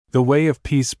The Way of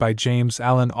Peace by James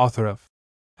Allen, author of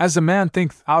As a Man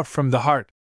Thinketh Out from the Heart.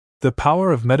 The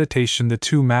Power of Meditation, the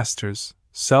Two Masters,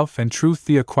 Self and Truth,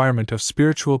 the Acquirement of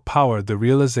Spiritual Power, the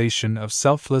Realization of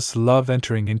Selfless Love,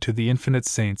 Entering into the Infinite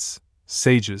Saints,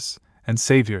 Sages, and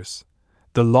Saviors,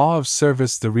 the Law of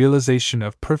Service, the Realization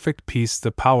of Perfect Peace,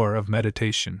 the Power of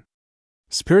Meditation.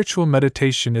 Spiritual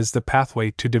meditation is the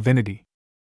pathway to divinity.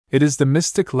 It is the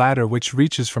mystic ladder which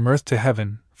reaches from earth to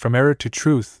heaven, from error to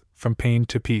truth, from pain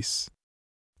to peace.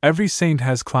 Every saint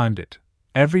has climbed it,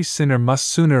 every sinner must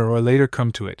sooner or later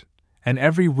come to it, and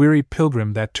every weary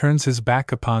pilgrim that turns his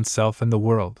back upon self and the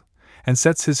world, and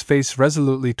sets his face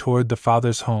resolutely toward the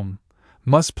Father's home,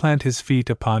 must plant his feet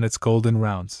upon its golden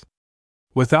rounds.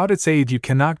 Without its aid you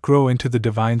cannot grow into the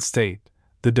divine state,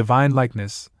 the divine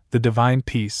likeness, the divine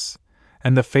peace,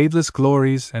 and the fadeless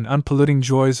glories and unpolluting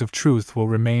joys of truth will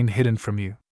remain hidden from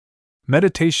you.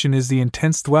 Meditation is the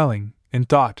intense dwelling, in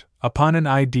thought, upon an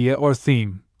idea or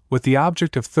theme, with the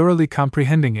object of thoroughly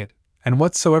comprehending it, and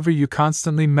whatsoever you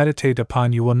constantly meditate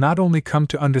upon you will not only come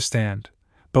to understand,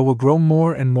 but will grow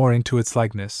more and more into its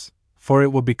likeness, for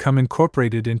it will become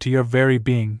incorporated into your very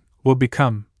being, will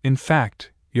become, in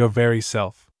fact, your very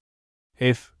self.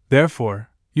 If, therefore,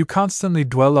 you constantly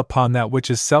dwell upon that which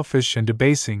is selfish and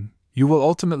debasing, you will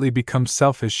ultimately become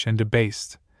selfish and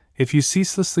debased. If you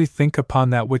ceaselessly think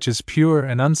upon that which is pure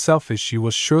and unselfish, you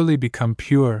will surely become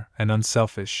pure and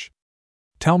unselfish.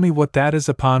 Tell me what that is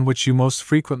upon which you most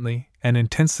frequently and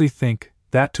intensely think,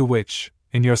 that to which,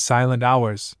 in your silent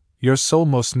hours, your soul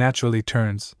most naturally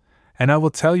turns, and I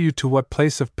will tell you to what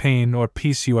place of pain or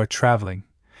peace you are traveling,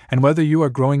 and whether you are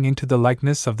growing into the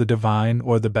likeness of the divine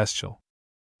or the bestial.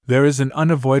 There is an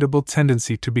unavoidable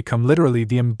tendency to become literally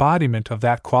the embodiment of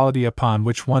that quality upon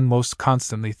which one most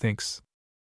constantly thinks.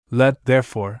 Let,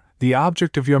 therefore, the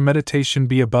object of your meditation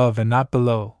be above and not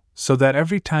below, so that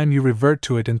every time you revert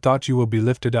to it in thought you will be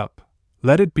lifted up.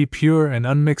 Let it be pure and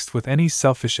unmixed with any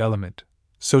selfish element,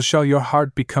 so shall your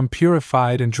heart become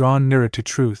purified and drawn nearer to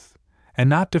truth, and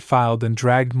not defiled and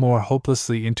dragged more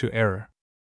hopelessly into error.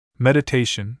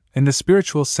 Meditation, in the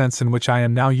spiritual sense in which I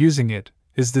am now using it,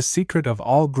 is the secret of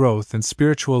all growth in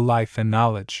spiritual life and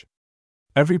knowledge.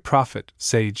 Every prophet,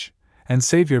 sage, and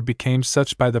savior became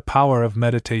such by the power of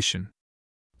meditation.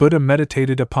 Buddha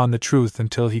meditated upon the truth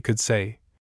until he could say,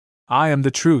 I am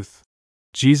the truth.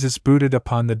 Jesus brooded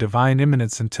upon the divine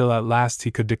immanence until at last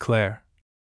he could declare,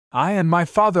 I and my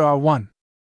Father are one.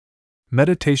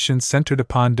 Meditation centered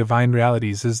upon divine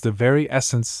realities is the very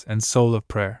essence and soul of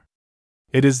prayer.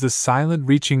 It is the silent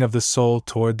reaching of the soul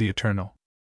toward the eternal.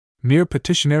 Mere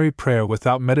petitionary prayer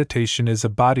without meditation is a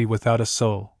body without a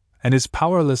soul, and is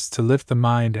powerless to lift the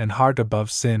mind and heart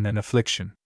above sin and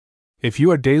affliction. If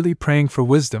you are daily praying for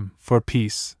wisdom, for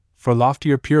peace, for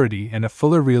loftier purity and a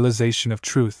fuller realization of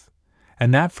truth,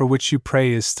 and that for which you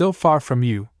pray is still far from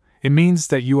you, it means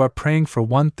that you are praying for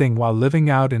one thing while living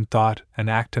out in thought and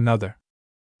act another.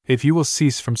 If you will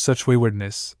cease from such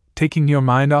waywardness, taking your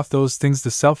mind off those things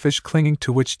the selfish clinging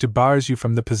to which debars you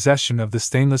from the possession of the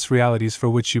stainless realities for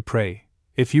which you pray,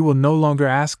 if you will no longer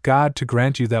ask God to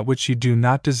grant you that which you do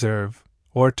not deserve,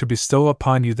 or to bestow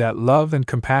upon you that love and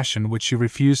compassion which you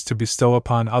refuse to bestow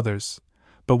upon others,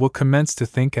 but will commence to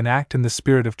think and act in the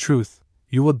spirit of truth,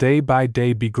 you will day by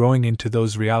day be growing into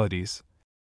those realities,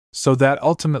 so that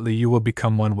ultimately you will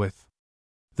become one with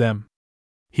them.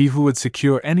 He who would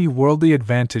secure any worldly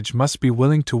advantage must be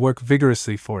willing to work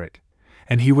vigorously for it,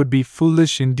 and he would be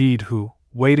foolish indeed who,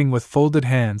 waiting with folded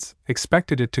hands,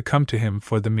 expected it to come to him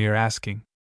for the mere asking.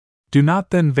 Do not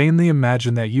then vainly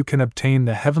imagine that you can obtain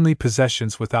the heavenly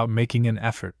possessions without making an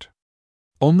effort.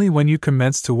 Only when you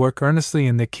commence to work earnestly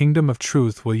in the kingdom of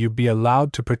truth will you be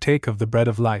allowed to partake of the bread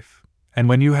of life, and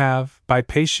when you have, by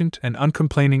patient and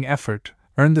uncomplaining effort,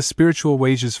 earned the spiritual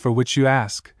wages for which you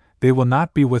ask, they will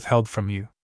not be withheld from you.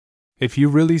 If you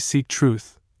really seek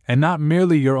truth, and not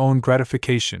merely your own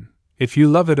gratification, if you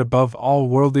love it above all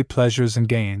worldly pleasures and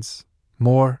gains,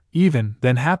 more, even,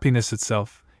 than happiness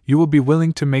itself, you will be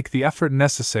willing to make the effort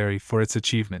necessary for its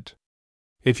achievement.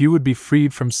 If you would be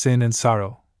freed from sin and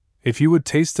sorrow, if you would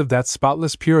taste of that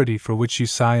spotless purity for which you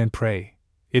sigh and pray,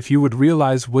 if you would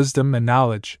realize wisdom and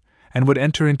knowledge, and would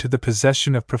enter into the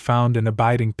possession of profound and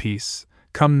abiding peace,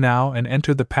 come now and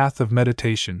enter the path of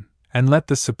meditation, and let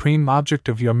the supreme object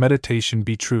of your meditation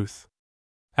be truth.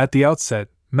 At the outset,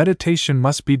 meditation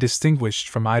must be distinguished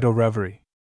from idle reverie.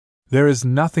 There is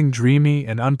nothing dreamy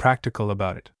and unpractical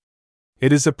about it.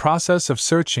 It is a process of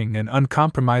searching and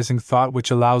uncompromising thought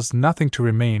which allows nothing to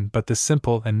remain but the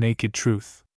simple and naked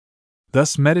truth.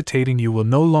 Thus meditating you will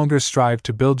no longer strive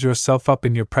to build yourself up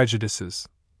in your prejudices,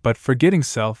 but forgetting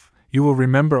self, you will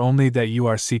remember only that you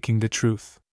are seeking the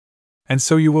truth. And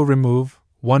so you will remove,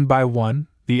 one by one,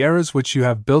 the errors which you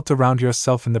have built around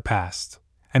yourself in the past,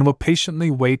 and will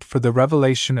patiently wait for the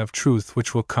revelation of truth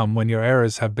which will come when your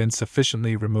errors have been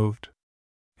sufficiently removed.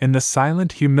 In the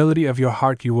silent humility of your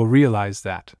heart you will realize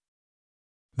that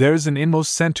there is an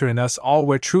inmost center in us all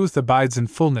where truth abides in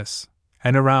fullness,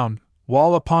 and around,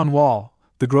 wall upon wall,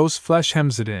 the gross flesh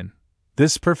hems it in.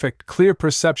 This perfect, clear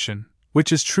perception,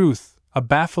 which is truth, a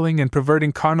baffling and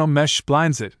perverting carnal mesh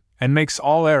blinds it, and makes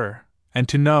all error, and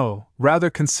to know, rather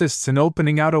consists in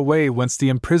opening out a way whence the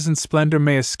imprisoned splendor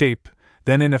may escape,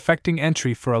 than in effecting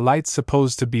entry for a light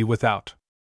supposed to be without.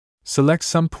 Select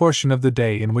some portion of the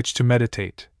day in which to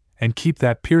meditate, and keep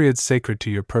that period sacred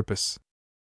to your purpose.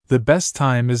 The best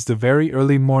time is the very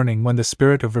early morning when the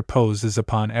spirit of repose is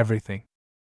upon everything.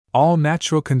 All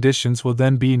natural conditions will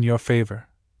then be in your favor.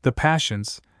 The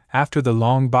passions, after the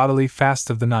long bodily fast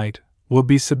of the night, will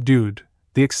be subdued,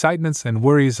 the excitements and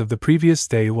worries of the previous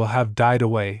day will have died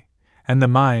away, and the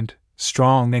mind,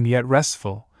 strong and yet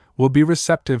restful, will be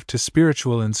receptive to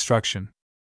spiritual instruction.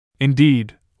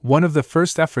 Indeed, one of the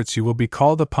first efforts you will be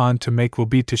called upon to make will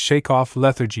be to shake off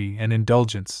lethargy and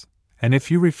indulgence, and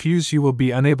if you refuse you will be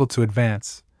unable to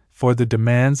advance, for the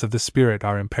demands of the Spirit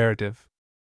are imperative.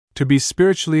 To be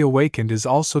spiritually awakened is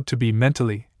also to be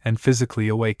mentally and physically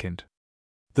awakened.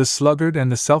 The sluggard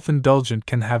and the self-indulgent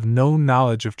can have no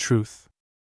knowledge of truth.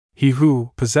 He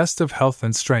who, possessed of health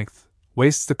and strength,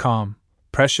 wastes the calm,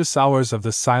 precious hours of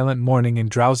the silent morning in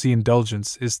drowsy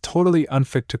indulgence is totally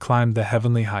unfit to climb the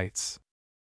heavenly heights.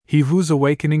 He whose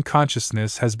awakening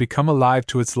consciousness has become alive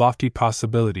to its lofty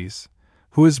possibilities,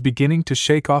 who is beginning to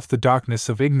shake off the darkness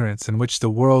of ignorance in which the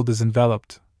world is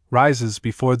enveloped, rises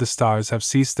before the stars have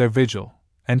ceased their vigil,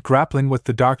 and grappling with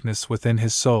the darkness within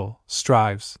his soul,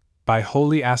 strives, by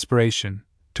holy aspiration,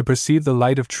 to perceive the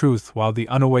light of truth while the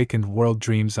unawakened world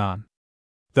dreams on.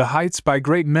 The heights by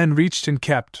great men reached and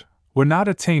kept were not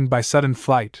attained by sudden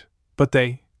flight, but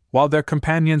they, while their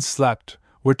companions slept,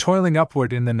 were toiling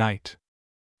upward in the night.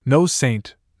 No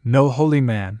saint, no holy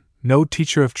man, no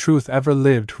teacher of truth ever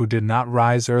lived who did not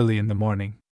rise early in the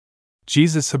morning.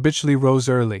 Jesus habitually rose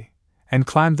early, and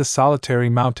climbed the solitary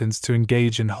mountains to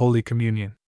engage in holy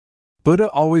communion. Buddha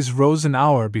always rose an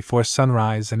hour before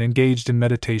sunrise and engaged in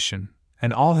meditation,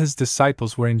 and all his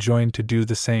disciples were enjoined to do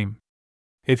the same.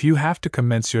 If you have to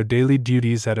commence your daily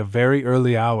duties at a very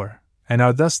early hour, and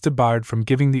are thus debarred from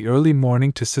giving the early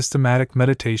morning to systematic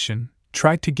meditation,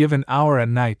 try to give an hour at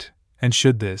night, and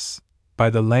should this, by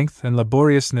the length and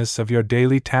laboriousness of your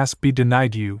daily task be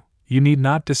denied you, you need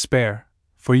not despair,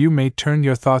 for you may turn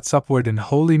your thoughts upward in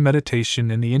holy meditation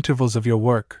in the intervals of your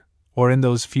work, or in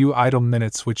those few idle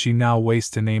minutes which you now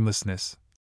waste in aimlessness.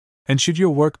 And should your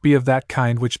work be of that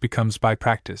kind which becomes by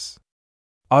practice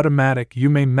automatic, you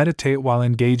may meditate while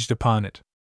engaged upon it.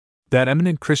 That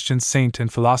eminent Christian saint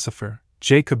and philosopher,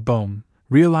 Jacob Boehme,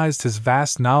 realized his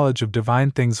vast knowledge of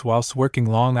divine things whilst working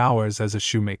long hours as a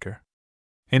shoemaker.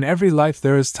 In every life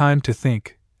there is time to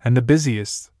think, and the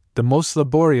busiest, the most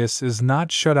laborious is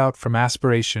not shut out from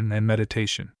aspiration and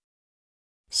meditation.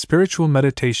 Spiritual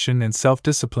meditation and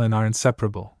self-discipline are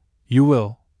inseparable. You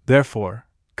will, therefore,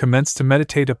 commence to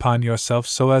meditate upon yourself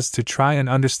so as to try and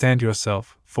understand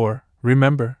yourself, for,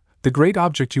 remember, the great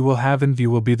object you will have in view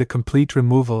will be the complete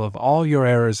removal of all your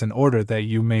errors in order that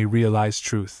you may realize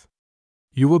truth.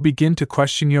 You will begin to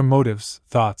question your motives,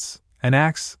 thoughts, and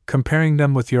acts, comparing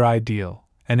them with your ideal,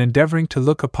 and endeavoring to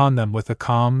look upon them with a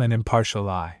calm and impartial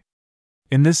eye.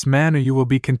 In this manner you will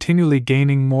be continually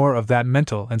gaining more of that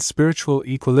mental and spiritual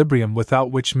equilibrium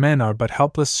without which men are but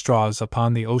helpless straws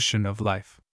upon the ocean of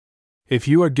life. If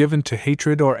you are given to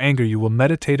hatred or anger you will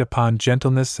meditate upon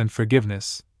gentleness and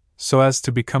forgiveness, so as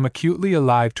to become acutely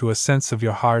alive to a sense of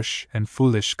your harsh and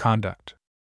foolish conduct.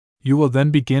 You will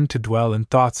then begin to dwell in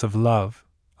thoughts of love,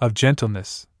 of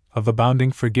gentleness, of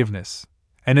abounding forgiveness,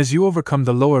 and as you overcome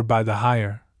the lower by the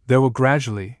higher, there will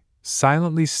gradually,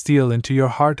 silently steal into your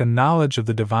heart a knowledge of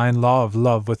the divine law of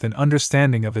love with an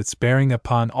understanding of its bearing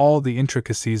upon all the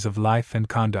intricacies of life and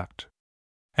conduct.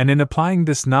 And in applying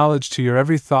this knowledge to your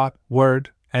every thought,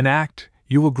 word, and act,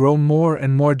 you will grow more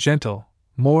and more gentle,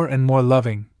 more and more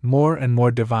loving, more and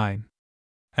more divine.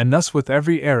 And thus with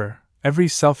every error, every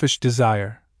selfish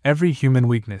desire, every human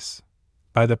weakness,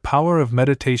 by the power of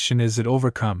meditation is it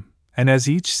overcome, and as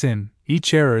each sin,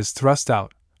 each error is thrust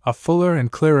out, a fuller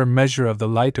and clearer measure of the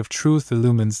light of truth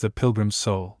illumines the pilgrim's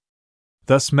soul.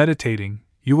 Thus meditating,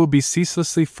 you will be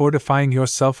ceaselessly fortifying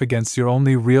yourself against your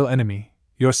only real enemy,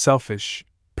 your selfish,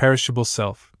 perishable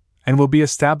self, and will be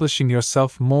establishing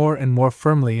yourself more and more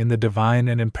firmly in the divine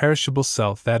and imperishable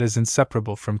self that is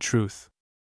inseparable from truth.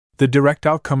 The direct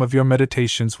outcome of your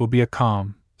meditations will be a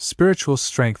calm, spiritual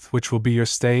strength which will be your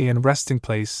stay and resting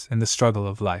place in the struggle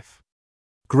of life.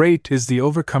 Great is the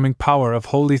overcoming power of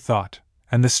holy thought,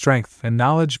 and the strength and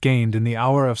knowledge gained in the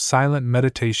hour of silent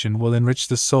meditation will enrich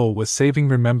the soul with saving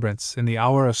remembrance in the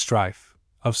hour of strife,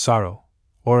 of sorrow,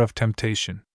 or of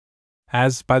temptation.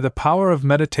 As, by the power of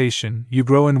meditation, you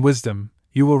grow in wisdom,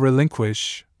 you will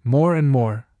relinquish, more and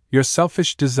more, your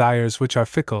selfish desires which are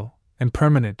fickle,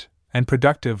 impermanent, and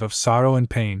productive of sorrow and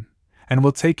pain, and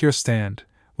will take your stand,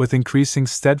 with increasing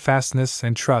steadfastness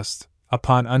and trust,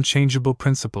 upon unchangeable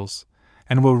principles,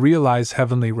 and will realize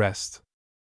heavenly rest.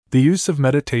 The use of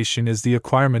meditation is the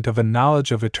acquirement of a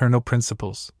knowledge of eternal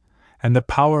principles, and the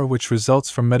power which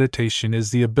results from meditation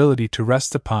is the ability to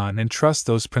rest upon and trust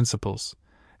those principles,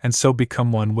 and so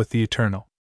become one with the eternal.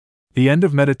 The end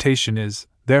of meditation is,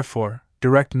 therefore,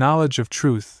 direct knowledge of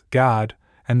truth, God,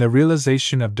 and the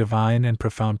realization of divine and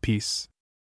profound peace.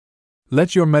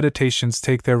 Let your meditations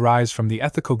take their rise from the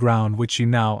ethical ground which you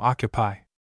now occupy.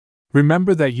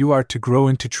 Remember that you are to grow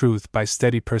into truth by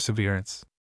steady perseverance.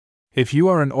 If you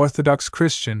are an orthodox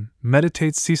Christian,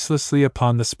 meditate ceaselessly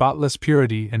upon the spotless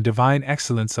purity and divine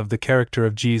excellence of the character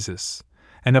of Jesus,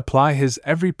 and apply his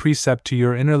every precept to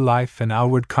your inner life and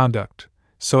outward conduct,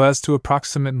 so as to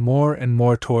approximate more and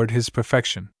more toward his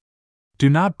perfection. Do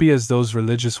not be as those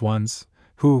religious ones,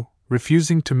 who,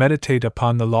 refusing to meditate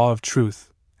upon the law of truth,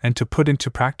 and to put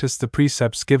into practice the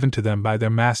precepts given to them by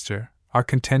their master, are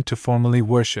content to formally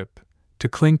worship, to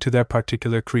cling to their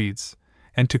particular creeds,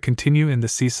 and to continue in the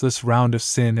ceaseless round of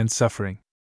sin and suffering.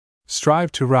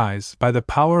 Strive to rise, by the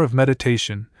power of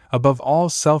meditation, above all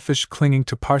selfish clinging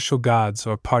to partial gods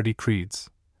or party creeds,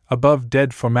 above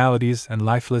dead formalities and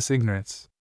lifeless ignorance.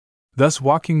 Thus,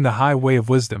 walking the high way of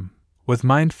wisdom, with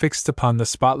mind fixed upon the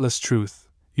spotless truth,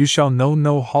 you shall know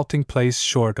no halting place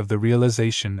short of the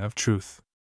realization of truth.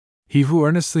 He who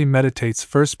earnestly meditates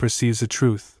first perceives a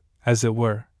truth, as it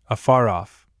were, afar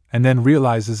off, and then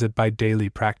realizes it by daily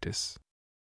practice.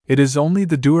 It is only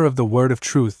the doer of the word of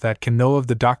truth that can know of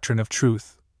the doctrine of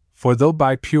truth, for though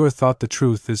by pure thought the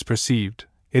truth is perceived,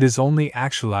 it is only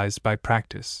actualized by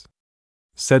practice.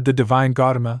 Said the divine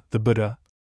Gautama, the Buddha,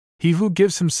 "He who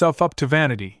gives himself up to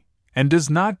vanity, and does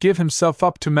not give himself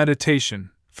up to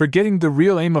meditation, forgetting the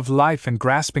real aim of life and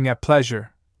grasping at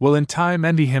pleasure, will in time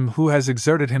envy him who has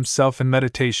exerted himself in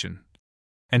meditation."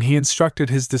 And he instructed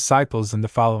his disciples in the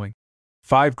following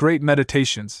 5 great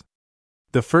meditations.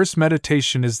 The first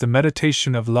meditation is the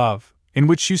meditation of love, in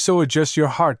which you so adjust your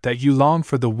heart that you long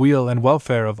for the weal and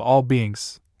welfare of all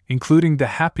beings, including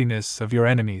the happiness of your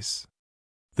enemies.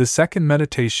 The second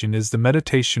meditation is the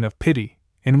meditation of pity,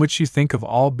 in which you think of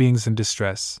all beings in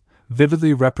distress,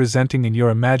 vividly representing in your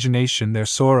imagination their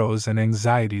sorrows and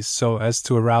anxieties so as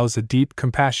to arouse a deep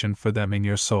compassion for them in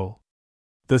your soul.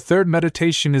 The third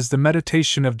meditation is the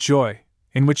meditation of joy,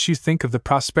 in which you think of the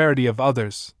prosperity of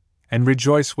others, and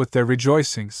rejoice with their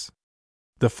rejoicings.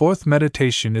 The fourth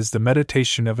meditation is the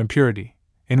meditation of impurity,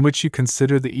 in which you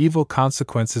consider the evil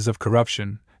consequences of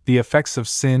corruption, the effects of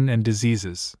sin and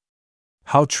diseases.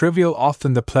 How trivial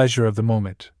often the pleasure of the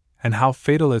moment, and how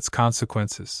fatal its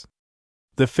consequences.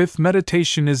 The fifth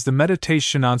meditation is the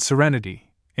meditation on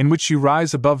serenity, in which you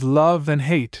rise above love and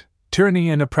hate, tyranny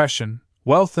and oppression,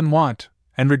 wealth and want,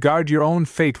 and regard your own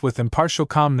fate with impartial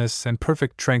calmness and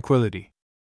perfect tranquility.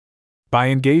 By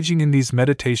engaging in these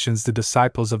meditations, the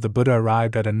disciples of the Buddha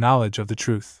arrived at a knowledge of the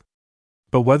truth.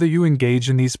 But whether you engage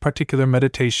in these particular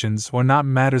meditations or not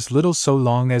matters little so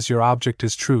long as your object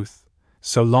is truth,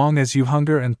 so long as you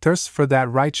hunger and thirst for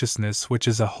that righteousness which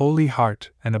is a holy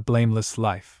heart and a blameless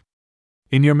life.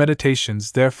 In your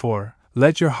meditations, therefore,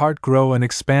 let your heart grow and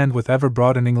expand with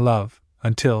ever-broadening love,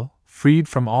 until, freed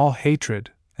from all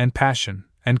hatred, and passion,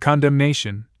 and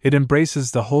condemnation, it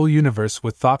embraces the whole universe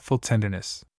with thoughtful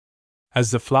tenderness.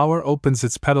 As the flower opens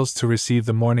its petals to receive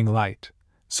the morning light,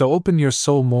 so open your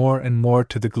soul more and more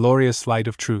to the glorious light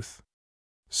of truth.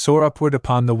 Soar upward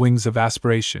upon the wings of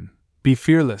aspiration, be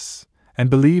fearless, and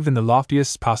believe in the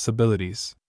loftiest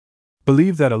possibilities.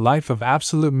 Believe that a life of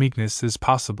absolute meekness is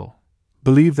possible.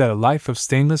 Believe that a life of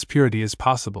stainless purity is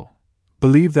possible.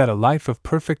 Believe that a life of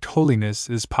perfect holiness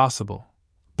is possible.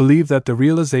 Believe that the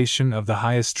realization of the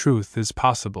highest truth is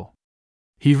possible.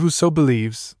 He who so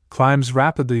believes climbs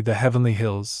rapidly the heavenly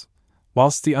hills,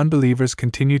 whilst the unbelievers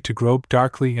continue to grope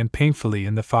darkly and painfully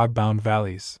in the fog-bound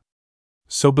valleys.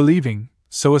 So believing,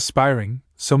 so aspiring,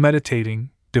 so meditating,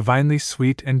 divinely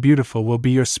sweet and beautiful will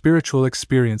be your spiritual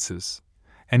experiences,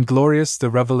 and glorious the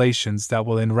revelations that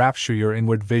will enrapture your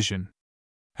inward vision.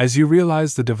 As you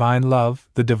realize the divine love,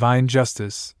 the divine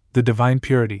justice, the divine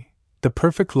purity, the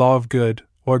perfect law of good,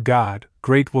 or God,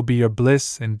 great will be your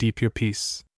bliss and deep your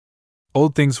peace.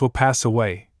 Old things will pass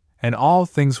away, and all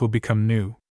things will become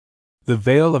new. The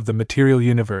veil of the material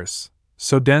universe,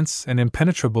 so dense and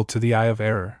impenetrable to the eye of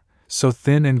error, so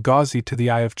thin and gauzy to the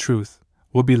eye of truth,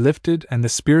 will be lifted and the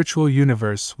spiritual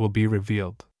universe will be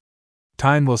revealed.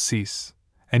 Time will cease,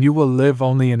 and you will live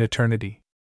only in eternity.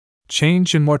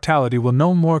 Change and mortality will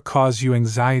no more cause you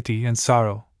anxiety and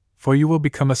sorrow, for you will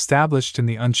become established in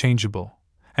the unchangeable,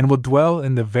 and will dwell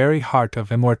in the very heart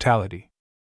of immortality.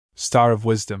 Star of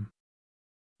Wisdom.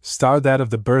 Star that of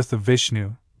the birth of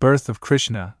Vishnu, birth of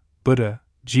Krishna, Buddha,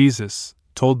 Jesus,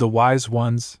 told the wise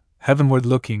ones, heavenward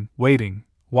looking, waiting,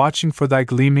 watching for thy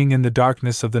gleaming in the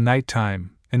darkness of the night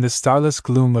time, in the starless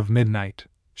gloom of midnight,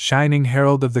 shining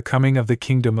herald of the coming of the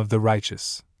kingdom of the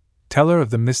righteous, teller of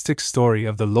the mystic story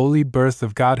of the lowly birth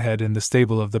of Godhead in the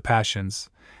stable of the passions,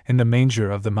 in the manger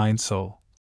of the mind-soul.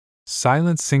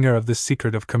 Silent singer of the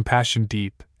secret of compassion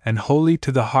deep, and holy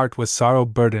to the heart with sorrow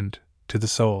burdened, to the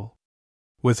soul.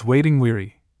 With waiting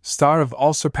weary, star of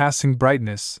all-surpassing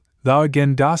brightness, thou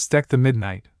again dost deck the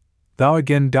midnight, thou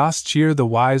again dost cheer the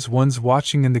wise ones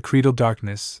watching in the creedal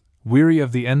darkness, weary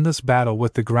of the endless battle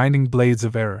with the grinding blades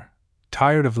of error,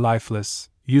 tired of lifeless,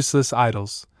 useless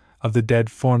idols, of the dead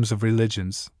forms of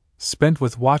religions, spent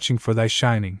with watching for thy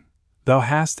shining, thou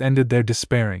hast ended their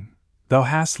despairing, thou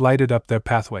hast lighted up their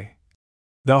pathway.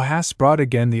 Thou hast brought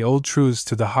again the old truths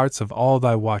to the hearts of all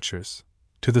thy watchers,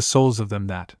 to the souls of them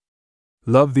that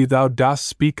love thee. Thou dost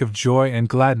speak of joy and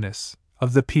gladness,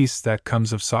 of the peace that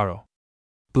comes of sorrow.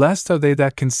 Blessed are they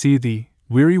that can see thee,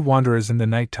 weary wanderers in the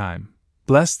night time,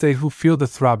 blessed they who feel the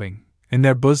throbbing, in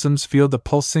their bosoms feel the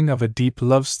pulsing of a deep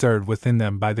love stirred within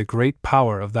them by the great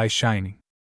power of thy shining.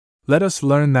 Let us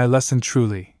learn thy lesson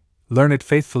truly, learn it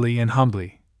faithfully and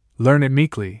humbly, learn it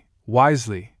meekly,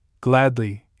 wisely,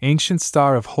 gladly, ancient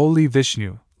star of holy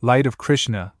Vishnu, light of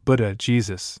Krishna, Buddha,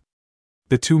 Jesus.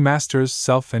 The two masters,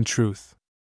 self and truth.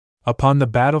 Upon the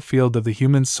battlefield of the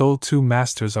human soul, two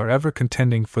masters are ever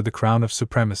contending for the crown of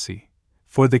supremacy,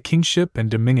 for the kingship and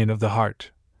dominion of the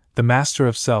heart, the master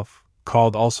of self,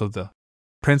 called also the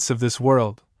prince of this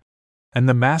world, and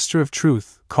the master of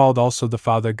truth, called also the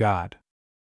Father God.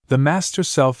 The master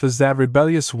self is that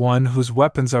rebellious one whose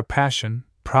weapons are passion,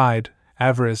 pride,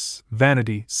 avarice,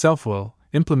 vanity, self-will,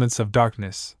 implements of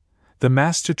darkness. The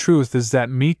master truth is that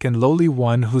meek and lowly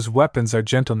one whose weapons are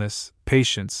gentleness,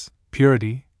 patience,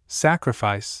 purity,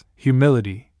 sacrifice,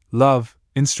 humility, love,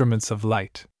 instruments of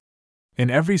light. In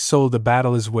every soul the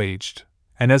battle is waged,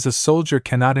 and as a soldier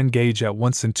cannot engage at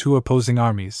once in two opposing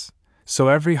armies, so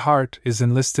every heart is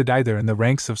enlisted either in the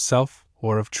ranks of self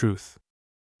or of truth.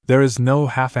 There is no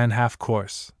half and half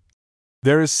course.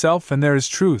 There is self and there is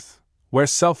truth. Where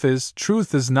self is,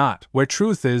 truth is not. Where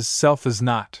truth is, self is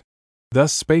not.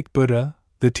 Thus spake Buddha,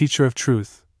 the teacher of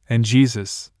truth, and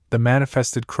Jesus, the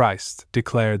manifested Christ,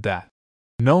 declared that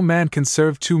no man can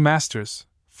serve two masters,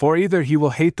 for either he will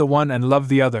hate the one and love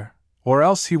the other, or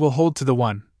else he will hold to the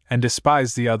one and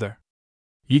despise the other.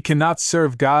 Ye cannot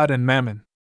serve God and mammon.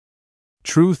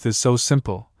 Truth is so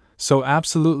simple, so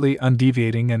absolutely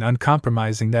undeviating and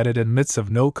uncompromising that it admits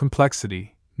of no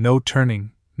complexity, no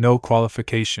turning, no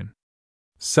qualification.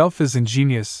 Self is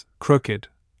ingenious, crooked,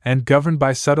 and governed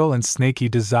by subtle and snaky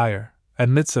desire,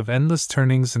 admits of endless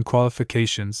turnings and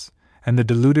qualifications, and the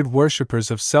deluded worshippers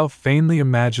of self vainly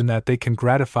imagine that they can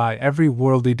gratify every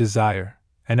worldly desire,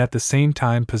 and at the same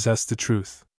time possess the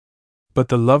truth. But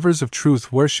the lovers of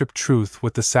truth worship truth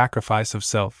with the sacrifice of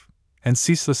self, and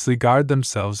ceaselessly guard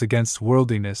themselves against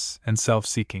worldliness and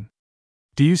self-seeking.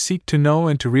 Do you seek to know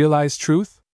and to realize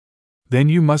truth? Then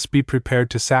you must be prepared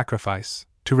to sacrifice,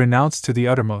 to renounce to the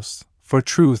uttermost, for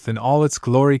truth in all its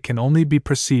glory can only be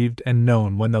perceived and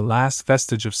known when the last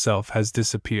vestige of self has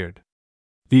disappeared.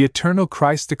 The eternal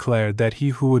Christ declared that he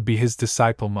who would be his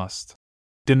disciple must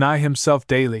deny himself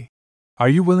daily. Are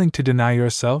you willing to deny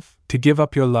yourself, to give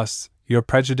up your lusts, your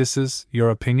prejudices, your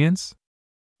opinions?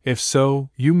 If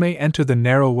so, you may enter the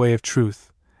narrow way of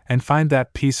truth, and find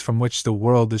that peace from which the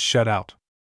world is shut out.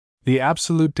 The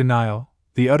absolute denial,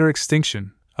 the utter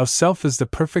extinction, of self is the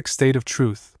perfect state of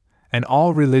truth, and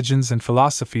all religions and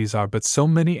philosophies are but so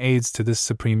many aids to this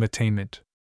supreme attainment.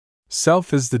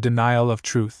 Self is the denial of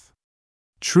truth.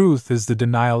 Truth is the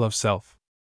denial of self.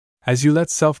 As you let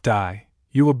self die,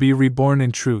 you will be reborn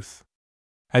in truth.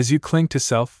 As you cling to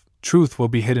self, truth will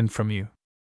be hidden from you.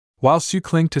 Whilst you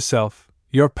cling to self,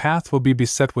 your path will be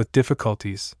beset with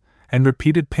difficulties, and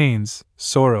repeated pains,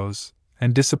 sorrows,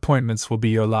 and disappointments will be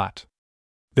your lot.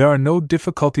 There are no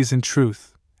difficulties in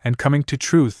truth, and coming to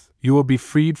truth, you will be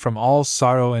freed from all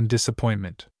sorrow and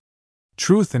disappointment.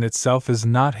 Truth in itself is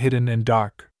not hidden and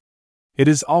dark. It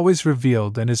is always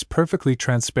revealed and is perfectly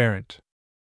transparent.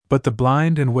 But the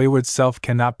blind and wayward self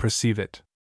cannot perceive it.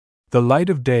 The light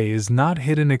of day is not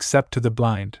hidden except to the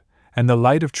blind, and the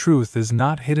light of truth is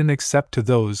not hidden except to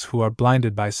those who are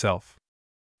blinded by self.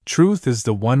 Truth is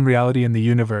the one reality in the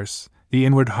universe, the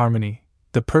inward harmony,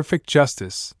 the perfect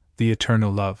justice, the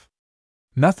eternal love.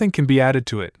 Nothing can be added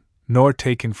to it, nor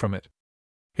taken from it.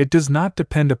 It does not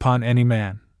depend upon any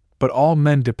man, but all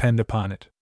men depend upon it.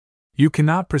 You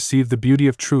cannot perceive the beauty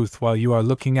of truth while you are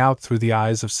looking out through the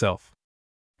eyes of self.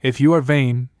 If you are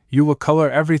vain, you will color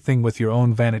everything with your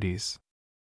own vanities.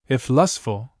 If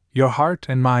lustful, your heart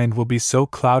and mind will be so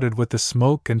clouded with the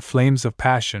smoke and flames of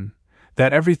passion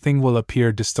that everything will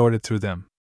appear distorted through them.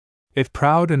 If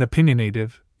proud and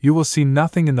opinionative, you will see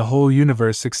nothing in the whole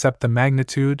universe except the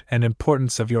magnitude and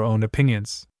importance of your own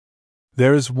opinions.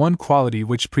 There is one quality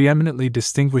which preeminently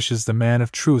distinguishes the man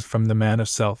of truth from the man of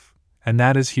self, and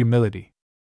that is humility.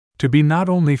 To be not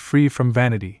only free from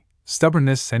vanity,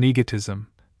 stubbornness, and egotism,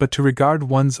 but to regard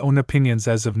one's own opinions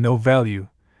as of no value,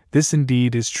 this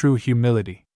indeed is true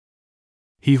humility.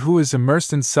 He who is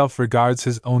immersed in self regards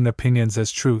his own opinions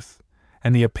as truth,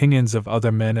 and the opinions of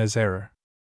other men as error.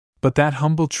 But that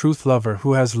humble truth lover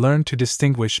who has learned to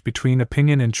distinguish between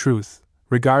opinion and truth,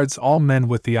 regards all men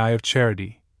with the eye of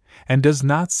charity, and does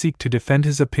not seek to defend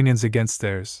his opinions against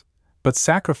theirs, but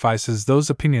sacrifices those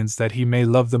opinions that he may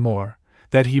love the more,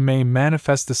 that he may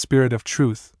manifest the spirit of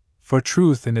truth, for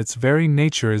truth in its very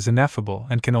nature is ineffable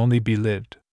and can only be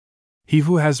lived. He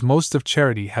who has most of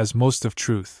charity has most of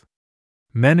truth.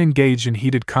 Men engage in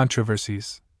heated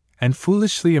controversies, and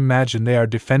foolishly imagine they are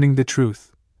defending the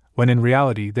truth, when in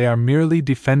reality they are merely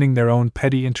defending their own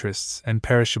petty interests and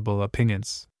perishable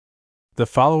opinions. The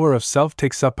follower of self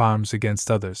takes up arms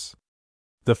against others.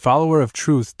 The follower of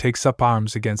truth takes up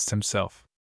arms against himself.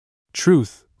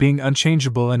 Truth, being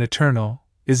unchangeable and eternal,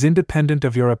 is independent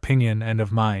of your opinion and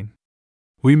of mine.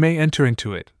 We may enter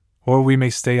into it, or we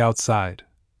may stay outside,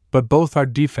 but both our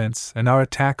defense and our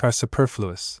attack are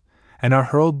superfluous, and are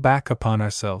hurled back upon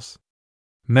ourselves.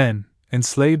 Men,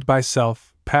 enslaved by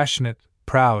self, passionate,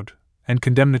 proud, and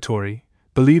condemnatory,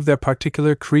 believe their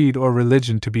particular creed or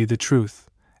religion to be the truth,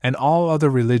 and all other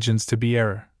religions to be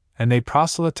error, and they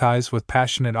proselytize with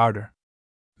passionate ardor.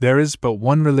 There is but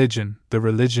one religion, the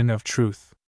religion of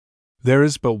truth. There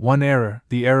is but one error,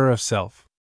 the error of self.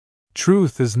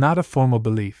 Truth is not a formal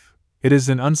belief, it is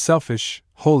an unselfish,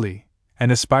 holy,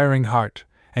 and aspiring heart,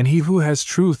 and he who has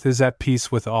truth is at peace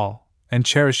with all, and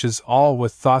cherishes all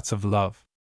with thoughts of love.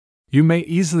 You may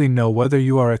easily know whether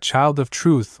you are a child of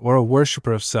truth or a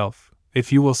worshipper of self,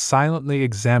 if you will silently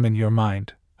examine your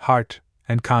mind, heart,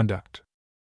 and conduct.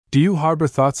 Do you harbor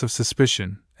thoughts of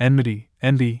suspicion, enmity,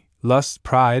 envy, lust,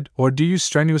 pride, or do you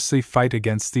strenuously fight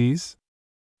against these?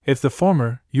 If the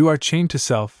former, you are chained to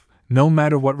self, no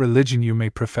matter what religion you may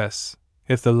profess.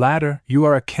 If the latter, you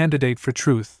are a candidate for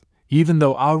truth, even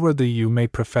though outwardly you may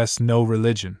profess no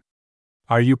religion.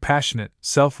 Are you passionate,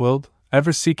 self-willed,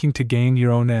 ever seeking to gain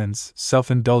your own ends,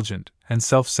 self-indulgent, and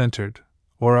self-centered,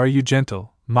 or are you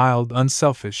gentle, mild,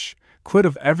 unselfish, quit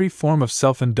of every form of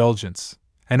self-indulgence,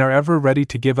 and are ever ready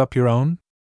to give up your own?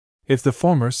 If the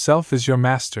former, self is your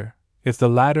master, if the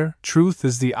latter, truth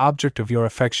is the object of your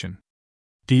affection.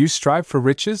 Do you strive for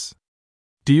riches?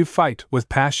 Do you fight, with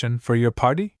passion, for your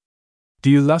party? Do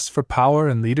you lust for power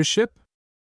and leadership?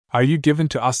 Are you given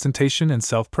to ostentation and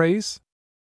self-praise?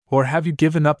 Or have you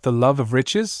given up the love of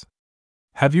riches?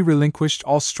 Have you relinquished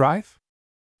all strife?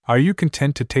 Are you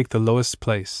content to take the lowest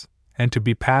place, and to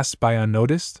be passed by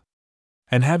unnoticed?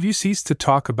 And have you ceased to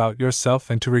talk about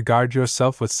yourself and to regard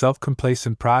yourself with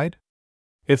self-complacent pride?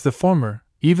 If the former,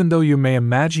 even though you may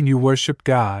imagine you worship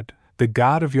God, the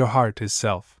God of your heart is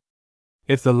self.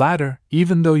 If the latter,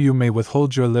 even though you may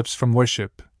withhold your lips from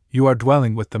worship, you are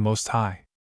dwelling with the Most High.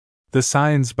 The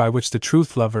signs by which the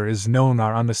truth lover is known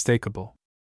are unmistakable.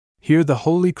 Hear the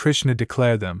holy Krishna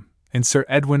declare them, in Sir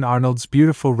Edwin Arnold's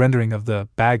beautiful rendering of the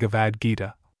Bhagavad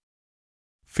Gita.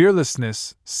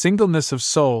 Fearlessness, singleness of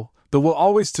soul, the will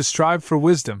always to strive for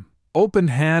wisdom, open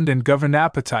hand and govern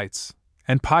appetites,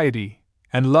 and piety,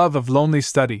 and love of lonely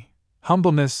study,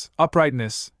 humbleness,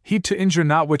 uprightness, heed to injure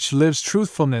not which lives,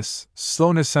 truthfulness,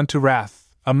 slowness unto wrath,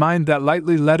 a mind that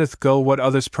lightly letteth go what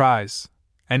others prize,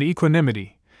 and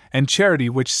equanimity, and charity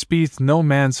which speedeth no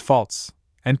man's faults,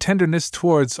 and tenderness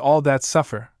towards all that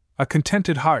suffer, a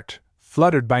contented heart,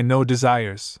 fluttered by no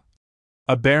desires,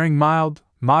 a bearing mild,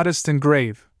 modest and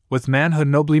grave, with manhood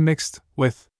nobly mixed,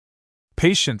 with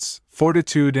patience,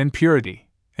 fortitude and purity,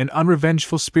 an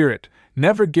unrevengeful spirit,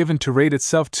 never given to rate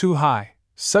itself too high,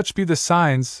 such be the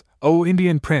signs, O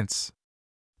Indian prince,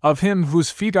 of him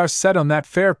whose feet are set on that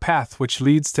fair path which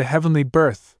leads to heavenly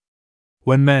birth.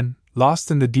 When men, lost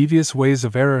in the devious ways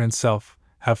of error and self,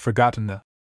 have forgotten the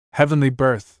heavenly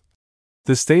birth,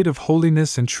 The state of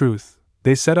holiness and truth,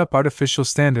 they set up artificial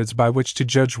standards by which to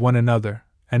judge one another,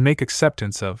 and make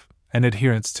acceptance of, and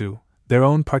adherence to, their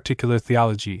own particular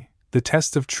theology, the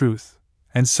test of truth,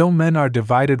 and so men are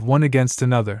divided one against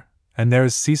another, and there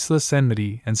is ceaseless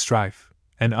enmity and strife,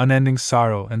 and unending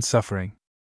sorrow and suffering.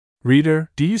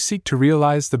 Reader, do you seek to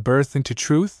realize the birth into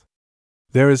truth?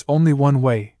 There is only one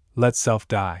way: let self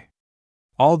die.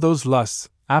 All those lusts,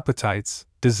 appetites,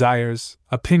 desires,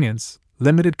 opinions,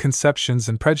 limited conceptions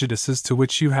and prejudices to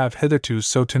which you have hitherto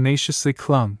so tenaciously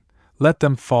clung, let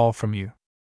them fall from you.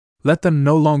 Let them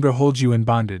no longer hold you in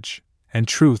bondage, and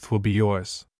truth will be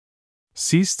yours.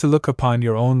 Cease to look upon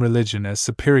your own religion as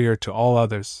superior to all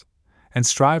others, and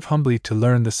strive humbly to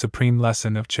learn the supreme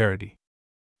lesson of charity.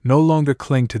 No longer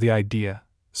cling to the idea,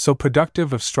 so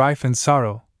productive of strife and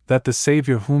sorrow, that the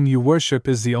Savior whom you worship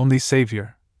is the only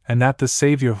Savior, and that the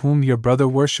Savior whom your brother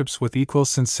worships with equal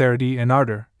sincerity and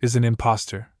ardor is an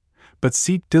impostor. But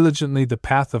seek diligently the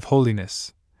path of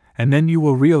holiness, and then you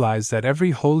will realize that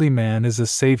every holy man is a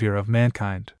Savior of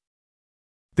mankind.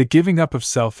 The giving up of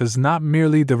self is not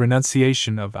merely the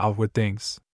renunciation of outward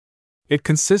things. It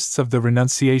consists of the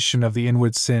renunciation of the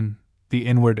inward sin, the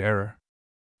inward error.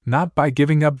 Not by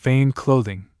giving up vain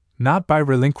clothing, not by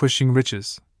relinquishing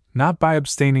riches, not by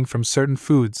abstaining from certain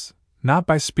foods, not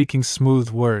by speaking smooth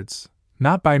words,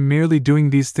 not by merely doing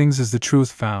these things is the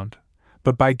truth found,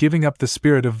 but by giving up the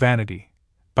spirit of vanity,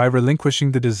 by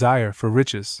relinquishing the desire for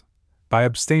riches, by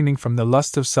abstaining from the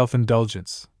lust of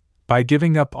self-indulgence, by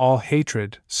giving up all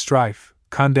hatred, strife,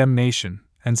 condemnation,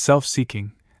 and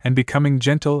self-seeking, and becoming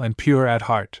gentle and pure at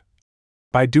heart.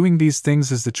 By doing these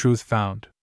things is the truth found.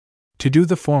 To do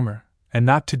the former, and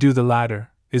not to do the latter,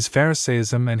 is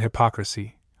Pharisaism and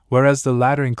hypocrisy, whereas the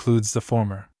latter includes the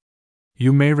former.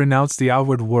 You may renounce the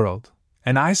outward world,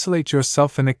 and isolate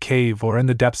yourself in a cave or in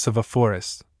the depths of a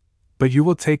forest, but you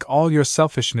will take all your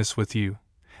selfishness with you,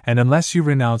 and unless you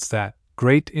renounce that,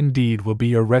 great indeed will be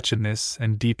your wretchedness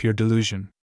and deep your delusion.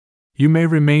 You may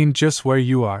remain just where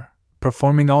you are,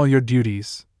 performing all your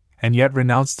duties, and yet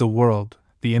renounce the world,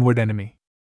 the inward enemy.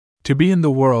 To be in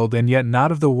the world and yet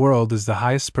not of the world is the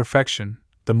highest perfection,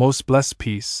 the most blessed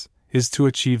peace, is to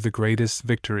achieve the greatest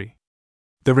victory.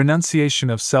 The renunciation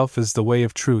of self is the way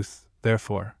of truth,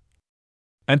 therefore.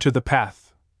 Enter the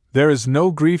path. There is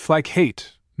no grief like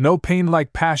hate, no pain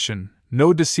like passion,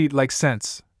 no deceit like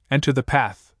sense. Enter the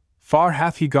path. Far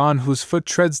hath he gone whose foot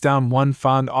treads down one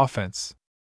fond offense.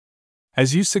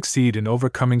 As you succeed in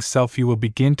overcoming self, you will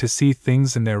begin to see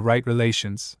things in their right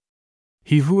relations.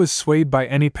 He who is swayed by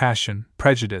any passion,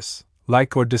 prejudice,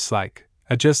 like or dislike,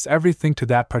 adjusts everything to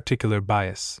that particular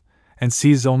bias, and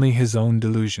sees only his own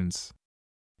delusions.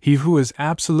 He who is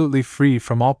absolutely free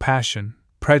from all passion,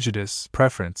 prejudice,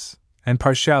 preference, and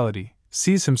partiality,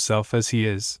 sees himself as he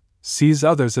is, sees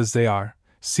others as they are,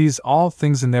 sees all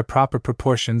things in their proper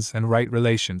proportions and right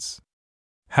relations.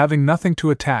 Having nothing to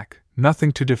attack,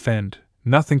 nothing to defend,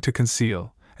 nothing to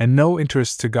conceal, and no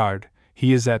interests to guard,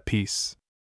 he is at peace.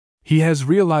 He has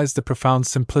realized the profound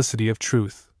simplicity of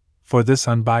truth, for this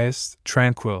unbiased,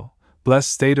 tranquil,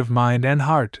 blessed state of mind and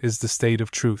heart is the state of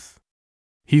truth.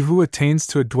 He who attains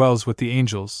to it dwells with the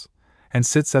angels, and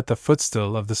sits at the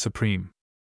footstool of the Supreme.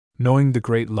 Knowing the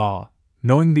great law,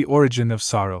 knowing the origin of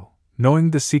sorrow,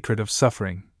 knowing the secret of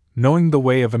suffering, knowing the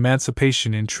way of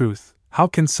emancipation in truth, how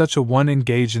can such a one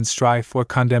engage in strife or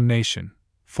condemnation?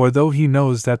 For though he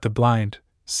knows that the blind,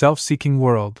 self-seeking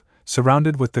world,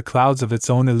 surrounded with the clouds of its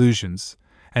own illusions,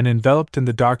 and enveloped in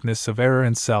the darkness of error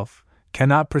and self,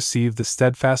 cannot perceive the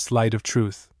steadfast light of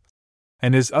truth,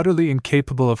 and is utterly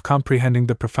incapable of comprehending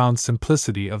the profound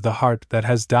simplicity of the heart that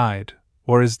has died,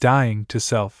 or is dying, to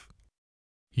self.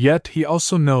 Yet he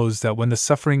also knows that when the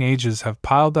suffering ages have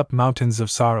piled up mountains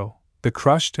of sorrow, the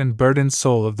crushed and burdened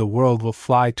soul of the world will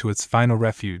fly to its final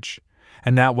refuge,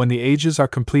 and that when the ages are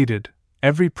completed,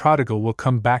 every prodigal will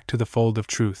come back to the fold of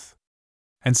truth.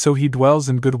 And so he dwells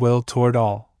in goodwill toward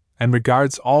all, and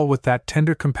regards all with that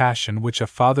tender compassion which a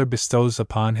father bestows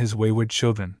upon his wayward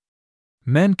children.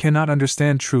 Men cannot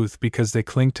understand truth because they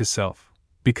cling to self,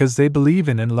 because they believe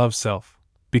in and love self,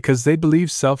 because they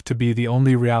believe self to be the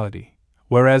only reality,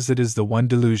 whereas it is the one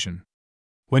delusion.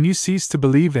 When you cease to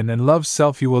believe in and love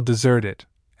self, you will desert it,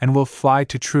 and will fly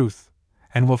to truth,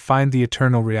 and will find the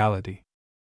eternal reality.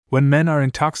 When men are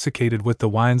intoxicated with the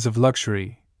wines of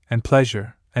luxury, and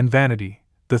pleasure, and vanity,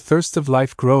 the thirst of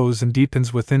life grows and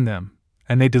deepens within them,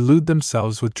 and they delude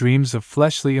themselves with dreams of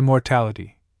fleshly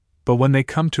immortality. But when they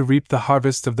come to reap the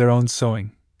harvest of their own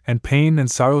sowing, and pain and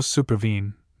sorrow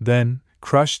supervene, then,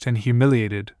 crushed and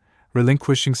humiliated,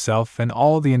 relinquishing self and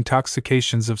all the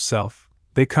intoxications of self,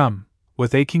 they come,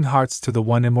 with aching hearts, to the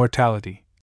one immortality.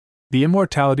 The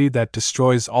immortality that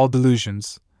destroys all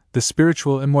delusions, the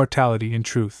spiritual immortality in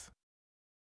truth.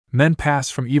 Men pass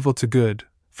from evil to good,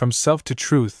 from self to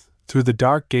truth, through the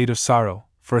dark gate of sorrow,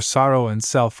 for sorrow and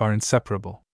self are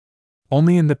inseparable.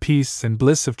 Only in the peace and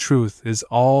bliss of truth is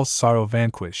all sorrow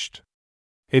vanquished.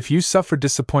 If you suffer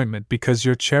disappointment because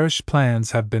your cherished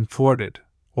plans have been thwarted,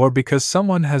 or because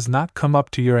someone has not come up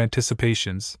to your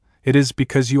anticipations, it is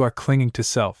because you are clinging to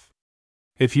self.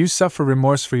 If you suffer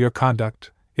remorse for your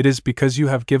conduct, it is because you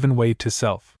have given way to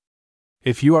self.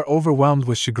 If you are overwhelmed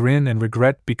with chagrin and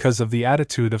regret because of the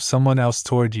attitude of someone else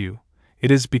toward you,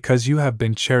 it is because you have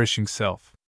been cherishing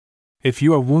self. If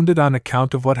you are wounded on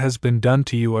account of what has been done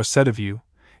to you or said of you,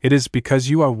 it is because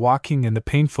you are walking in the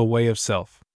painful way of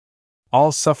self.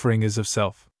 All suffering is of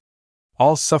self.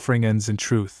 All suffering ends in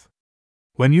truth.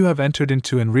 When you have entered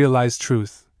into and realized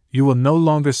truth, you will no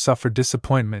longer suffer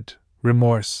disappointment,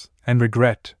 remorse, and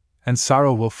regret, and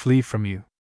sorrow will flee from you.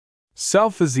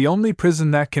 Self is the only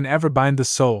prison that can ever bind the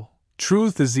soul.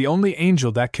 Truth is the only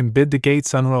angel that can bid the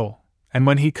gates unroll, and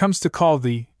when he comes to call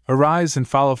thee, arise and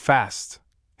follow fast.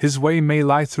 His way may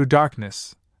lie through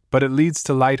darkness, but it leads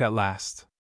to light at last.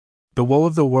 The woe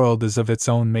of the world is of its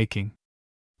own making.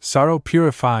 Sorrow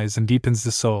purifies and deepens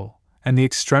the soul, and the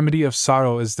extremity of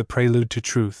sorrow is the prelude to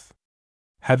truth.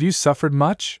 Have you suffered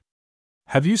much?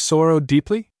 Have you sorrowed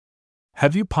deeply?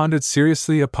 Have you pondered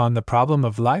seriously upon the problem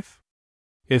of life?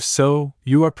 If so,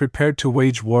 you are prepared to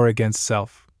wage war against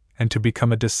self, and to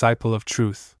become a disciple of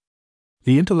truth.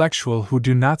 The intellectual who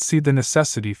do not see the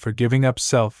necessity for giving up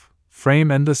self frame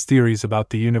endless theories about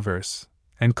the universe,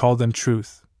 and call them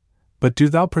truth. But do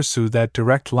thou pursue that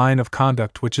direct line of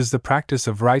conduct which is the practice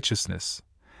of righteousness,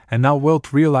 and thou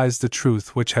wilt realize the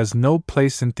truth which has no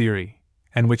place in theory,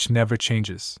 and which never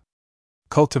changes.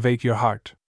 Cultivate your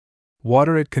heart.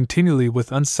 Water it continually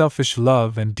with unselfish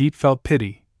love and deep-felt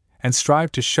pity, and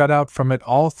strive to shut out from it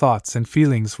all thoughts and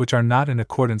feelings which are not in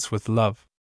accordance with love.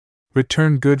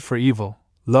 Return good for evil,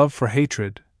 love for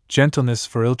hatred, gentleness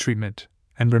for ill-treatment,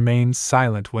 and remain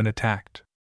silent when attacked.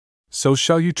 So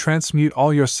shall you transmute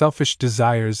all your selfish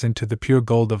desires into the pure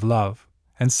gold of love,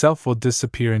 and self will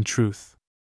disappear in truth.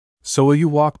 So will you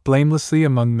walk blamelessly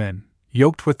among men,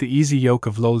 yoked with the easy yoke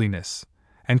of lowliness,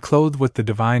 and clothed with the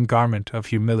divine garment of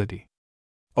humility.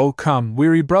 O come,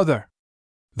 weary brother!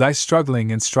 Thy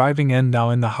struggling and striving end now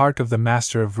in the heart of the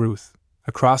Master of Ruth.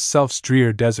 Across self's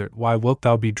drear desert why wilt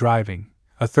thou be driving,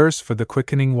 athirst for the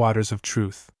quickening waters of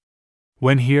truth?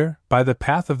 When here, by the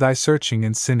path of thy searching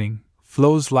and sinning,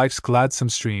 flows life's gladsome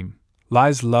stream,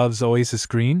 lies love's oasis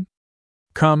green?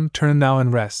 Come, turn thou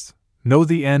and rest, know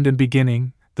the end and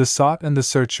beginning, the sought and the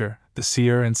searcher, the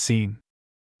seer and seen.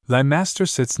 Thy Master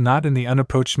sits not in the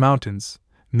unapproached mountains,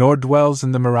 nor dwells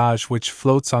in the mirage which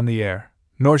floats on the air,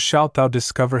 nor shalt thou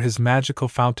discover his magical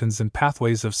fountains and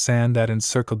pathways of sand that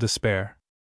encircle despair.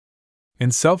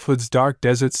 In selfhood's dark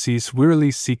desert cease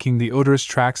wearily seeking the odorous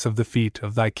tracks of the feet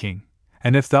of thy King,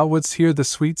 and if thou wouldst hear the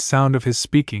sweet sound of his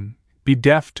speaking, be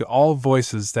deaf to all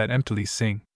voices that emptily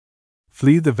sing.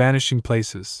 Flee the vanishing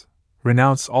places,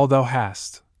 renounce all thou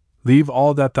hast, leave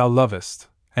all that thou lovest,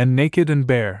 and naked and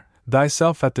bare,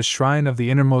 thyself at the shrine of the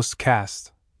innermost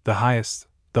cast, the highest,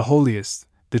 the holiest,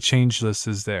 the changeless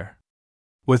is there.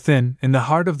 Within, in the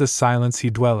heart of the silence he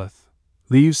dwelleth.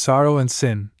 Leave sorrow and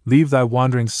sin, leave thy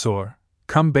wanderings sore,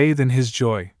 come bathe in his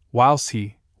joy, whilst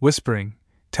he, whispering,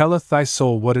 telleth thy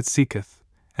soul what it seeketh,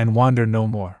 and wander no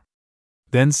more.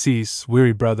 Then cease,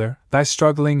 weary brother, thy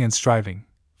struggling and striving,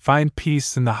 find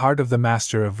peace in the heart of the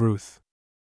Master of Ruth.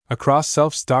 Across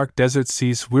self's dark desert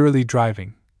cease wearily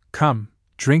driving, come,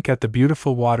 drink at the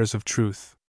beautiful waters of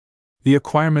truth. The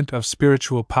acquirement of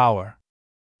spiritual power.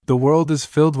 The world is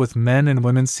filled with men and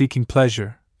women seeking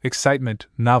pleasure, excitement,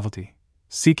 novelty,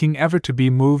 seeking ever to be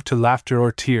moved to laughter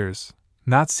or tears,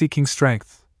 not seeking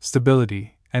strength,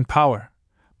 stability, and power,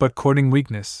 but courting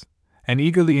weakness, and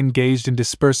eagerly engaged in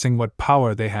dispersing what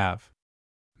power they have.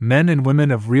 Men and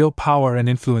women of real power and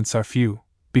influence are few,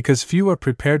 because few are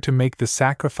prepared to make the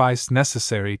sacrifice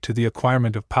necessary to the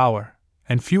acquirement of power,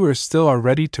 and fewer still are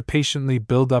ready to patiently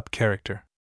build up character.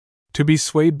 To be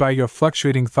swayed by your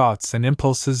fluctuating thoughts and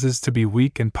impulses is to be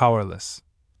weak and powerless.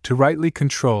 To rightly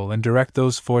control and direct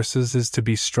those forces is to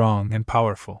be strong and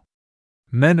powerful.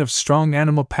 Men of strong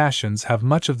animal passions have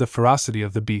much of the ferocity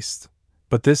of the beast,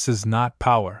 but this is not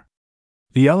power.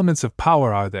 The elements of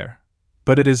power are there,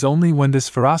 but it is only when this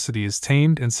ferocity is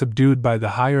tamed and subdued by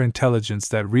the higher intelligence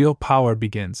that real power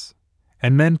begins,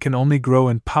 and men can only grow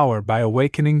in power by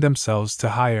awakening themselves to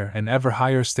higher and ever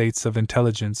higher states of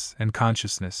intelligence and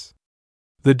consciousness.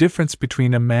 The difference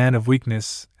between a man of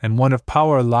weakness and one of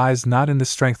power lies not in the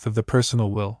strength of the personal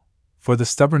will, for the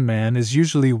stubborn man is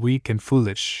usually weak and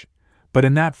foolish, but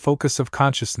in that focus of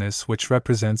consciousness which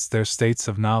represents their states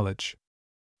of knowledge.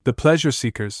 The pleasure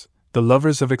seekers, the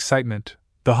lovers of excitement,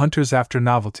 the hunters after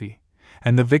novelty,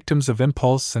 and the victims of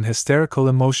impulse and hysterical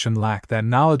emotion lack that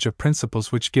knowledge of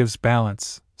principles which gives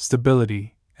balance,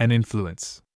 stability, and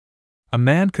influence. A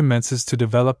man commences to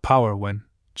develop power when,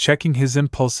 checking his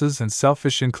impulses and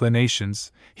selfish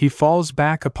inclinations, he falls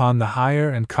back upon the higher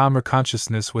and calmer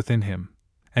consciousness within him,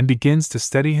 and begins to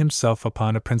steady himself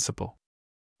upon a principle.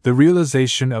 The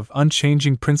realization of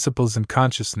unchanging principles in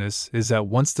consciousness is at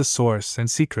once the source and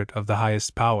secret of the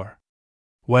highest power.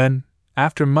 When,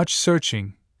 after much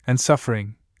searching, and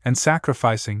suffering, and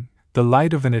sacrificing, the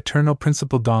light of an eternal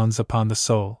principle dawns upon the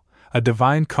soul, a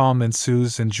divine calm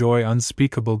ensues and joy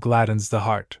unspeakable gladdens the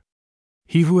heart.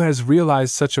 He who has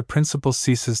realized such a principle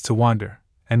ceases to wander,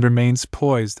 and remains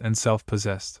poised and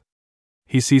self-possessed.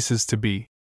 He ceases to be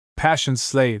passion's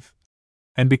slave,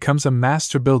 and becomes a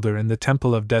master builder in the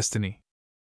temple of destiny.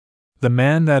 The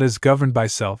man that is governed by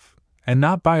self, and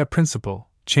not by a principle,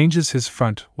 changes his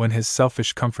front when his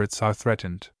selfish comforts are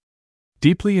threatened.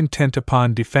 Deeply intent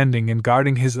upon defending and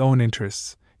guarding his own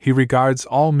interests, he regards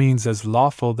all means as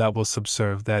lawful that will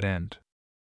subserve that end.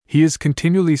 He is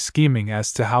continually scheming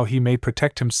as to how he may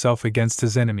protect himself against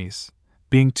his enemies,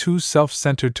 being too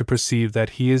self-centered to perceive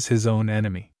that he is his own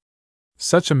enemy.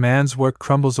 Such a man's work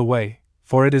crumbles away,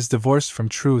 for it is divorced from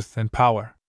truth and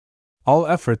power. All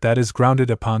effort that is grounded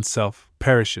upon self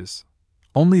perishes.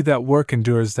 Only that work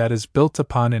endures that is built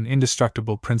upon an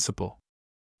indestructible principle.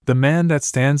 The man that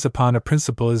stands upon a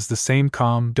principle is the same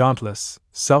calm, dauntless,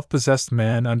 self-possessed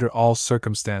man under all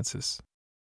circumstances.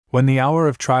 When the hour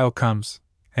of trial comes,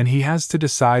 and he has to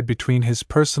decide between his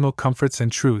personal comforts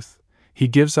and truth, he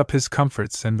gives up his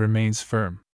comforts and remains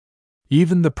firm.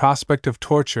 Even the prospect of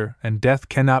torture and death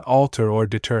cannot alter or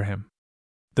deter him.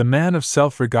 The man of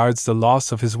self regards the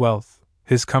loss of his wealth,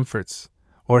 his comforts,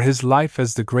 or his life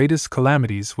as the greatest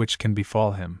calamities which can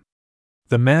befall him.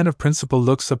 The man of principle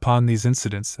looks upon these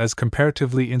incidents as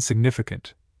comparatively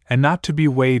insignificant, and not to be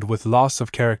weighed with loss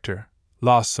of character,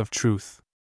 loss of truth.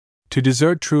 To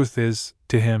desert truth is,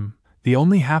 to him, the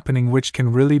only happening which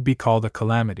can really be called a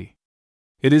calamity.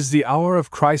 It is the hour of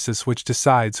crisis which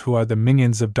decides who are the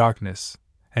minions of darkness,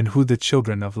 and who the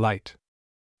children of light.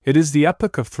 It is the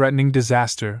epoch of threatening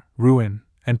disaster, ruin,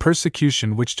 and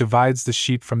persecution which divides the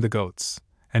sheep from the goats,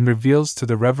 and reveals to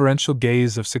the reverential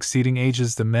gaze of succeeding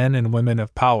ages the men and women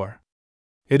of power.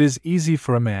 It is easy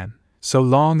for a man, so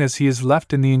long as he is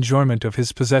left in the enjoyment of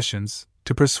his possessions,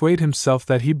 to persuade himself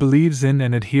that he believes in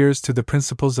and adheres to the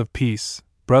principles of peace,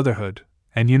 brotherhood,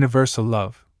 and universal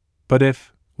love. But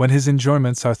if, when his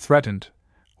enjoyments are threatened,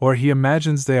 or he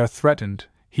imagines they are threatened,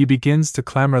 he begins to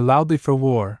clamor loudly for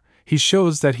war, he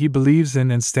shows that he believes in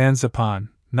and stands upon,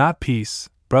 not peace,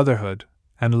 brotherhood,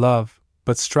 and love,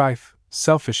 but strife,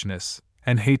 selfishness,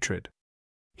 and hatred.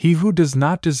 He who does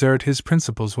not desert his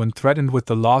principles when threatened with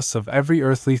the loss of every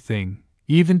earthly thing,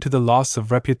 even to the loss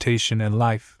of reputation and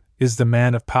life, is the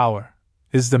man of power,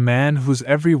 is the man whose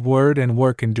every word and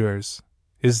work endures,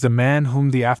 is the man whom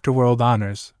the afterworld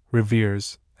honors,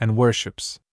 reveres, and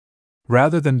worships.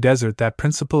 Rather than desert that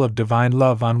principle of divine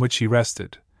love on which he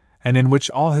rested, and in which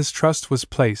all his trust was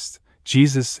placed,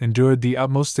 Jesus endured the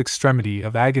utmost extremity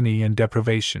of agony and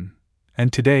deprivation,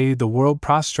 and today the world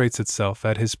prostrates itself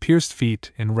at his pierced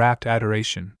feet in rapt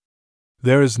adoration.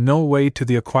 There is no way to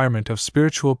the acquirement of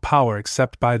spiritual power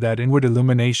except by that inward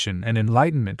illumination and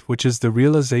enlightenment which is the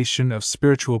realization of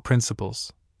spiritual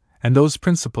principles, and those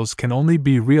principles can only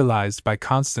be realized by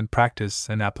constant practice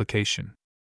and application.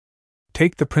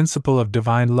 Take the principle of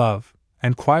divine love,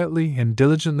 and quietly and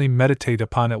diligently meditate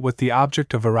upon it with the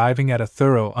object of arriving at a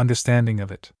thorough understanding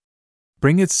of it.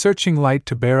 Bring its searching light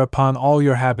to bear upon all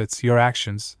your habits, your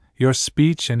actions, your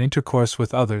speech and intercourse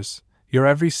with others, your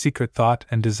every secret thought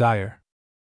and desire.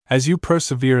 As you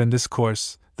persevere in this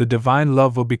course, the divine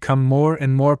love will become more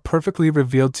and more perfectly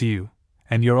revealed to you,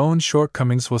 and your own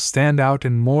shortcomings will stand out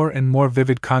in more and more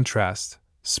vivid contrast,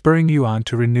 spurring you on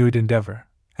to renewed endeavor.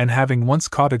 And having once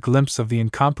caught a glimpse of the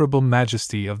incomparable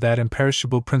majesty of that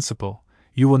imperishable principle,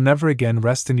 you will never again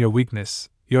rest in your weakness,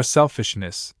 your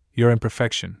selfishness, your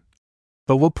imperfection,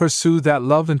 but will pursue that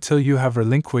love until you have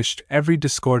relinquished every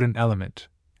discordant element,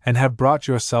 and have brought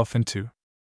yourself into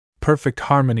perfect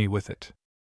harmony with it.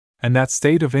 And that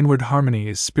state of inward harmony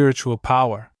is spiritual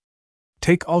power.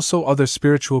 Take also other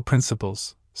spiritual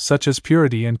principles, such as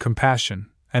purity and compassion,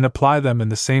 and apply them in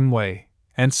the same way,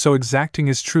 and so exacting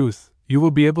is truth, you will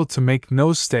be able to make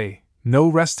no stay, no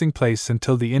resting place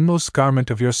until the inmost garment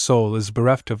of your soul is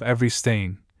bereft of every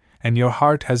stain, and your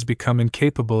heart has become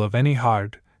incapable of any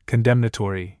hard,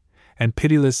 condemnatory, and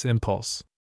pitiless impulse.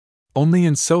 Only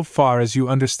in so far as you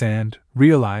understand,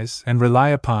 realize, and rely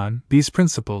upon these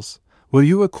principles will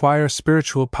you acquire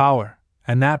spiritual power,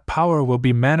 and that power will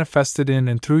be manifested in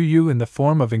and through you in the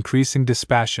form of increasing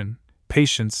dispassion,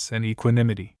 patience, and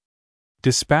equanimity.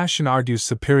 Dispassion argues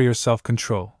superior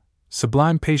self-control.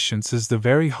 Sublime patience is the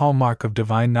very hallmark of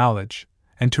divine knowledge,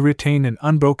 and to retain an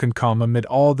unbroken calm amid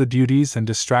all the duties and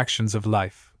distractions of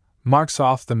life marks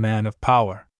off the man of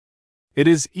power. It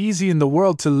is easy in the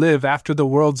world to live after the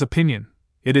world's opinion.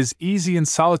 It is easy in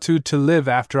solitude to live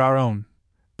after our own.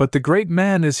 But the great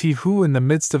man is he who in the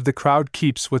midst of the crowd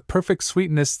keeps with perfect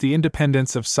sweetness the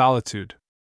independence of solitude.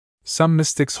 Some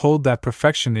mystics hold that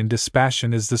perfection in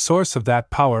dispassion is the source of that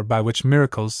power by which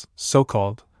miracles,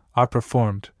 so-called, are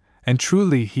performed, and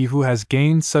truly he who has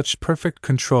gained such perfect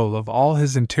control of all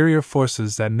his interior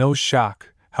forces that no shock,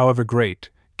 however great,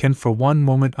 can for one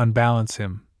moment unbalance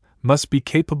him, must be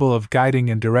capable of guiding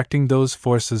and directing those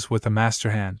forces with a master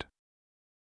hand.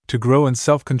 To grow in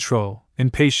self-control,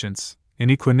 in patience, in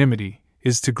equanimity,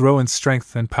 is to grow in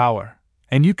strength and power,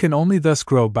 and you can only thus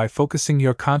grow by focusing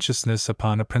your consciousness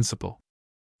upon a principle.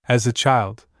 As a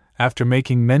child, after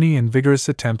making many and vigorous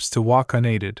attempts to walk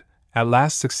unaided, at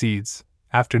last succeeds,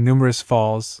 after numerous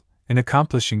falls, in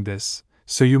accomplishing this,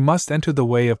 so you must enter the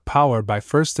way of power by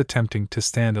first attempting to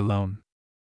stand alone.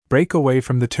 Break away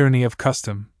from the tyranny of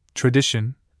custom,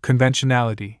 tradition,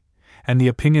 conventionality, and the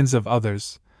opinions of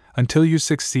others, until you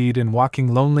succeed in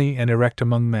walking lonely and erect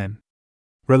among men.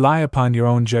 Rely upon your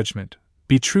own judgment,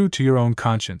 be true to your own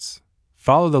conscience,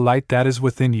 follow the light that is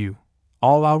within you.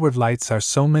 All outward lights are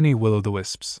so many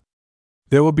will-o'-the-wisps.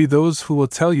 There will be those who will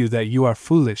tell you that you are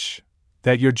foolish,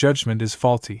 that your judgment is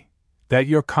faulty, that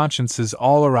your conscience is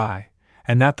all awry,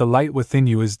 and that the light within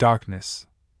you is darkness.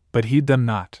 But heed them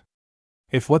not.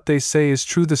 If what they say is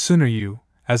true, the sooner you,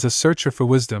 as a searcher for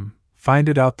wisdom, find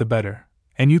it out the better,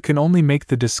 and you can only make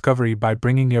the discovery by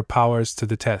bringing your powers to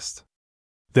the test.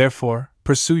 Therefore,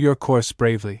 pursue your course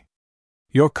bravely.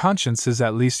 Your conscience is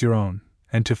at least your own,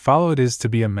 and to follow it is to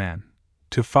be a man.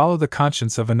 To follow the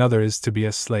conscience of another is to be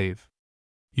a slave.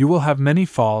 You will have many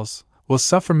falls, will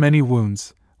suffer many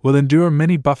wounds, will endure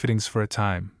many buffetings for a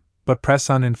time, but press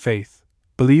on in faith,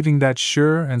 believing that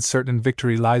sure and certain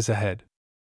victory lies ahead.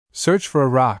 Search for a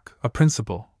rock, a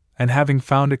principle, and having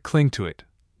found it, cling to it,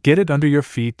 get it under your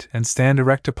feet and stand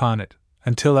erect upon it,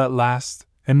 until at last,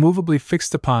 immovably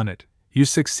fixed upon it, you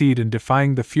succeed in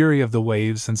defying the fury of the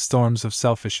waves and storms of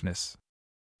selfishness.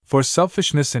 For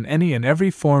selfishness in any and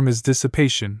every form is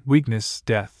dissipation, weakness,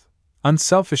 death.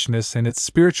 Unselfishness in its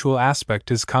spiritual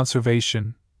aspect is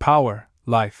conservation, power,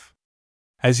 life.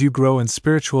 As you grow in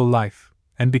spiritual life,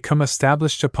 and become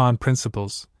established upon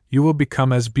principles, you will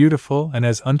become as beautiful and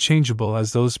as unchangeable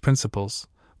as those principles,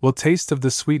 will taste of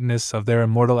the sweetness of their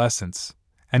immortal essence,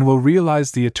 and will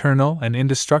realize the eternal and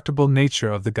indestructible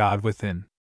nature of the God within.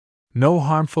 No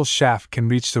harmful shaft can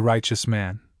reach the righteous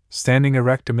man, standing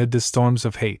erect amid the storms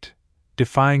of hate,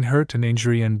 defying hurt and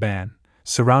injury and ban,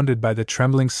 surrounded by the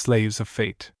trembling slaves of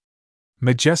fate.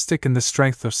 Majestic in the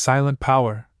strength of silent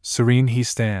power, serene he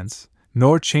stands,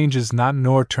 nor changes not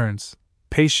nor turns,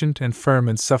 patient and firm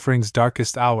in suffering's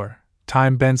darkest hour.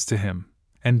 Time bends to him,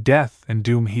 and death and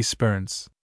doom he spurns.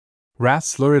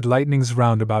 Wrath's lurid lightnings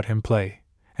round about him play,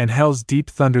 and hell's deep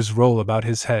thunders roll about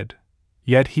his head.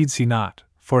 Yet heeds he not,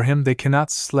 for him they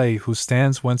cannot slay who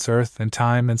stands whence earth and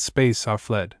time and space are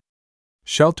fled.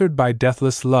 Sheltered by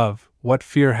deathless love, what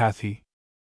fear hath he?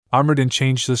 Armored in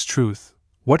changeless truth,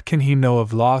 what can he know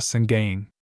of loss and gain?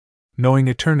 Knowing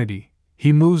eternity,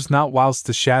 he moves not whilst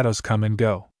the shadows come and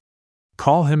go.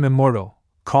 Call him immortal,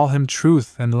 call him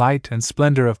truth and light and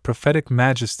splendor of prophetic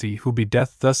majesty, who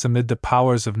bedeath thus amid the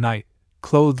powers of night,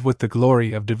 clothed with the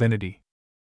glory of divinity.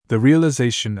 The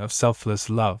realization of selfless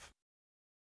love.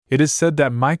 It is said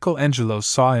that Michelangelo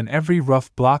saw in every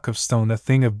rough block of stone a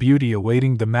thing of beauty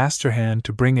awaiting the master hand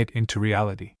to bring it into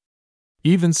reality.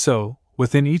 Even so,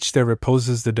 within each there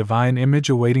reposes the divine image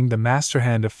awaiting the master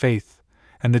hand of faith,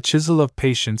 and the chisel of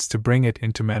patience to bring it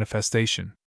into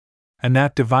manifestation. And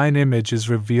that divine image is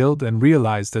revealed and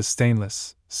realized as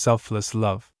stainless, selfless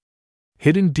love.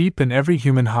 Hidden deep in every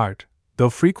human heart, though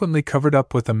frequently covered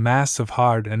up with a mass of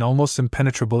hard and almost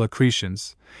impenetrable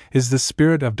accretions, is the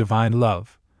spirit of divine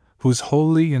love, whose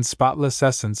holy and spotless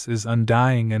essence is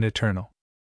undying and eternal.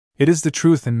 It is the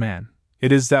truth in man,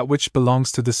 it is that which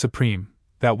belongs to the Supreme,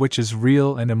 that which is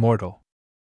real and immortal.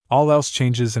 All else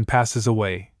changes and passes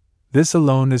away, this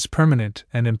alone is permanent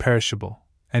and imperishable,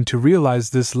 and to realize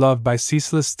this love by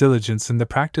ceaseless diligence in the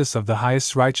practice of the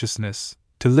highest righteousness,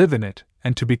 to live in it,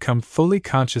 and to become fully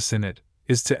conscious in it,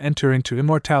 is to enter into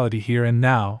immortality here and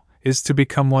now, is to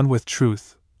become one with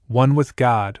truth, one with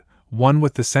God, one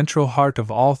with the central heart of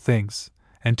all things,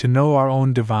 and to know our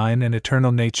own divine and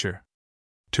eternal nature.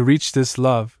 To reach this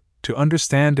love, to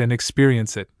understand and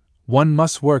experience it, one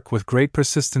must work with great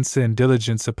persistence and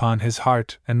diligence upon his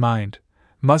heart and mind,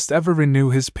 must ever renew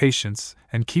his patience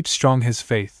and keep strong his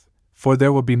faith, for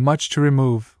there will be much to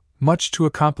remove, much to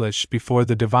accomplish before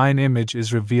the divine image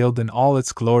is revealed in all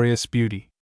its glorious beauty.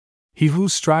 He who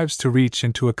strives to reach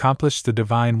and to accomplish the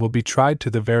divine will be tried to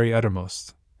the very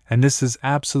uttermost, and this is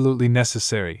absolutely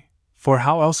necessary, for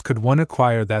how else could one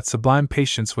acquire that sublime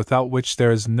patience without which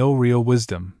there is no real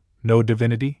wisdom, no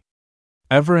divinity?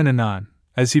 Ever and anon,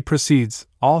 as he proceeds,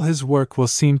 all his work will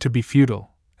seem to be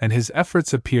futile, and his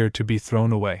efforts appear to be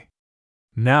thrown away.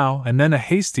 Now and then a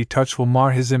hasty touch will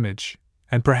mar his image,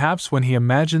 and perhaps when he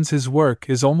imagines his work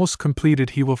is almost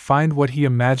completed he will find what he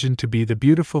imagined to be the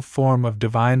beautiful form of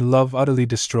divine love utterly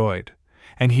destroyed,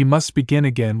 and he must begin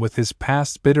again with his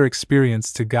past bitter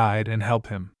experience to guide and help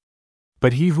him.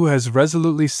 But he who has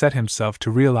resolutely set himself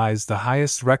to realize the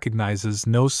highest recognizes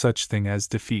no such thing as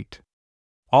defeat.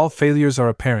 All failures are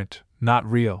apparent, not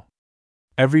real.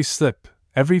 Every slip,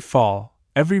 every fall,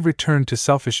 every return to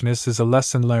selfishness is a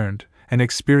lesson learned, an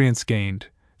experience gained,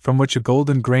 from which a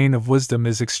golden grain of wisdom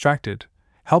is extracted,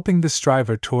 helping the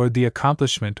striver toward the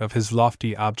accomplishment of his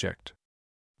lofty object.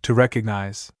 To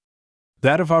recognize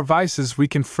that of our vices we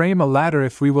can frame a ladder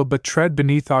if we will but tread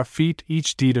beneath our feet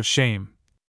each deed of shame,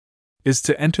 is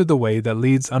to enter the way that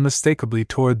leads unmistakably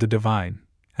toward the divine,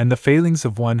 and the failings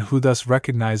of one who thus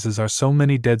recognizes are so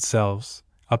many dead selves,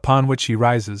 upon which he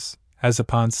rises, as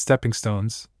upon stepping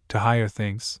stones, to higher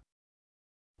things.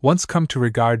 Once come to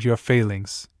regard your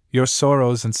failings, your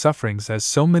sorrows and sufferings as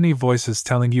so many voices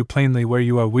telling you plainly where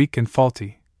you are weak and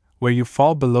faulty, where you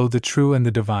fall below the true and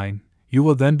the divine, you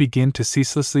will then begin to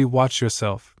ceaselessly watch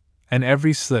yourself, and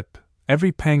every slip,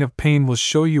 every pang of pain will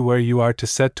show you where you are to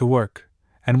set to work,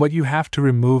 and what you have to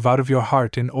remove out of your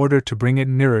heart in order to bring it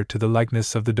nearer to the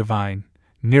likeness of the divine,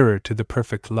 nearer to the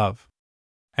perfect love.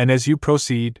 And as you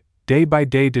proceed, day by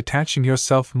day detaching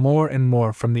yourself more and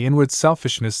more from the inward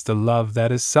selfishness, the love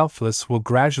that is selfless will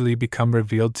gradually become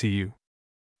revealed to you.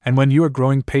 And when you are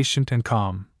growing patient and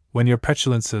calm, when your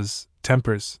petulances,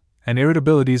 tempers, and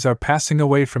irritabilities are passing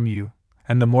away from you,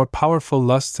 and the more powerful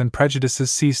lusts and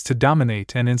prejudices cease to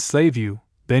dominate and enslave you,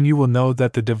 then you will know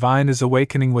that the divine is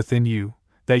awakening within you,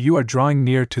 that you are drawing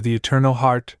near to the eternal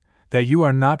heart, that you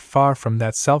are not far from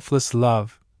that selfless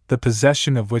love, the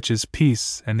possession of which is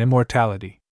peace and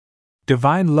immortality.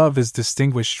 Divine love is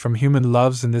distinguished from human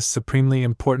loves in this supremely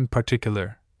important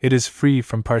particular: it is free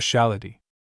from partiality.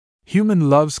 Human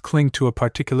loves cling to a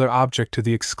particular object to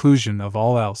the exclusion of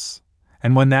all else,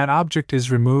 and when that object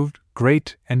is removed,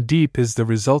 great and deep is the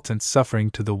resultant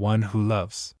suffering to the one who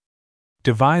loves.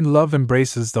 Divine love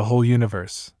embraces the whole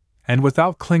universe, and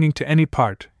without clinging to any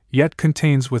part, yet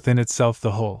contains within itself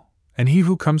the whole, and he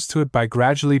who comes to it by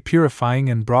gradually purifying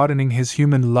and broadening his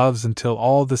human loves until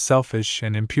all the selfish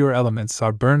and impure elements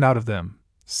are burned out of them,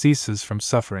 ceases from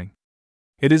suffering.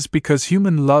 It is because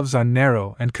human loves are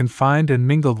narrow and confined and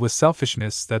mingled with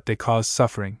selfishness that they cause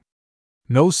suffering.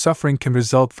 No suffering can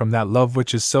result from that love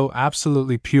which is so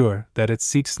absolutely pure that it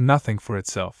seeks nothing for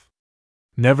itself.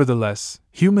 Nevertheless,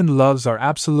 human loves are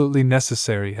absolutely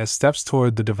necessary as steps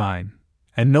toward the divine,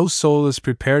 and no soul is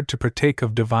prepared to partake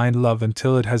of divine love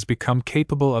until it has become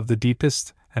capable of the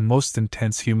deepest and most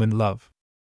intense human love.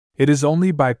 It is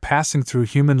only by passing through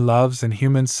human loves and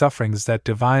human sufferings that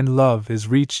divine love is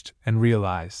reached and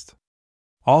realized.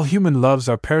 All human loves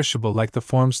are perishable like the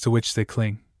forms to which they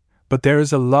cling, but there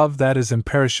is a love that is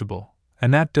imperishable,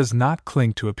 and that does not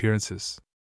cling to appearances.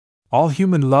 All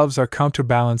human loves are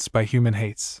counterbalanced by human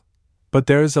hates, but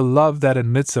there is a love that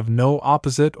admits of no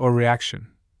opposite or reaction,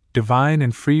 divine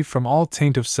and free from all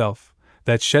taint of self,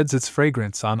 that sheds its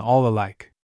fragrance on all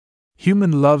alike.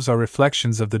 Human loves are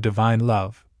reflections of the divine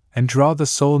love, and draw the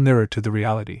soul nearer to the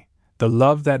reality, the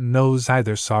love that knows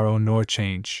neither sorrow nor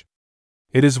change.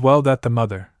 It is well that the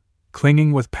mother,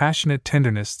 clinging with passionate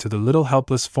tenderness to the little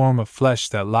helpless form of flesh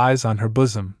that lies on her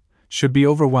bosom, should be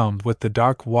overwhelmed with the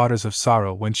dark waters of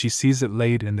sorrow when she sees it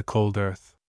laid in the cold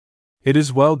earth. It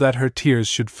is well that her tears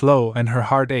should flow and her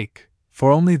heart ache,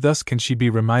 for only thus can she be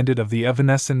reminded of the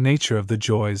evanescent nature of the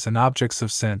joys and objects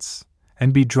of sense,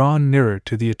 and be drawn nearer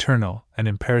to the eternal and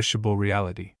imperishable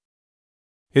reality.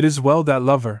 It is well that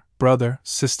lover, brother,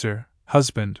 sister,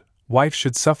 husband, wife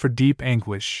should suffer deep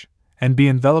anguish, and be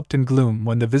enveloped in gloom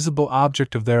when the visible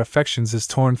object of their affections is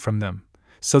torn from them,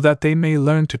 so that they may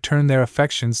learn to turn their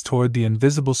affections toward the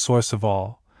invisible source of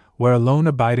all, where alone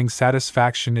abiding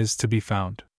satisfaction is to be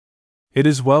found. It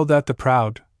is well that the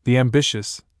proud, the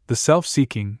ambitious, the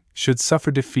self-seeking, should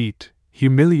suffer defeat,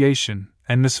 humiliation,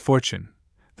 and misfortune,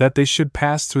 that they should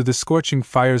pass through the scorching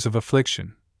fires of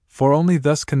affliction, for only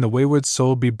thus can the wayward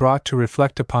soul be brought to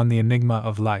reflect upon the enigma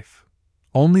of life.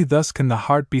 Only thus can the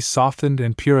heart be softened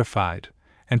and purified,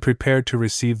 and prepared to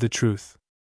receive the truth.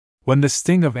 When the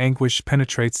sting of anguish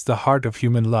penetrates the heart of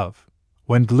human love,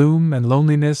 when gloom and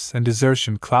loneliness and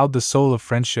desertion cloud the soul of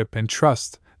friendship and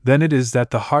trust, then it is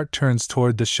that the heart turns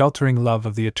toward the sheltering love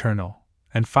of the eternal,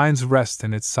 and finds rest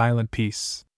in its silent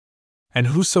peace. And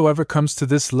whosoever comes to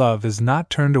this love is not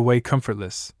turned away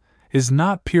comfortless, is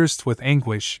not pierced with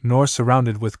anguish nor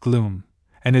surrounded with gloom,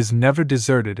 and is never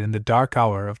deserted in the dark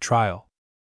hour of trial.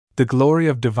 The glory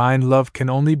of divine love can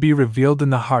only be revealed in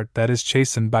the heart that is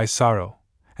chastened by sorrow,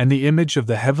 and the image of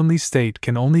the heavenly state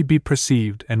can only be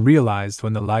perceived and realized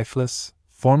when the lifeless,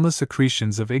 formless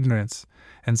accretions of ignorance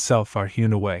and self are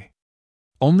hewn away.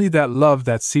 Only that love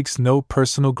that seeks no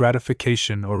personal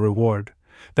gratification or reward,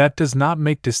 that does not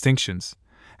make distinctions,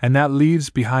 and that leaves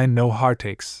behind no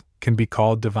heartaches, can be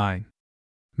called divine.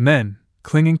 Men,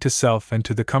 clinging to self and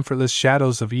to the comfortless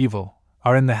shadows of evil,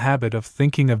 are in the habit of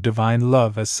thinking of divine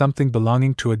love as something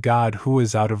belonging to a God who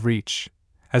is out of reach,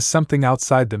 as something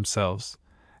outside themselves,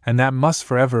 and that must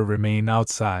forever remain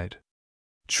outside.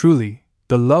 Truly,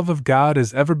 the love of God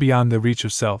is ever beyond the reach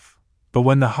of self, but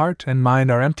when the heart and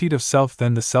mind are emptied of self,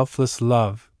 then the selfless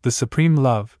love, the supreme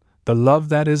love, the love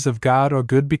that is of God or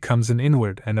good, becomes an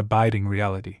inward and abiding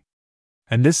reality.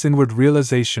 And this inward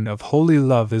realization of holy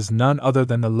love is none other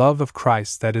than the love of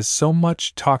Christ that is so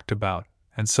much talked about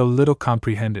and so little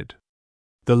comprehended.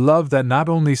 The love that not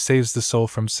only saves the soul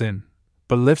from sin,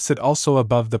 but lifts it also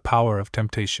above the power of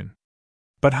temptation.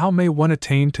 But how may one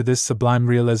attain to this sublime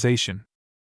realization?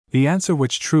 The answer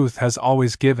which truth has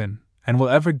always given, and will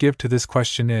ever give to this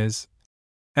question is,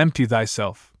 "Empty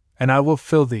thyself, and I will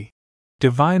fill thee."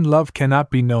 Divine love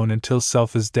cannot be known until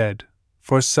self is dead,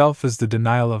 for self is the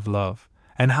denial of love,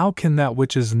 and how can that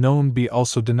which is known be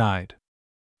also denied?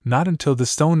 Not until the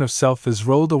stone of self is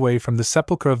rolled away from the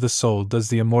sepulchre of the soul does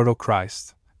the immortal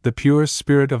Christ, the pure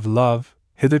Spirit of love,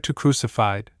 hitherto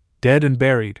crucified, dead and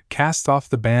buried, cast off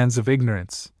the bands of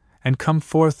ignorance, and come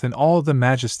forth in all the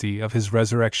majesty of his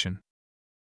resurrection.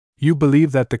 You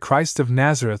believe that the Christ of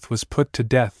Nazareth was put to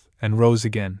death and rose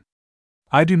again.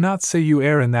 I do not say you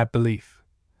err in that belief,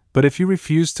 but if you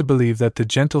refuse to believe that the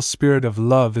gentle Spirit of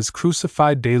love is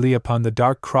crucified daily upon the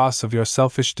dark cross of your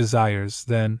selfish desires,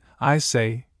 then, I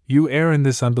say, you err in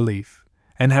this unbelief,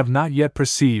 and have not yet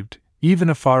perceived, even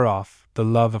afar off, the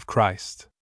love of Christ.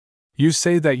 You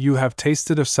say that you have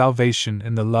tasted of salvation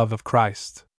in the love of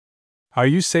Christ. Are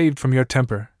you saved from your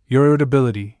temper, your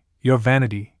irritability, your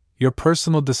vanity, your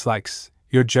personal dislikes,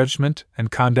 your judgment and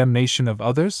condemnation of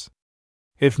others?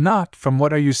 If not, from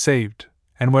what are you saved,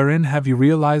 and wherein have you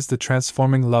realized the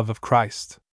transforming love of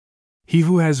Christ? He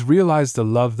who has realized the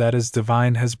love that is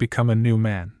divine has become a new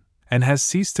man, and has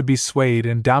ceased to be swayed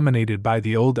and dominated by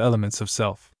the old elements of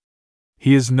self.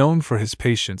 He is known for his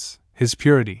patience, his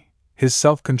purity, his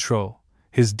self-control,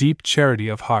 his deep charity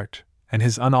of heart, and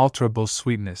his unalterable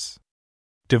sweetness.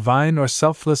 Divine or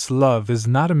selfless love is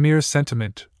not a mere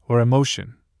sentiment or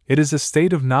emotion. It is a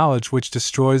state of knowledge which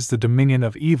destroys the dominion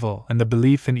of evil and the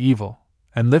belief in evil,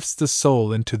 and lifts the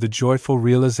soul into the joyful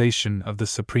realization of the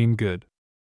supreme good.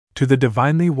 To the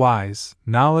divinely wise,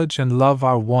 knowledge and love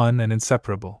are one and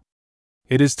inseparable.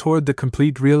 It is toward the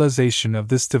complete realization of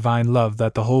this divine love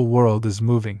that the whole world is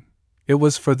moving. It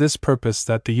was for this purpose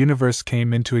that the universe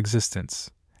came into existence,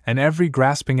 and every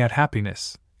grasping at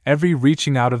happiness, every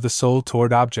reaching out of the soul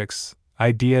toward objects,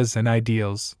 ideas and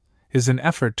ideals, is an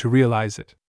effort to realize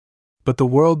it. But the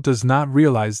world does not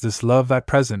realize this love at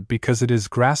present because it is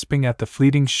grasping at the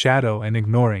fleeting shadow and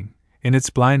ignoring, in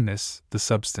its blindness, the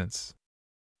substance.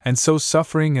 And so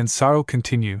suffering and sorrow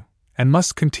continue, and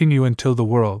must continue until the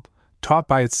world, taught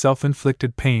by its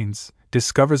self-inflicted pains,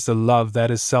 discovers the love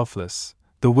that is selfless,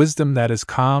 the wisdom that is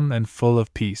calm and full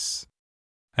of peace.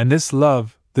 And this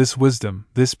love, this wisdom,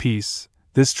 this peace,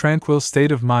 this tranquil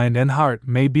state of mind and heart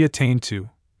may be attained to,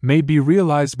 may be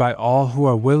realized by all who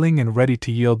are willing and ready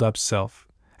to yield up self,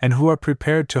 and who are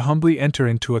prepared to humbly enter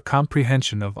into a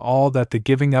comprehension of all that the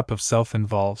giving up of self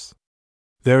involves.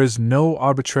 There is no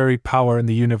arbitrary power in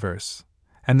the universe,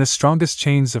 and the strongest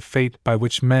chains of fate by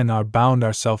which men are bound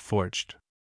are self-forged.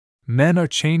 Men are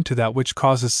chained to that which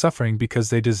causes suffering because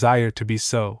they desire to be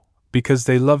so, because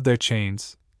they love their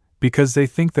chains, because they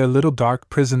think their little dark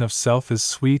prison of self is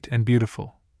sweet and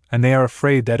beautiful, and they are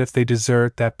afraid that if they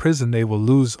desert that prison they will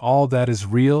lose all that is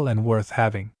real and worth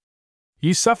having.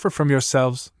 Ye suffer from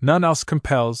yourselves, none else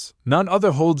compels, none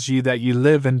other holds ye that ye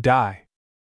live and die.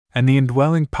 And the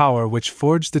indwelling power which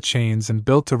forged the chains and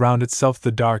built around itself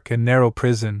the dark and narrow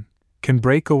prison, can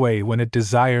break away when it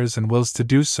desires and wills to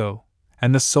do so,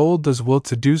 and the soul does will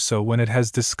to do so when it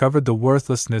has discovered the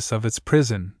worthlessness of its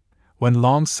prison, when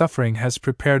long suffering has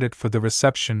prepared it for the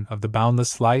reception of the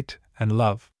boundless light and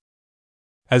love.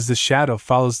 As the shadow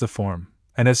follows the form,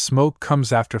 and as smoke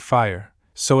comes after fire,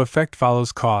 so effect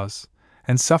follows cause,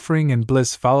 and suffering and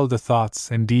bliss follow the thoughts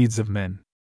and deeds of men.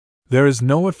 There is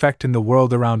no effect in the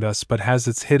world around us but has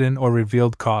its hidden or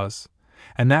revealed cause,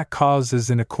 and that cause is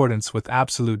in accordance with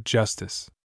absolute justice.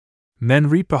 Men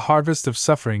reap a harvest of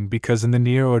suffering because in the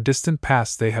near or distant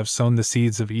past they have sown the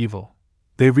seeds of evil.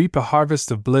 They reap a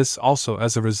harvest of bliss also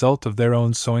as a result of their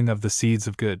own sowing of the seeds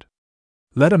of good.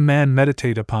 Let a man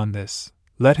meditate upon this,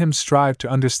 let him strive to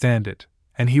understand it,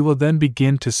 and he will then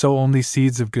begin to sow only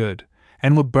seeds of good,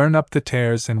 and will burn up the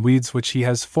tares and weeds which he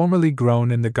has formerly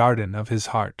grown in the garden of his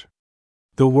heart.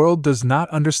 The world does not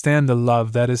understand the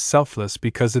love that is selfless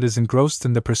because it is engrossed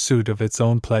in the pursuit of its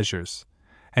own pleasures,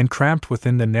 and cramped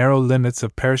within the narrow limits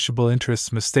of perishable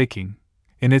interests, mistaking,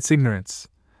 in its ignorance,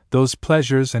 those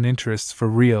pleasures and interests for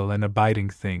real and abiding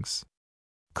things.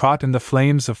 Caught in the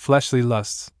flames of fleshly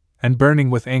lusts, and burning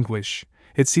with anguish,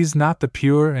 it sees not the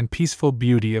pure and peaceful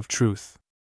beauty of truth.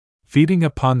 Feeding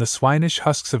upon the swinish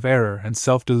husks of error and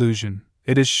self-delusion,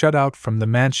 it is shut out from the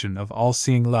mansion of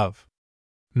all-seeing love.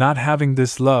 Not having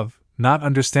this love, not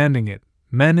understanding it,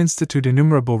 men institute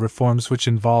innumerable reforms which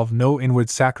involve no inward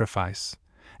sacrifice,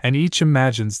 and each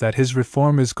imagines that his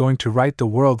reform is going to right the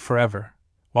world forever,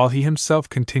 while he himself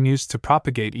continues to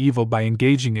propagate evil by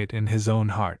engaging it in his own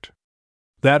heart.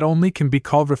 That only can be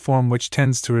called reform which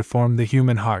tends to reform the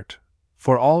human heart,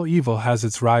 for all evil has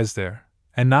its rise there,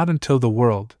 and not until the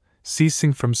world,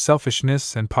 ceasing from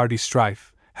selfishness and party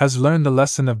strife, has learned the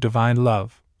lesson of divine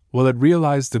love, will it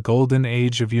realize the golden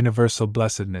age of universal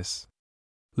blessedness.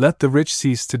 Let the rich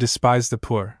cease to despise the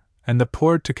poor, and the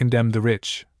poor to condemn the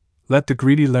rich. Let the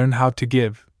greedy learn how to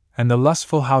give, and the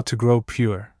lustful how to grow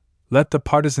pure. Let the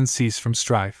partisan cease from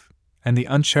strife, and the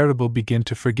uncharitable begin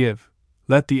to forgive.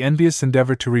 Let the envious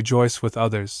endeavor to rejoice with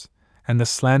others, and the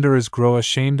slanderers grow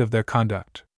ashamed of their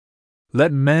conduct.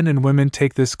 Let men and women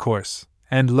take this course,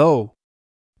 and lo!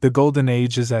 The golden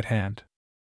age is at hand.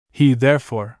 He,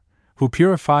 therefore, who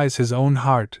purifies his own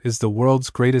heart is the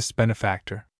world's greatest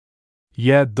benefactor.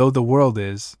 Yet though the world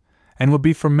is, and will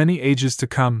be for many ages to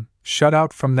come, shut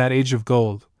out from that age of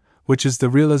gold, which is the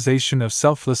realization of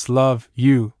selfless love,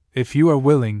 you, if you are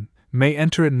willing, may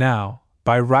enter it now,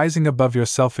 by rising above your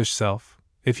selfish self,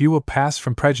 if you will pass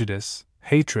from prejudice,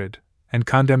 hatred, and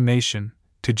condemnation,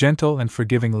 to gentle and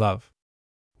forgiving love.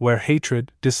 Where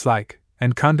hatred, dislike,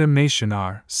 and condemnation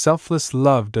are, selfless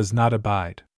love does not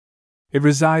abide. It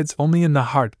resides only in the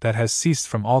heart that has ceased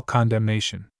from all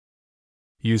condemnation.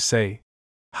 You say,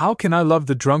 "How can I love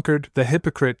the drunkard, the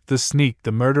hypocrite, the sneak,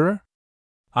 the murderer?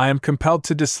 I am compelled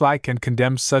to dislike and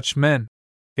condemn such men."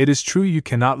 It is true you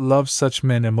cannot love such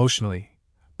men emotionally,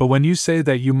 but when you say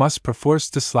that you must perforce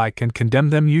dislike and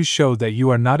condemn them, you show that you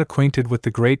are not acquainted with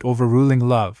the great overruling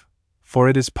love, for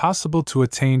it is possible to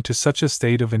attain to such a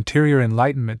state of interior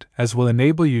enlightenment as will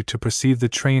enable you to perceive the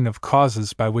train of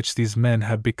causes by which these men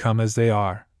have become as they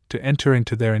are, to enter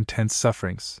into their intense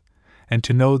sufferings, and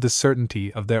to know the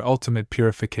certainty of their ultimate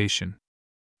purification.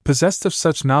 Possessed of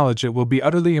such knowledge, it will be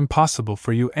utterly impossible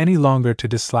for you any longer to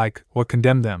dislike or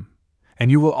condemn them, and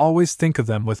you will always think of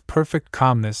them with perfect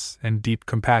calmness and deep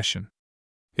compassion.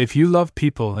 If you love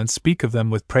people and speak of them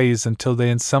with praise until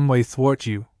they in some way thwart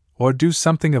you, or do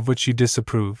something of which you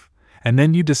disapprove, and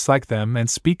then you dislike them and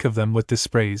speak of them with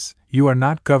dispraise, you are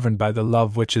not governed by the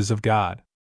love which is of God.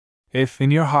 If,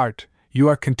 in your heart, you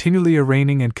are continually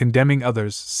arraigning and condemning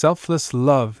others, selfless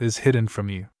love is hidden from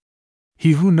you.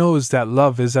 He who knows that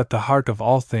love is at the heart of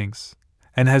all things,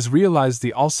 and has realized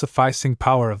the all-sufficing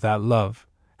power of that love,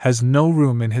 has no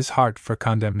room in his heart for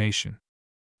condemnation.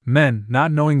 Men,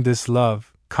 not knowing this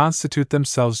love, constitute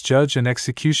themselves judge and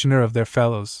executioner of their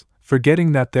fellows,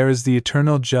 forgetting that there is the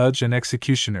eternal judge and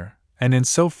executioner, and in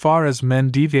so far as men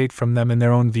deviate from them in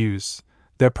their own views,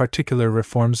 their particular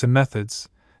reforms and methods,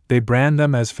 they brand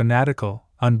them as fanatical,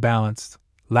 unbalanced,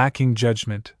 lacking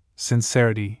judgment,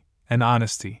 sincerity, and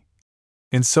honesty.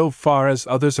 In so far as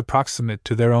others approximate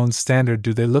to their own standard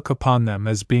do they look upon them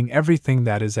as being everything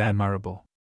that is admirable.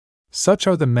 Such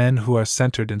are the men who are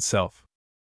centered in self.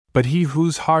 But he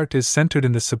whose heart is centered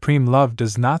in the supreme love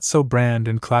does not so brand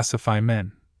and classify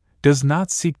men, does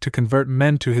not seek to convert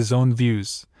men to his own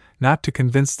views, not to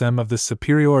convince them of the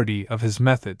superiority of his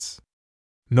methods.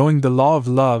 Knowing the law of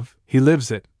love, he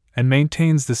lives it, and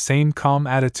maintains the same calm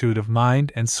attitude of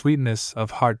mind and sweetness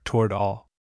of heart toward all.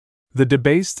 The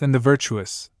debased and the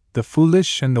virtuous, The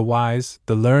foolish and the wise,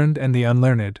 the learned and the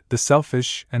unlearned, the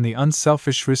selfish and the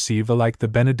unselfish receive alike the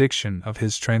benediction of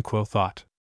his tranquil thought.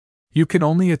 You can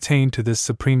only attain to this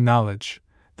supreme knowledge,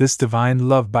 this divine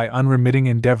love, by unremitting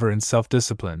endeavor in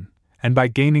self-discipline, and by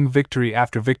gaining victory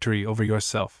after victory over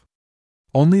yourself.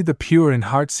 Only the pure in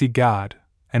heart see God,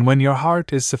 and when your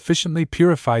heart is sufficiently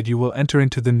purified you will enter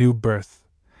into the new birth,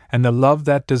 and the love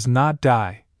that does not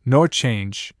die, nor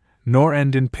change, nor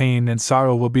end in pain and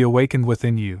sorrow will be awakened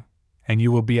within you, and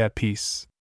you will be at peace.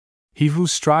 He who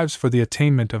strives for the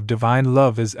attainment of divine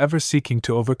love is ever seeking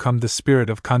to overcome the spirit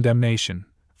of condemnation,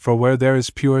 for where there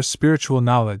is pure spiritual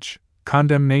knowledge,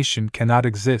 condemnation cannot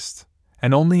exist,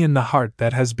 and only in the heart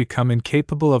that has become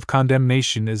incapable of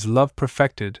condemnation is love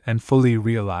perfected and fully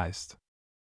realized.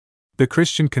 The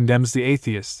Christian condemns the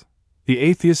atheist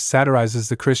satirizes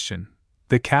the Christian.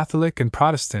 The Catholic and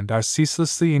Protestant are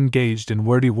ceaselessly engaged in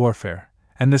wordy warfare,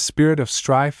 and the spirit of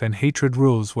strife and hatred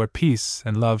rules where peace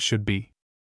and love should be.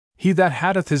 He that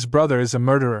hateth his brother is a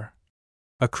murderer,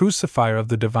 a crucifier of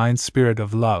the divine spirit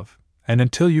of love, and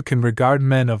until you can regard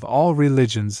men of all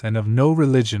religions and of no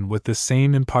religion with the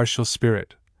same impartial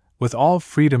spirit, with all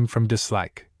freedom from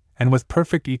dislike, and with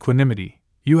perfect equanimity,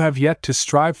 you have yet to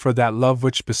strive for that love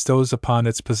which bestows upon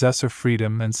its possessor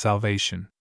freedom and salvation.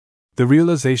 The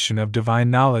realization of divine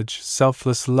knowledge,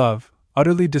 selfless love,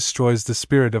 utterly destroys the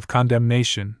spirit of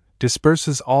condemnation,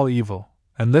 disperses all evil,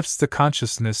 and lifts the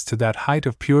consciousness to that height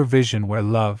of pure vision where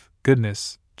love,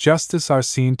 goodness, justice are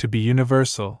seen to be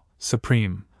universal,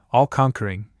 supreme,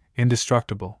 all-conquering,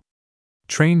 indestructible.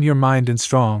 Train your mind in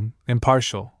strong,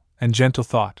 impartial, and gentle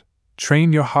thought.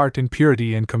 Train your heart in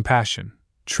purity and compassion.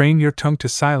 Train your tongue to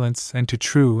silence and to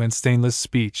true and stainless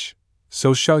speech.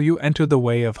 So shall you enter the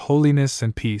way of holiness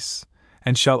and peace,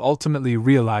 and shall ultimately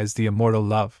realize the immortal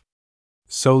love.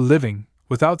 So living,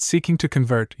 without seeking to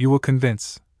convert, you will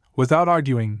convince. Without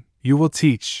arguing, you will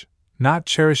teach. Not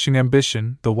cherishing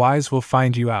ambition, the wise will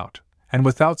find you out, and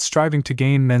without striving to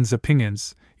gain men's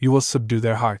opinions, you will subdue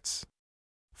their hearts.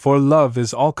 For love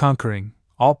is all-conquering,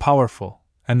 all-powerful,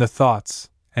 and the thoughts,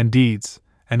 and deeds,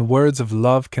 and words of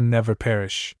love can never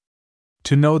perish.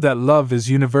 To know that love is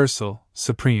universal,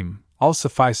 supreme,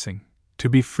 all-sufficing, to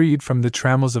be freed from the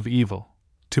trammels of evil,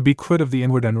 to be quit of the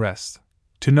inward unrest,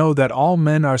 to know that all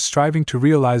men are striving to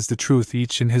realize the truth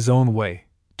each in his own way,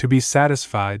 to be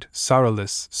satisfied,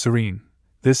 sorrowless, serene.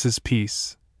 This is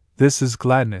peace. This is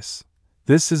gladness.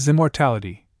 This is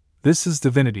immortality. This is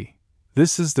divinity.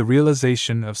 This is the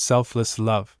realization of selfless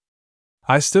love.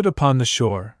 I stood upon the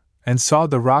shore, and saw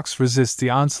the rocks resist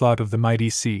the onslaught of the mighty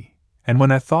sea, and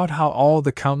when I thought how all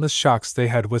the countless shocks they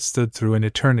had withstood through an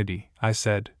eternity, I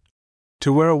said,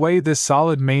 to wear away this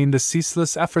solid main the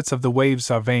ceaseless efforts of the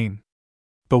waves are vain.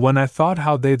 But when I thought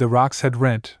how they the rocks had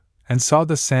rent, and saw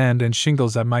the sand and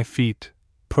shingles at my feet,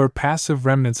 poor passive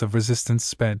remnants of resistance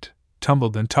spent,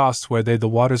 tumbled and tossed where they the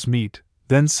waters meet,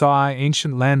 then saw I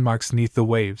ancient landmarks neath the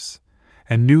waves,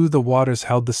 and knew the waters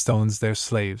held the stones their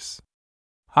slaves.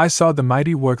 I saw the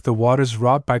mighty work the waters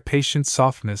wrought by patient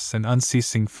softness and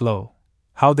unceasing flow,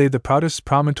 how they the proudest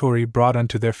promontory brought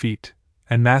unto their feet,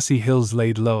 and massy hills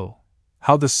laid low,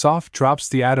 how the soft drops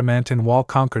the adamantine wall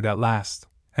conquered at last,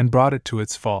 and brought it to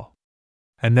its fall.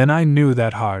 And then I knew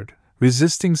that hard,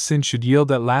 resisting sin should yield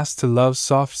at last to love's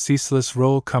soft ceaseless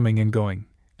roll coming and going,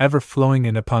 ever flowing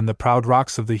in upon the proud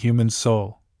rocks of the human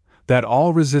soul, that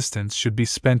all resistance should be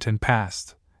spent and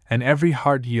past, and every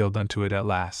heart yield unto it at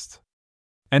last.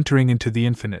 Entering into the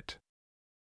infinite.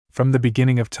 From the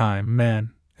beginning of time,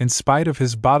 man, in spite of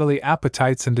his bodily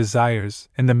appetites and desires,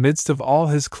 in the midst of all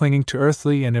his clinging to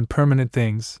earthly and impermanent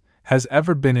things, has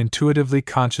ever been intuitively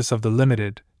conscious of the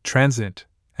limited, transient,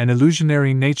 and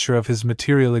illusionary nature of his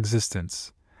material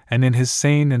existence, and in his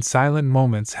sane and silent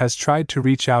moments has tried to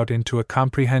reach out into a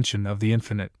comprehension of the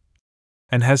infinite,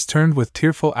 and has turned with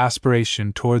tearful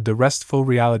aspiration toward the restful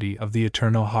reality of the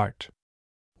eternal heart.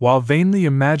 While vainly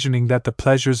imagining that the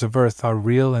pleasures of earth are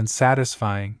real and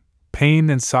satisfying, pain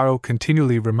and sorrow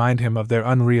continually remind him of their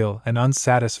unreal and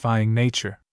unsatisfying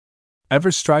nature.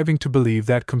 Ever striving to believe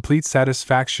that complete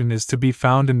satisfaction is to be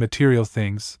found in material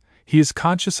things, he is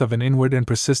conscious of an inward and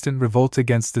persistent revolt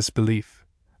against this belief,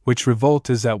 which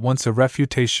revolt is at once a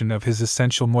refutation of his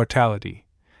essential mortality,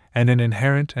 and an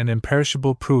inherent and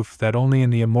imperishable proof that only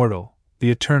in the immortal, the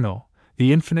eternal,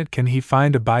 the infinite can he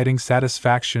find abiding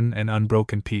satisfaction and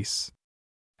unbroken peace.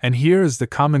 And here is the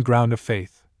common ground of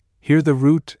faith, here the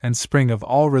root and spring of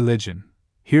all religion,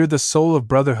 here the soul of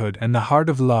brotherhood and the heart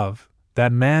of love,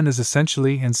 that man is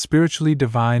essentially and spiritually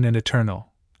divine and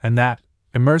eternal, and that,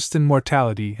 immersed in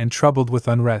mortality and troubled with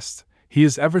unrest, he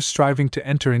is ever striving to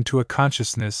enter into a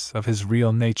consciousness of his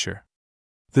real nature.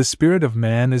 The spirit of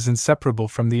man is inseparable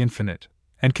from the infinite,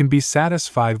 and can be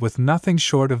satisfied with nothing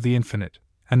short of the infinite,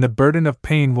 and the burden of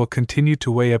pain will continue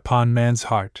to weigh upon man's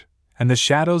heart, and the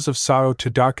shadows of sorrow to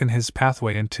darken his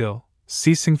pathway until,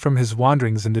 ceasing from his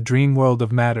wanderings in the dream world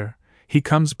of matter, he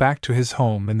comes back to his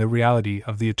home in the reality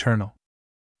of the eternal.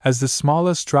 As the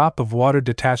smallest drop of water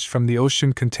detached from the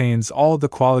ocean contains all the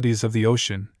qualities of the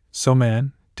ocean, so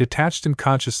man, detached in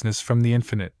consciousness from the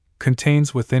infinite,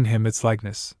 contains within him its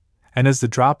likeness. And as the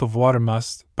drop of water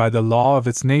must, by the law of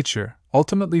its nature,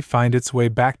 ultimately find its way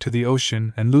back to the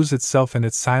ocean and lose itself in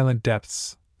its silent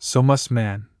depths, so must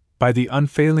man, by the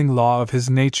unfailing law of his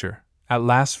nature, at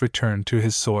last return to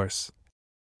his source,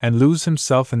 and lose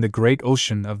himself in the great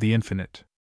ocean of the infinite.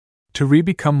 To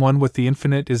re-become one with the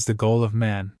infinite is the goal of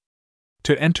man.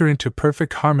 To enter into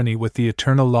perfect harmony with the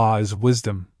eternal law is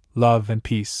wisdom, love, and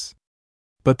peace.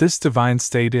 But this divine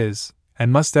state is,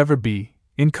 and must ever be,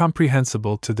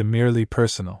 incomprehensible to the merely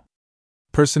personal.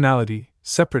 Personality,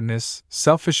 separateness,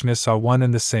 selfishness are one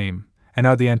and the same, and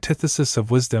are the antithesis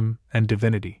of wisdom and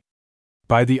divinity.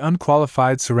 By the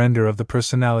unqualified surrender of the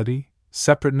personality,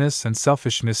 separateness and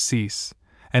selfishness cease,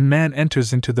 and man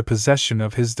enters into the possession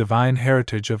of his divine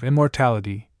heritage of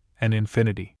immortality and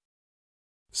infinity.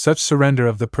 Such surrender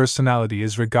of the personality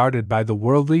is regarded by the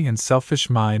worldly and selfish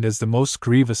mind as the most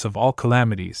grievous of all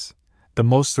calamities, the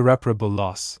most irreparable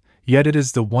loss, yet it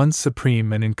is the one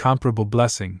supreme and incomparable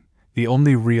blessing, the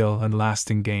only real and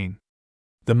lasting gain.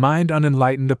 The mind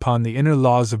unenlightened upon the inner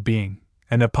laws of being,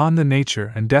 and upon the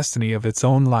nature and destiny of its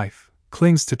own life,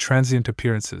 clings to transient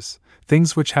appearances,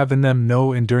 things which have in them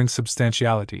no enduring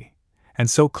substantiality, and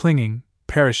so clinging,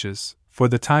 perishes, for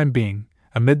the time being,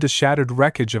 amid the shattered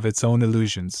wreckage of its own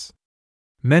illusions.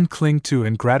 Men cling to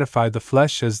and gratify the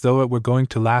flesh as though it were going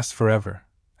to last forever,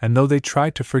 and though they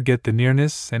try to forget the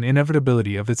nearness and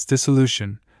inevitability of its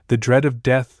dissolution, the dread of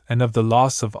death and of the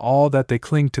loss of all that they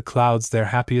cling to clouds their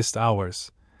happiest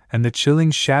hours, and the chilling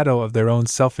shadow of their own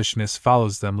selfishness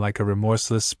follows them like a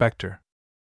remorseless spectre.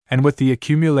 And with the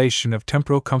accumulation of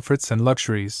temporal comforts and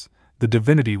luxuries, the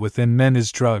divinity within men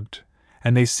is drugged,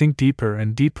 and they sink deeper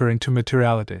and deeper into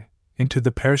materiality, into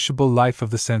the perishable life of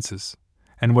the senses,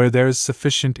 and where there is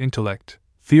sufficient intellect,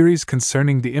 theories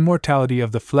concerning the immortality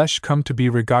of the flesh come to be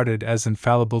regarded as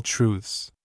infallible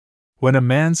truths. When a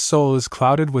man's soul is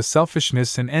clouded with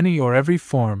selfishness in any or every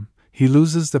form, he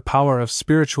loses the power of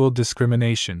spiritual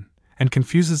discrimination, and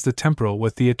confuses the temporal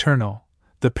with the eternal,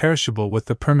 the perishable with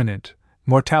the permanent,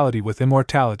 mortality with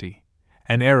immortality,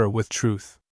 and error with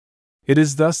truth. It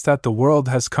is thus that the world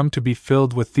has come to be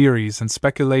filled with theories and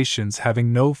speculations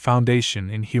having no foundation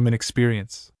in human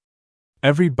experience.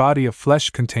 Every body of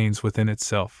flesh contains within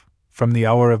itself, from the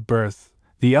hour of birth,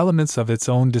 the elements of its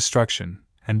own destruction,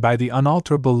 and by the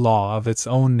unalterable law of its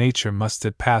own nature must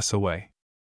it pass away.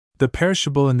 The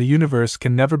perishable in the universe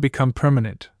can never become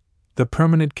permanent, the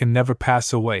permanent can never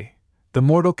pass away, the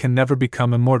mortal can never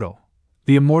become immortal,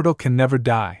 the immortal can never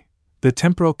die, the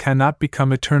temporal cannot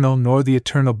become eternal nor the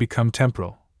eternal become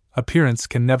temporal, appearance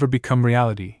can never become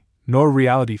reality, nor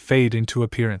reality fade into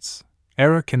appearance,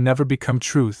 error can never become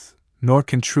truth, nor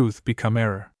can truth become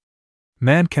error.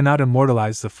 Man cannot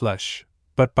immortalize the flesh,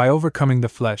 but by overcoming the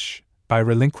flesh, by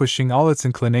relinquishing all its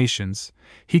inclinations,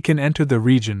 he can enter the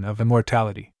region of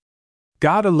immortality.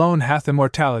 God alone hath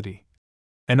immortality,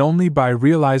 and only by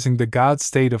realizing the God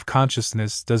state of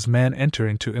consciousness does man enter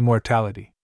into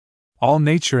immortality. All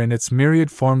nature in its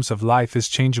myriad forms of life is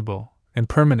changeable,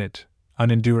 impermanent,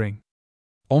 unenduring.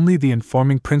 Only the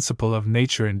informing principle of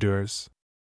nature endures.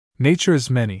 Nature is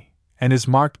many, and is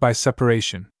marked by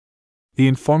separation. The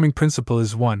informing principle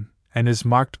is one, and is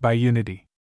marked by unity.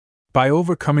 By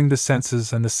overcoming the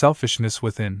senses and the selfishness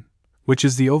within, which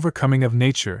is the overcoming of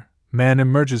nature, man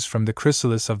emerges from the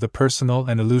chrysalis of the personal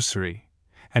and illusory,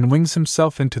 and wings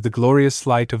himself into the glorious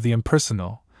light of the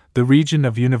impersonal, the region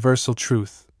of universal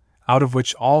truth, out of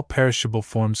which all perishable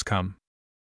forms come.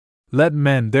 Let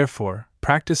men, therefore,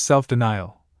 practice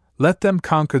self-denial. Let them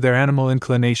conquer their animal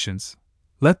inclinations.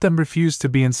 Let them refuse to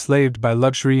be enslaved by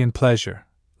luxury and pleasure.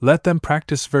 Let them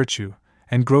practice virtue,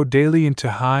 and grow daily into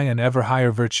high and ever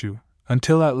higher virtue,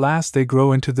 until at last they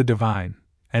grow into the divine,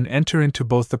 and enter into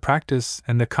both the practice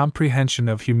and the comprehension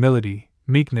of humility,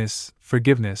 meekness,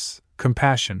 forgiveness,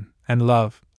 compassion, and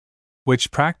love,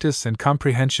 which practice and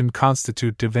comprehension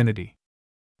constitute divinity.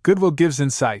 Goodwill gives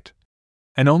insight,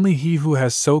 and only he who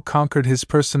has so conquered his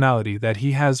personality that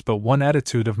he has but one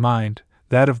attitude of mind,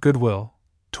 that of goodwill,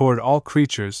 toward all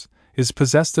creatures, is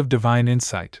possessed of divine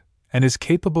insight, and is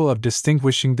capable of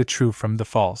distinguishing the true from the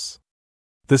false.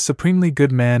 The supremely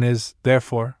good man is,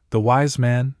 therefore, the wise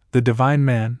man, the divine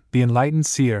man, the enlightened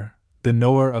seer, the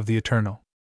knower of the eternal.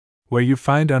 where you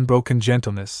find unbroken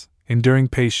gentleness, enduring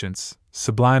patience,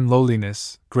 sublime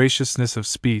lowliness, graciousness of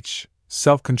speech,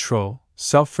 self-control,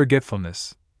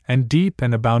 self-forgetfulness, and deep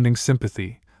and abounding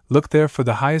sympathy, look there for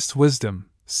the highest wisdom,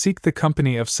 seek the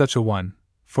company of such a one,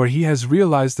 for he has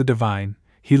realized the divine,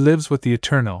 he lives with the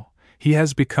eternal, he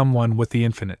has become one with the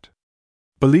infinite.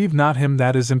 Believe not him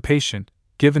that is impatient,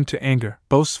 given to anger,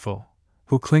 boastful,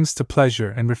 who clings to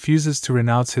pleasure and refuses to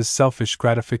renounce his selfish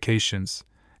gratifications,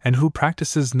 and who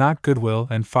practices not goodwill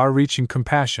and far-reaching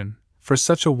compassion, for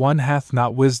such a one hath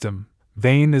not wisdom,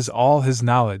 vain is all his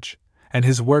knowledge, and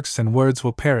his works and words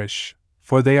will perish,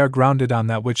 for they are grounded on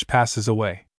that which passes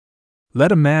away.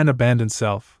 Let a man abandon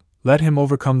self, let him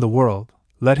overcome the world,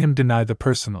 let him deny the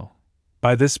personal.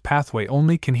 By this pathway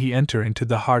only can he enter into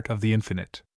the heart of the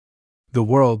infinite. The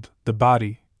world, the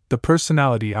body, the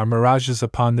personality are mirages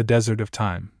upon the desert of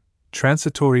time,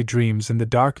 transitory dreams in the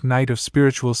dark night of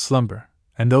spiritual slumber,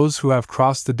 and those who have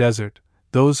crossed the desert,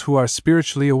 those who are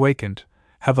spiritually awakened,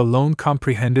 have alone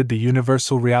comprehended the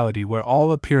universal reality where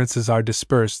all appearances are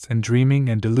dispersed and dreaming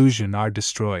and delusion are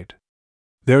destroyed.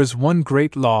 There is one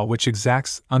great law which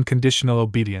exacts unconditional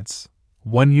obedience,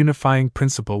 one unifying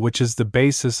principle which is the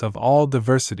basis of all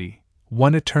diversity,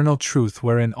 one eternal truth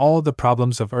wherein all the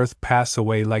problems of earth pass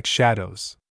away like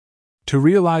shadows. To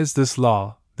realize this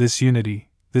law, this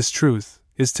unity, this truth,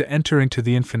 is to enter into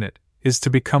the infinite, is to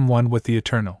become one with the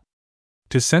eternal.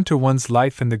 To center one's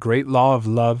life in the great law of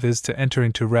love is to enter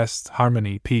into rest,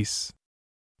 harmony, peace.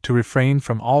 To refrain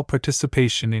from all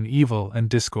participation in evil and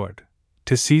discord,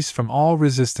 to cease from all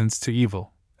resistance to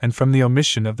evil, and from the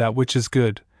omission of that which is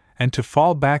good, and to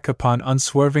fall back upon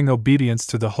unswerving obedience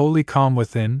to the holy calm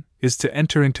within, is to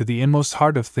enter into the inmost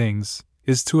heart of things,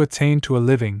 is to attain to a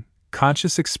living,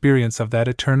 conscious experience of that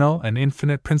eternal and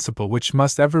infinite principle which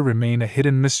must ever remain a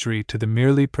hidden mystery to the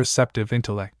merely perceptive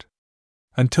intellect.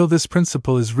 Until this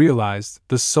principle is realized,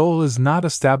 the soul is not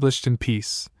established in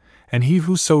peace, and he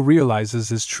who so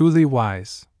realizes is truly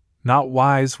wise, not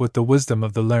wise with the wisdom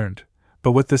of the learned,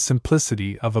 but with the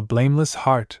simplicity of a blameless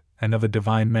heart and of a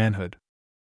divine manhood.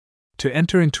 To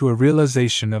enter into a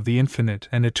realization of the infinite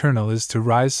and eternal is to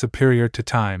rise superior to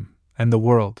time, and the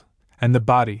world, and the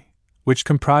body, which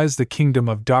comprise the kingdom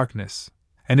of darkness,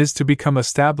 and is to become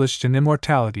established in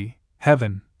immortality,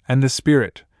 heaven, and the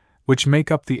spirit, which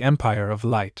make up the empire of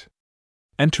light.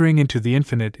 Entering into the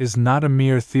infinite is not a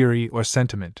mere theory or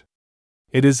sentiment.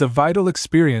 It is a vital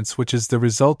experience which is the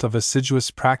result of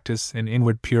assiduous practice in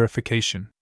inward purification.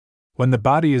 When the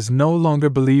body is no longer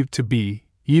believed to be,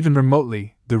 even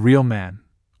remotely, the real man,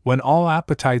 when all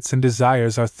appetites and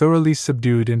desires are thoroughly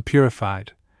subdued and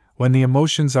purified, when the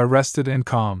emotions are rested and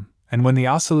calm, and when the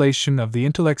oscillation of the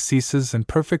intellect ceases and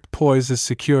perfect poise is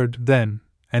secured, then,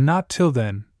 and not till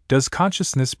then, does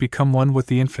consciousness become one with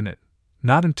the infinite.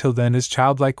 Not until then is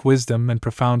childlike wisdom and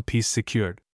profound peace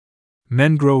secured.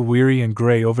 Men grow weary and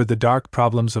gray over the dark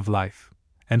problems of life,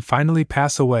 and finally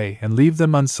pass away and leave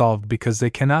them unsolved because they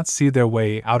cannot see their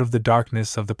way out of the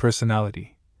darkness of the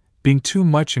personality, being too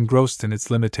much engrossed in its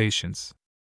limitations.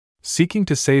 Seeking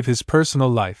to save his personal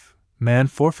life, man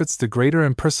forfeits the greater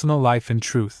impersonal life in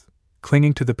truth.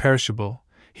 Clinging to the perishable,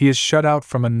 he is shut out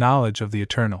from a knowledge of the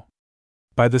eternal.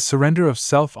 By the surrender of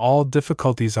self all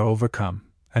difficulties are overcome,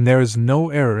 and there is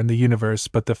no error in the universe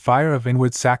but the fire of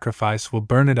inward sacrifice will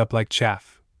burn it up like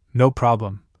chaff. No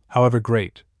problem, however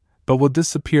great, but will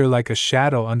disappear like a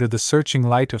shadow under the searching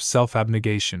light of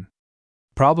self-abnegation.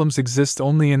 Problems exist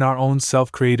only in our own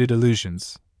self-created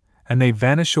illusions, and they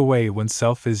vanish away when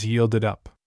self is yielded up.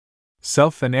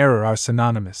 Self and error are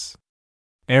synonymous.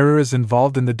 Error is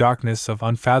involved in the darkness of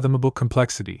unfathomable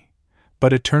complexity,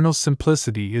 but eternal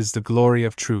simplicity is the glory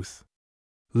of truth.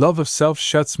 Love of self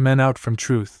shuts men out from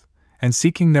truth, and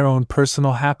seeking their own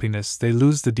personal happiness they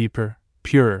lose the deeper,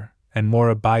 purer, and more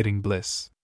abiding bliss.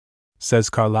 Says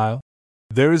Carlyle,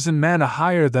 "There is in man a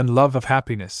higher than love of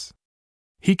happiness.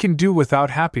 He can do without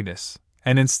happiness,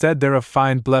 and instead thereof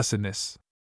find blessedness.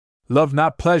 Love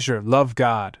not pleasure, love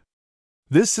God.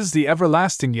 This is the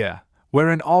everlasting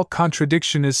wherein all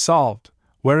contradiction is solved,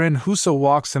 wherein whoso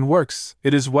walks and works,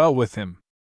 it is well with him."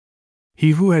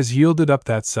 He who has yielded up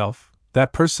that self,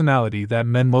 that personality that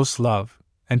men most love,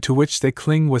 and to which they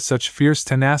cling with such fierce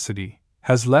tenacity,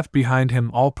 has left behind him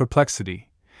all perplexity,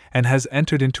 and has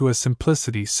entered into a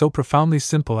simplicity so profoundly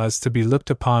simple as to be looked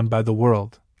upon by the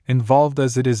world, involved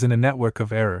as it is in a network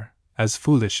of error, as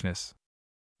foolishness.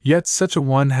 Yet such a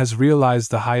one has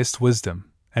realized the highest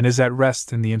wisdom, and is at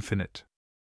rest in the infinite.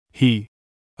 He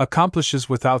accomplishes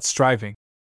without striving,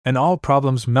 and all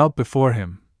problems melt before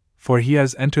him, for he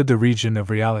has entered the region of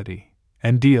reality,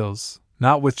 and deals,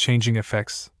 not with changing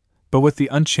effects, but with the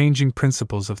unchanging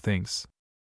principles of things.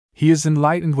 He is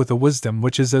enlightened with a wisdom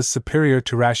which is as superior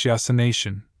to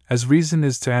ratiocination as reason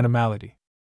is to animality.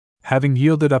 Having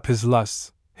yielded up his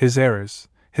lusts, his errors,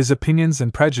 his opinions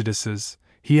and prejudices,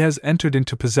 he has entered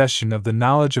into possession of the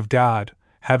knowledge of God,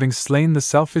 having slain the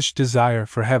selfish desire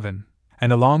for heaven,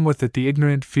 and along with it the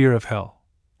ignorant fear of hell.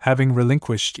 Having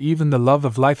relinquished even the love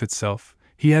of life itself,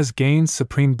 he has gained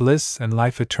supreme bliss and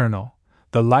life eternal,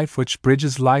 the life which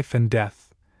bridges life and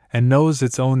death, and knows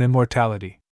its own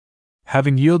immortality.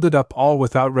 Having yielded up all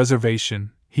without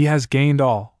reservation, he has gained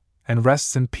all, and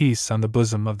rests in peace on the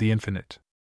bosom of the Infinite.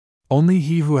 Only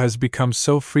he who has become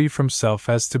so free from self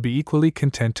as to be equally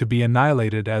content to be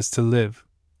annihilated as to live,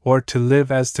 or to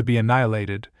live as to be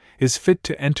annihilated, is fit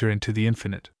to enter into the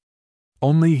Infinite.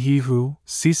 Only he who,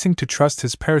 ceasing to trust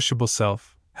his perishable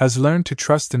self, has learned to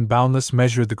trust in boundless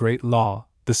measure the great law,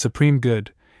 the supreme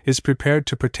good, is prepared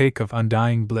to partake of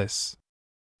undying bliss.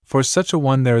 For such a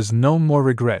one there is no more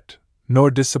regret, nor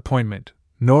disappointment,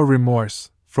 nor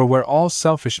remorse, for where all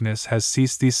selfishness has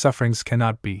ceased these sufferings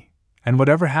cannot be, and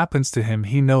whatever happens to him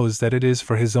he knows that it is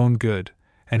for his own good,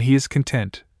 and he is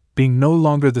content, being no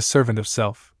longer the servant of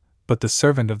self, but the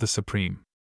servant of the Supreme.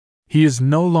 He is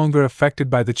no longer affected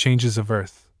by the changes of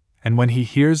earth, and when he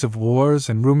hears of wars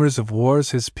and rumors of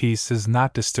wars his peace is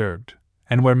not disturbed,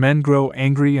 and where men grow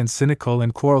angry and cynical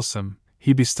and quarrelsome,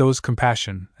 he bestows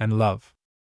compassion and love.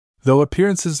 Though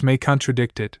appearances may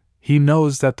contradict it, he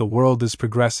knows that the world is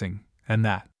progressing, and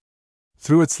that,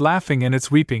 through its laughing and its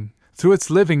weeping, through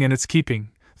its living and its keeping,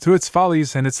 through its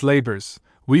follies and its labors,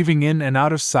 weaving in and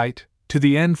out of sight, to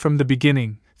the end from the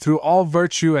beginning, through all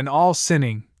virtue and all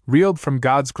sinning, reeled from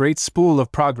God's great spool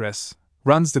of progress,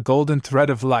 runs the golden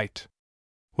thread of light.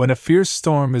 When a fierce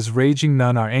storm is raging,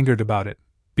 none are angered about it,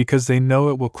 because they know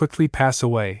it will quickly pass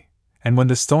away, and when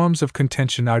the storms of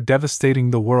contention are devastating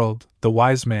the world, the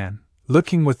wise man,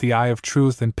 looking with the eye of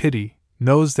truth and pity,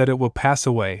 knows that it will pass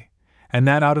away, and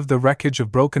that out of the wreckage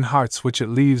of broken hearts which it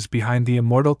leaves behind the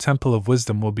immortal temple of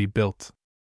wisdom will be built.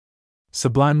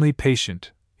 Sublimely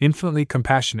patient, infinitely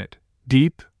compassionate,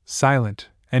 deep, silent,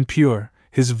 and pure,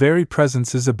 his very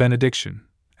presence is a benediction,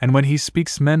 and when he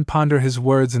speaks men ponder his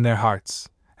words in their hearts,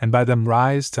 and by them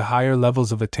rise to higher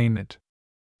levels of attainment.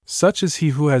 Such is he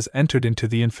who has entered into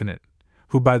the Infinite,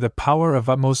 who by the power of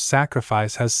utmost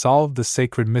sacrifice has solved the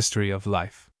sacred mystery of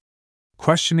life.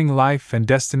 Questioning life and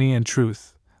destiny and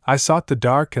truth, I sought the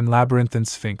dark and labyrinthine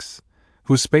Sphinx,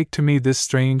 who spake to me this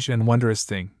strange and wondrous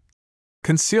thing.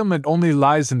 Concealment only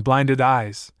lies in blinded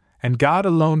eyes, and God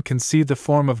alone can see the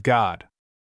form of God.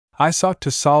 I sought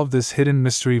to solve this hidden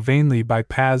mystery vainly by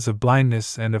paths of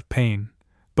blindness and of pain,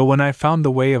 but when I found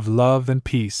the way of love and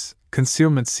peace,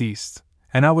 concealment ceased,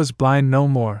 and I was blind no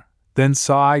more. Then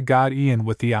saw I God e'en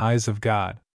with the eyes of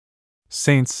God.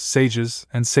 Saints, sages,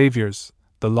 and saviors,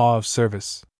 the law of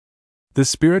service. The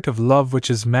spirit of love which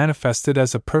is manifested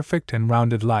as a perfect and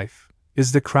rounded life,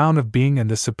 is the crown of being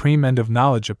and the supreme end of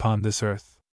knowledge upon this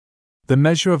earth. The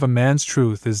measure of a man's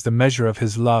truth is the measure of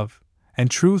his love,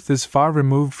 and truth is far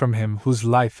removed from him whose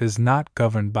life is not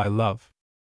governed by love.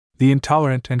 The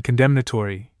intolerant and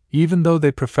condemnatory, even though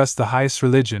they profess the highest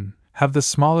religion, have the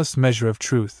smallest measure of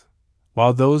truth,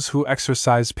 while those who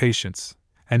exercise patience,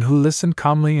 and who listen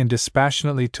calmly and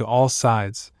dispassionately to all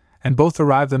sides, and both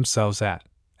arrive themselves at,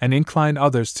 and incline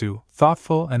others to,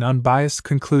 thoughtful and unbiased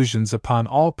conclusions upon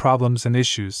all problems and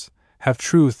issues, have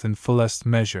truth in fullest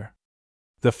measure.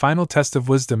 The final test of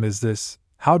wisdom is this: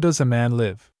 how does a man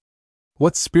live?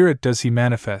 What spirit does he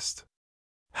manifest?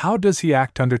 How does he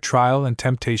act under trial and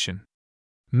temptation?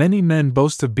 Many men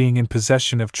boast of being in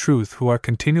possession of truth who are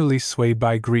continually swayed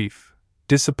by grief,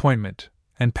 disappointment,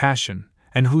 and passion,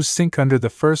 and who sink under the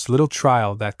first little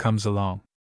trial that comes along.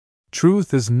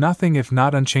 Truth is nothing if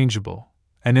not unchangeable,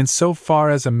 and in so far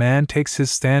as a man takes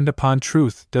his stand upon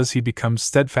truth does he become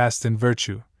steadfast in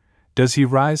virtue, does he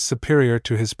rise superior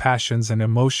to his passions and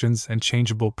emotions and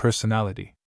changeable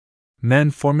personality.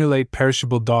 Men formulate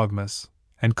perishable dogmas,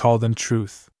 and call them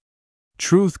truth.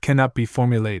 Truth cannot be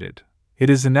formulated, it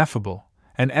is ineffable,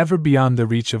 and ever beyond the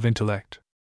reach of intellect.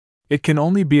 It can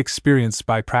only be experienced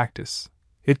by practice,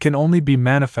 it can only be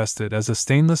manifested as a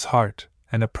stainless heart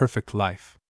and a perfect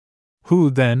life. Who,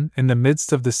 then, in the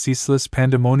midst of the ceaseless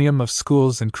pandemonium of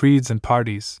schools and creeds and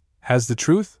parties, has the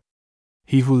truth?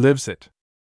 He who lives it.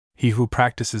 He who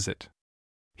practices it.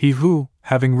 He who,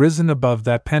 having risen above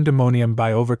that pandemonium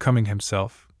by overcoming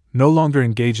himself, no longer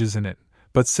engages in it,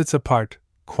 but sits apart,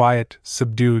 quiet,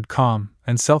 subdued, calm,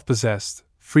 and self-possessed,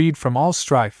 freed from all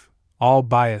strife, all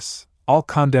bias, all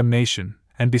condemnation,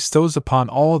 and bestows upon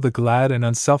all the glad and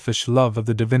unselfish love of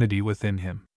the divinity within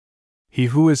him. He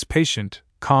who is patient,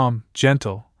 calm,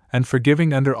 gentle, and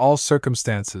forgiving under all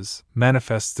circumstances,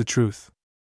 manifests the truth.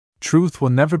 Truth will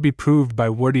never be proved by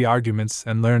wordy arguments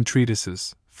and learned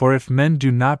treatises, for if men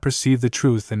do not perceive the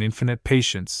truth in infinite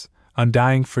patience,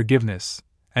 undying forgiveness,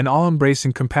 and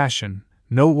all-embracing compassion,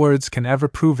 no words can ever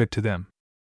prove it to them.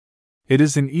 It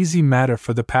is an easy matter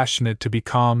for the passionate to be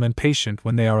calm and patient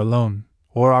when they are alone,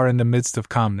 or are in the midst of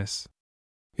calmness.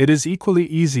 It is equally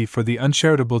easy for the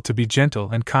uncharitable to be gentle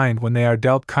and kind when they are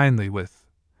dealt kindly with,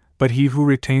 but he who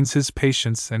retains his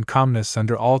patience and calmness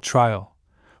under all trial,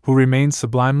 who remains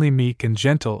sublimely meek and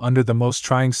gentle under the most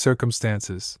trying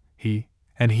circumstances, he,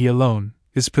 and he alone,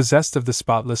 is possessed of the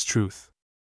spotless truth.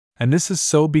 And this is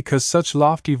so because such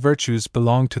lofty virtues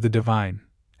belong to the divine,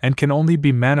 and can only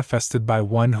be manifested by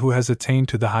one who has attained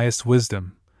to the highest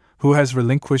wisdom, who has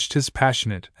relinquished his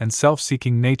passionate and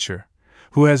self-seeking nature,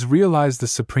 who has realized the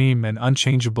supreme and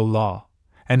unchangeable law,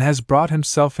 and has brought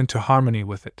himself into harmony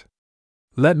with it.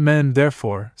 Let men,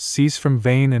 therefore, cease from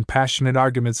vain and passionate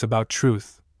arguments about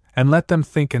truth, and let them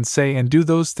think and say and do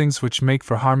those things which make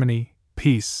for harmony,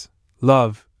 peace,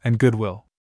 love, and goodwill.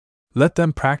 Let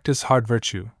them practice hard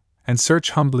virtue, and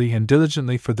search humbly and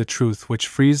diligently for the truth which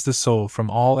frees the soul from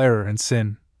all error and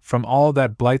sin, from all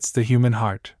that blights the human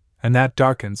heart, and that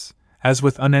darkens, as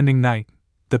with unending night,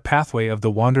 the pathway of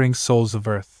the wandering souls of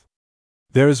earth.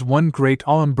 There is one great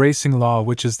all-embracing law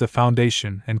which is the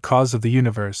foundation and cause of the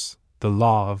universe, the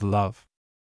law of love.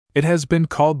 It has been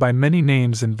called by many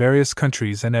names in various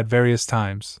countries and at various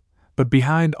times, but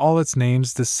behind all its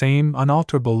names the same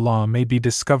unalterable law may be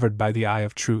discovered by the eye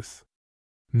of truth.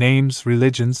 Names,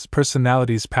 religions,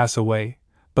 personalities pass away,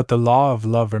 but the law of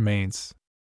love remains.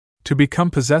 To become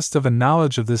possessed of a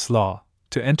knowledge of this law,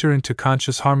 to enter into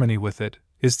conscious harmony with it,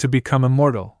 is to become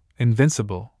immortal,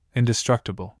 invincible,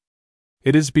 indestructible.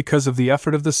 It is because of the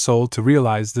effort of the soul to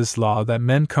realize this law that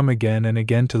men come again and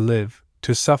again to live,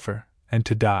 to suffer, and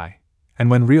to die. And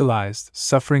when realized,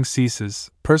 suffering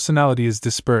ceases, personality is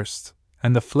dispersed,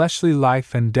 and the fleshly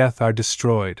life and death are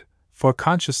destroyed, for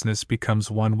consciousness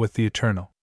becomes one with the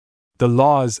eternal. The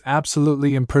law is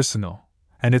absolutely impersonal,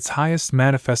 and its highest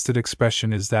manifested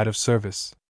expression is that of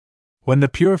service. When the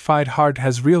purified heart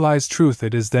has realized truth,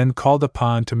 it is then called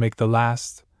upon to make the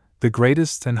last, the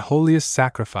greatest and holiest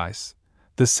sacrifice,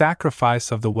 the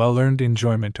sacrifice of the well-earned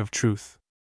enjoyment of truth.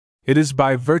 It is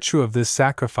by virtue of this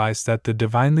sacrifice that the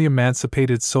divinely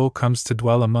emancipated soul comes to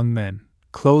dwell among men,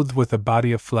 clothed with a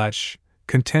body of flesh,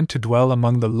 content to dwell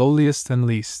among the lowliest and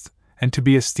least, and to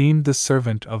be esteemed the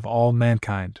servant of all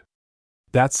mankind.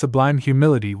 That sublime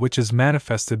humility which is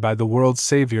manifested by the world's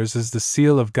saviors is the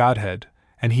seal of Godhead,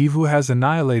 and he who has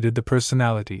annihilated the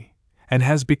personality, and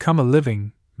has become a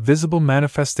living, visible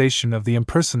manifestation of the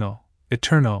impersonal,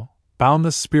 eternal,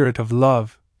 boundless spirit of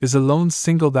love, is alone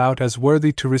singled out as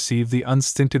worthy to receive the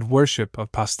unstinted worship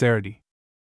of posterity.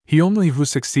 He only who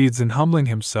succeeds in humbling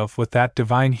himself with that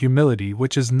divine humility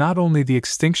which is not only the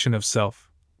extinction of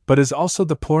self, but is also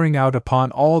the pouring out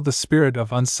upon all the spirit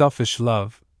of unselfish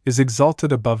love, is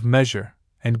exalted above measure,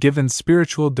 and given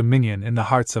spiritual dominion in the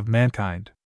hearts of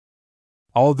mankind.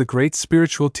 All the great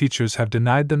spiritual teachers have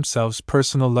denied themselves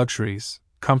personal luxuries,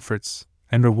 comforts,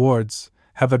 and rewards,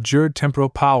 have abjured temporal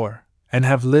power, and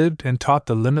have lived and taught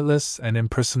the limitless and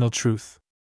impersonal truth.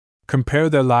 Compare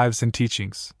their lives and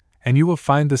teachings, and you will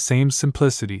find the same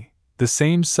simplicity, the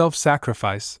same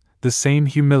self-sacrifice, the same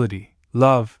humility,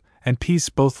 love, and peace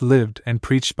both lived and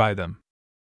preached by them.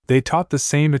 They taught the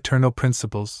same eternal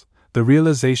principles, the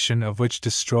realization of which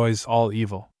destroys all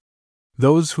evil.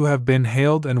 Those who have been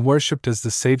hailed and worshipped as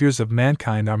the saviors of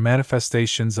mankind are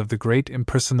manifestations of the great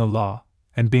impersonal law,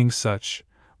 and being such,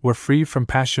 were free from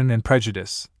passion and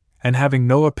prejudice, and having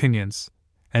no opinions,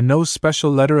 and no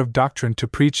special letter of doctrine to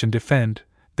preach and defend,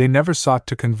 they never sought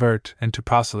to convert and to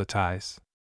proselytize.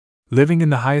 Living in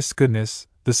the highest goodness,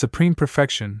 the supreme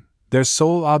perfection, their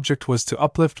sole object was to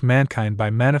uplift mankind by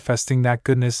manifesting that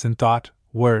goodness in thought,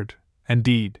 word, and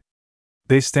deed.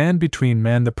 They stand between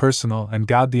man the personal and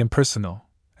God the impersonal,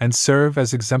 and serve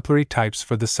as exemplary types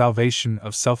for the salvation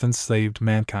of self-enslaved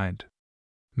mankind.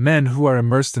 Men who are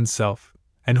immersed in self,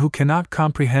 and who cannot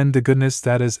comprehend the goodness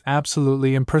that is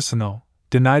absolutely impersonal,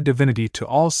 deny divinity to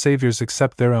all saviors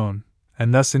except their own,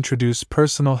 and thus introduce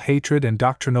personal hatred and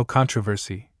doctrinal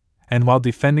controversy, and while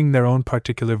defending their own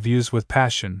particular views with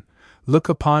passion, look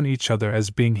upon each other as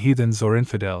being heathens or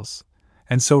infidels,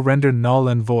 and so render null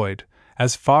and void,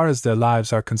 as far as their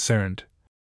lives are concerned,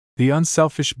 the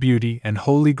unselfish beauty and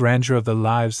holy grandeur of the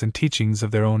lives and teachings of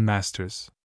their own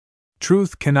masters.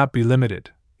 Truth cannot be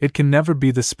limited. It can never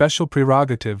be the special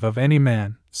prerogative of any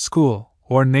man, school,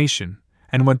 or nation,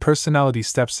 and when personality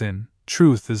steps in,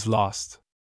 truth is lost.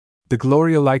 The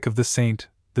glory alike of the saint,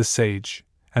 the sage,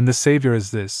 and the Savior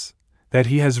is this, that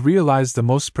he has realized the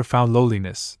most profound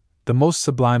lowliness, the most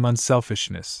sublime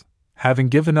unselfishness. Having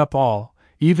given up all,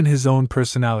 even his own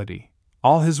personality,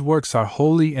 all his works are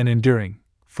holy and enduring,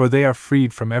 for they are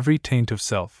freed from every taint of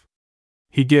self.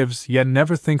 He gives, yet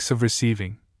never thinks of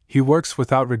receiving. He works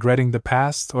without regretting the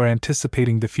past or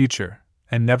anticipating the future,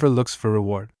 and never looks for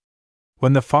reward.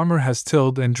 When the farmer has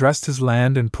tilled and dressed his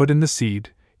land and put in the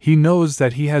seed, he knows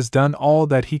that he has done all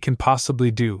that he can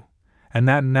possibly do, and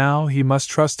that now he must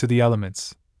trust to the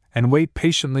elements, and wait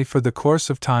patiently for the course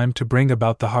of time to bring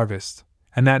about the harvest,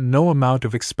 and that no amount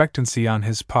of expectancy on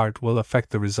his part will affect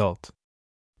the result.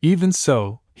 Even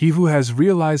so, he who has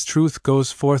realized truth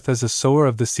goes forth as a sower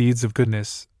of the seeds of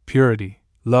goodness, purity,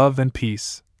 love, and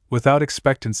peace, without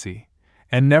expectancy,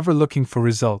 and never looking for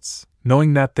results,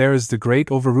 knowing that there is the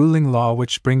great overruling law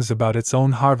which brings about its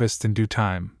own harvest in due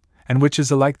time, and which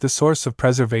is alike the source of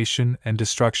preservation and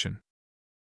destruction.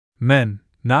 Men,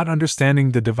 not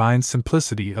understanding the divine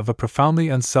simplicity of a profoundly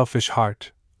unselfish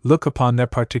heart, look upon their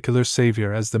particular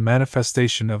Savior as the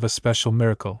manifestation of a special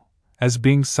miracle, as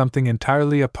being something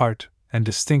entirely apart and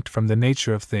distinct from the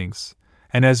nature of things,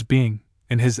 and as being,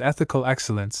 in his ethical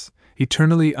excellence,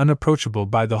 eternally unapproachable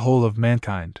by the whole of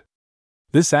mankind.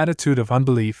 This attitude of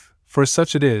unbelief, for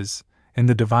such it is, in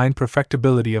the divine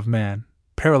perfectibility of man,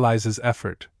 paralyzes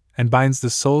effort, and binds the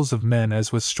souls of men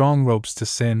as with strong ropes to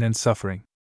sin and suffering.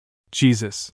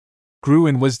 Jesus grew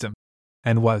in wisdom,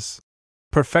 and was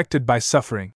perfected by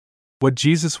suffering. What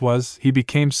Jesus was, he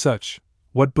became such;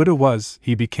 what Buddha was,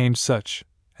 he became such;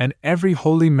 and every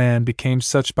holy man became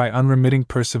such by unremitting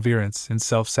perseverance in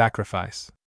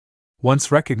self-sacrifice.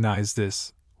 Once recognize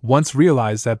this, once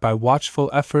realize that by watchful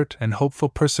effort and hopeful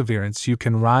perseverance you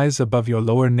can rise above your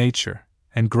lower nature,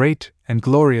 and great and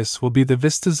glorious will be the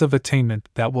vistas of attainment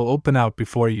that will open out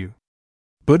before you.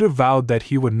 Buddha vowed that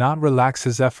he would not relax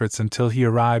his efforts until he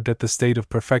arrived at the state of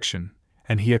perfection,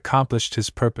 and he accomplished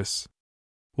his purpose.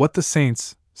 What the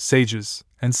saints, sages,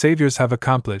 and saviors have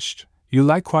accomplished, you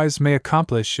likewise may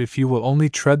accomplish if you will only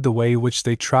tread the way which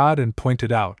they trod and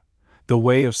pointed out, the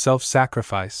way of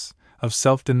self-sacrifice, of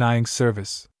self-denying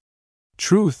service.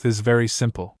 Truth is very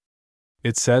simple.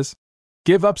 It says,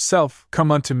 "Give up self,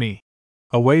 come unto me,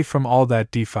 away from all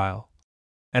that defile,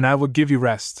 and I will give you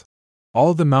rest."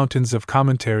 All the mountains of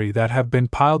commentary that have been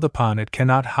piled upon it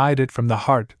cannot hide it from the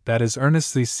heart that is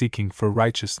earnestly seeking for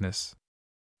righteousness.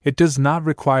 It does not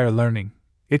require learning,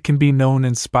 it can be known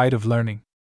in spite of learning.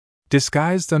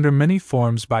 Disguised under many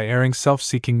forms by erring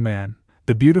self-seeking man,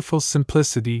 the beautiful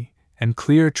simplicity and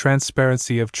clear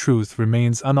transparency of truth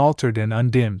remains unaltered and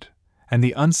undimmed, and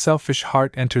the unselfish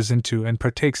heart enters into and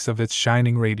partakes of its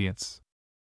shining radiance.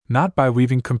 Not by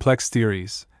weaving complex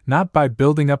theories, not by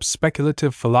building up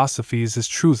speculative philosophies is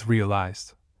truth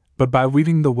realized, but by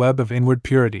weaving the web of inward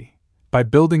purity, by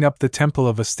building up the temple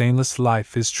of a stainless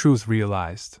life is truth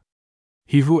realized.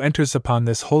 He who enters upon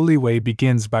this holy way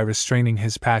begins by restraining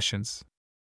his passions.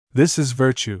 This is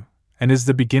virtue, and is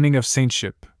the beginning of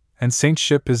saintship, and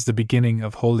saintship is the beginning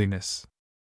of holiness.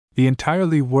 The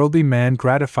entirely worldly man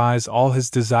gratifies all his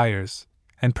desires,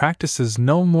 and practices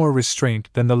no more restraint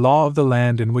than the law of the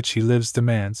land in which he lives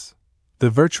demands. The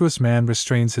virtuous man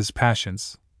restrains his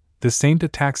passions. The saint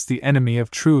attacks the enemy of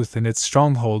truth in its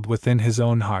stronghold within his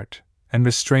own heart, and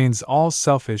restrains all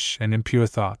selfish and impure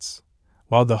thoughts,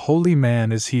 while the holy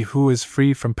man is he who is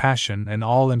free from passion and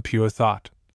all impure thought,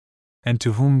 and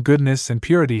to whom goodness and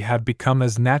purity have become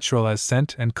as natural as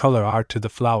scent and color are to the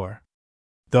flower.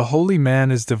 The holy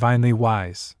man is divinely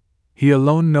wise. He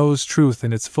alone knows truth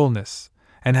in its fullness,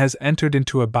 and has entered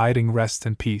into abiding rest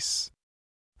and peace.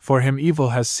 For him evil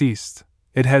has ceased,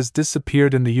 it has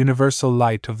disappeared in the universal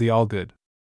light of the all-good.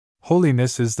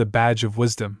 Holiness is the badge of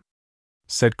wisdom,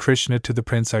 said Krishna to the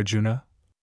Prince Arjuna.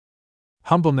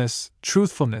 Humbleness,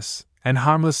 truthfulness, and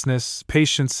harmlessness,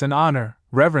 patience and honor,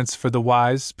 reverence for the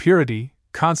wise, purity,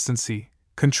 constancy,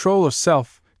 control of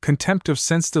self, contempt of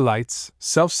sense delights,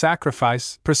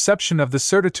 self-sacrifice, perception of the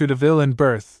certitude of ill in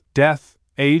birth, death,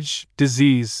 age,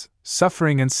 disease,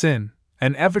 suffering and sin,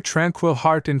 an ever-tranquil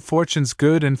heart in fortune's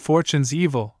good and fortune's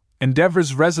evil,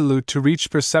 endeavors resolute to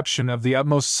reach perception of the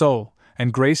utmost soul,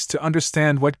 and grace to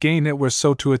understand what gain it were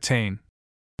so to attain.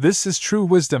 This is true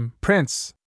wisdom,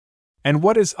 Prince. And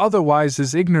what is otherwise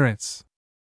is ignorance.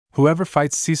 Whoever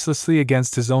fights ceaselessly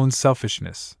against his own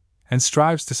selfishness, and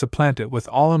strives to supplant it with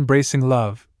all-embracing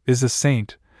love, is a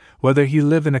saint, whether he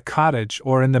live in a cottage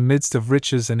or in the midst of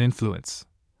riches and influence,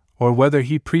 or whether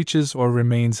he preaches or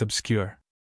remains obscure.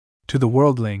 To the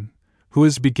worldling, who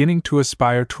is beginning to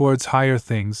aspire towards higher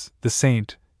things, the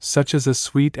saint, such as a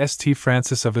sweet St.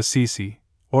 Francis of Assisi,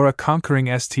 or a conquering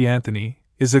St. Anthony,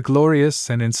 is a glorious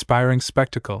and inspiring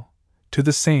spectacle. To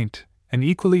the saint, an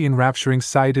equally enrapturing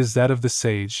sight is that of the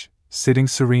sage, sitting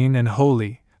serene and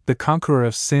holy, the conqueror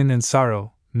of sin and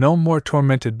sorrow, no more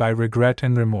tormented by regret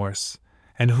and remorse,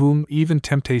 and whom even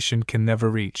temptation can never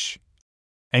reach.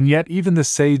 And yet even the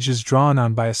sage is drawn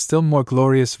on by a still more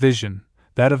glorious vision,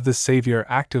 that of the Savior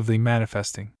actively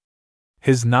manifesting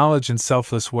His knowledge in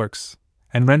selfless works,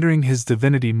 and rendering His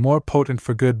divinity more potent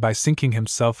for good by sinking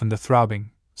Himself in the throbbing,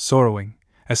 sorrowing,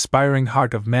 aspiring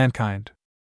heart of mankind.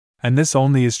 And this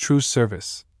only is true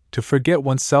service, to forget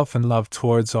oneself in love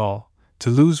towards all, to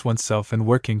lose oneself in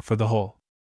working for the whole.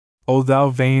 O thou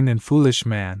vain and foolish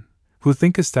man, who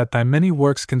thinkest that thy many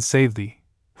works can save thee,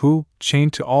 who,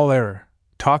 chained to all error,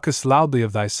 talkest loudly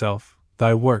of thyself,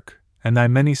 thy work, and thy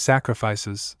many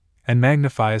sacrifices, and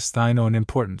magnifiest thine own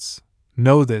importance,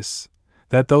 know this,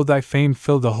 that though thy fame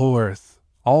fill the whole earth,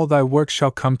 all thy work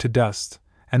shall come to dust,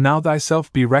 and thou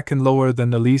thyself be reckoned lower than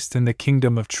the least in the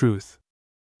kingdom of truth.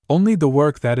 Only the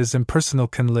work that is impersonal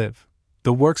can live.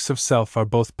 The works of self are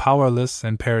both powerless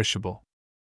and perishable.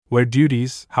 Where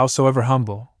duties, howsoever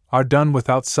humble, are done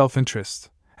without self-interest,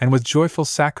 and with joyful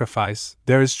sacrifice,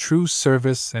 there is true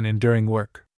service and enduring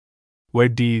work. Where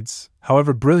deeds,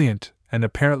 however brilliant and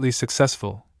apparently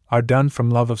successful, are done from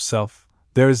love of self,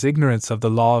 there is ignorance of the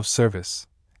law of service,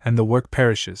 and the work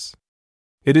perishes.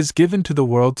 It is given to the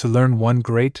world to learn one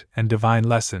great and divine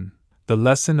lesson, the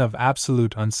lesson of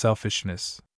absolute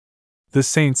unselfishness. The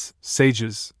saints,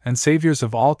 sages, and saviors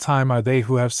of all time are they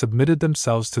who have submitted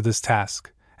themselves to this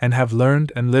task, and have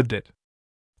learned and lived it.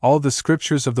 All the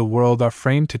scriptures of the world are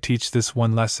framed to teach this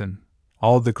one lesson,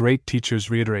 all the great teachers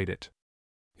reiterate it.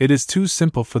 It is too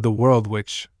simple for the world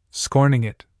which, scorning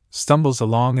it, stumbles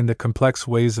along in the complex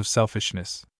ways of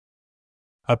selfishness.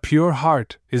 A pure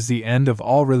heart is the end of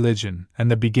all religion and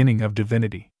the beginning of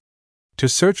divinity. To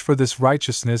search for this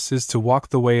righteousness is to walk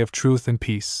the way of truth and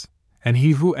peace, and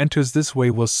he who enters this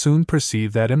way will soon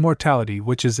perceive that immortality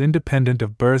which is independent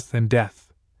of birth and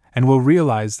death, and will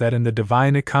realize that in the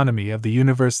divine economy of the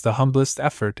universe the humblest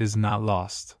effort is not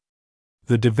lost.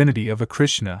 The divinity of a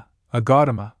Krishna, a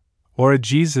Gautama, or a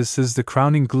Jesus is the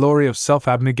crowning glory of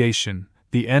self-abnegation,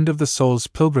 the end of the soul's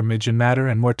pilgrimage in matter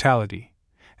and mortality,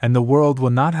 and the world will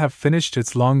not have finished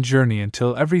its long journey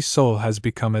until every soul has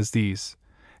become as these,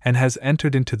 and has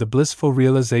entered into the blissful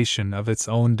realization of its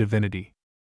own divinity.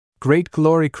 Great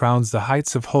glory crowns the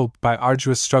heights of hope by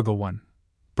arduous struggle won.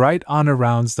 Bright honor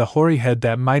rounds the hoary head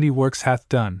that mighty works hath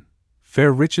done.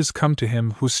 Fair riches come to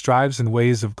him who strives in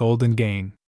ways of golden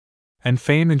gain. And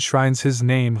fame enshrines his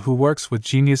name who works with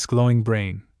genius glowing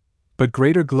brain. But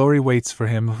greater glory waits for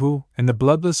him who, in the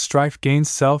bloodless strife gains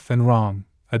self and wrong,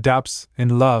 adopts,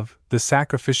 in love, the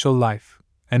sacrificial life.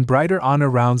 And brighter honor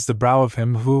rounds the brow of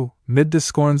him who, mid the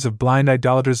scorns of blind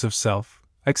idolaters of self,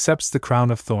 accepts the crown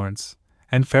of thorns.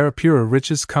 And fairer purer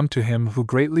riches come to him who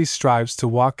greatly strives to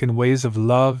walk in ways of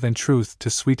love and truth to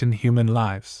sweeten human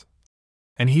lives.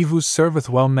 And he who serveth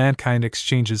well mankind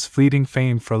exchanges fleeting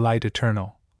fame for light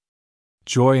eternal,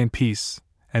 joy and peace,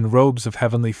 and robes of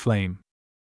heavenly flame.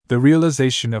 The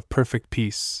realization of perfect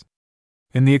peace.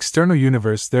 In the external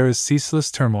universe there is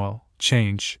ceaseless turmoil,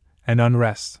 change, and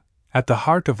unrest. At the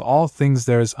heart of all things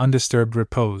there is undisturbed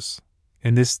repose.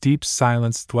 In this deep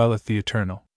silence dwelleth the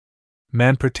eternal.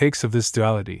 Man partakes of this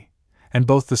duality, and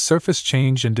both the surface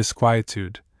change and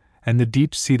disquietude, and the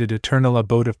deep-seated eternal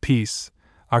abode of peace,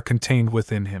 are contained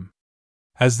within him.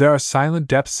 As there are silent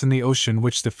depths in the ocean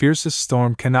which the fiercest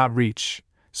storm cannot reach,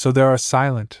 so there are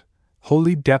silent,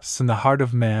 holy depths in the heart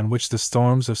of man which the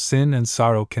storms of sin and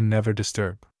sorrow can never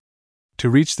disturb. To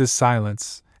reach this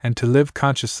silence, and to live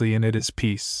consciously in it is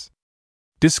peace.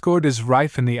 Discord is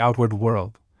rife in the outward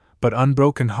world, but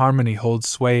unbroken harmony holds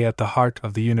sway at the heart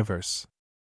of the universe.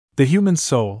 The human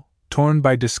soul, torn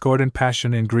by discordant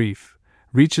passion and grief,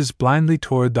 reaches blindly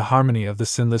toward the harmony of the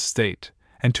sinless state,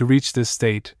 and to reach this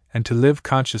state, and to live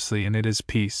consciously in it is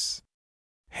peace.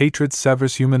 Hatred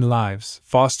severs human lives,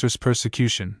 fosters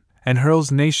persecution, and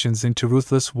hurls nations into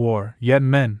ruthless war, yet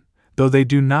men, though they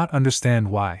do not understand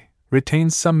why,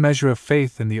 retain some measure of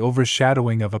faith in the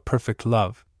overshadowing of a perfect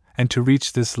love, and to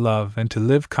reach this love and to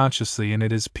live consciously in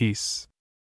it is peace.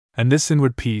 And this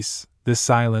inward peace, this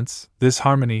silence, this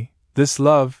harmony, this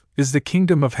love, is the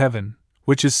kingdom of heaven,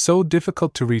 which is so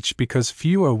difficult to reach because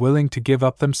few are willing to give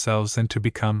up themselves and to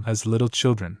become as little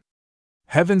children.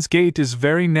 Heaven's gate is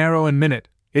very narrow and minute,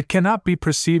 it cannot be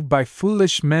perceived by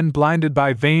foolish men blinded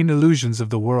by vain illusions of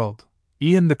the world.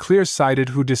 E'en the clear-sighted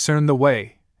who discern the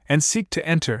way, and seek to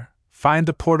enter, find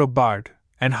the portal barred,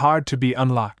 and hard to be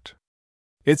unlocked.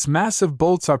 Its massive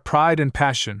bolts are pride and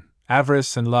passion,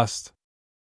 avarice and lust.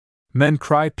 Men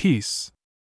cry peace.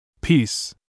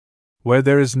 Peace. Where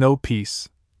there is no peace,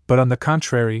 but on the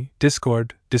contrary,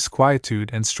 discord,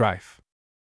 disquietude, and strife.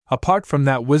 Apart from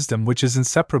that wisdom which is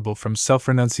inseparable from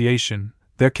self-renunciation,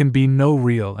 there can be no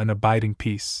real and abiding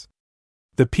peace.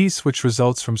 The peace which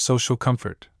results from social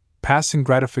comfort, passing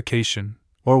gratification,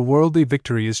 or worldly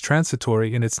victory is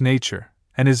transitory in its nature,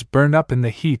 and is burned up in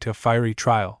the heat of fiery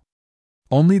trial.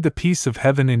 Only the peace of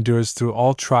heaven endures through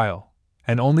all trial,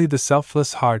 and only the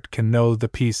selfless heart can know the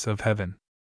peace of heaven.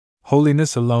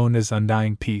 Holiness alone is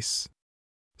undying peace.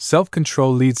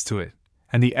 Self-control leads to it,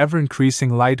 and the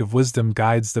ever-increasing light of wisdom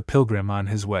guides the pilgrim on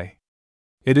his way.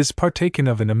 It is partaken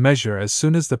of in a measure as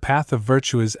soon as the path of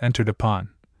virtue is entered upon,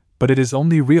 but it is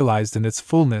only realized in its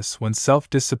fullness when self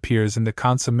disappears in the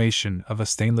consummation of a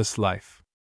stainless life.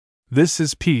 This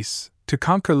is peace, to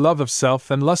conquer love of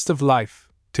self and lust of life,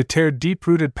 to tear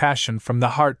deep-rooted passion from the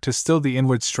heart to still the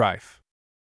inward strife.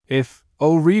 If,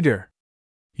 O reader,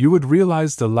 you would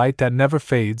realize the light that never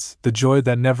fades, the joy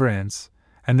that never ends,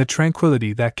 and the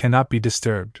tranquility that cannot be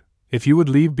disturbed, if you would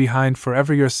leave behind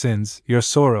forever your sins, your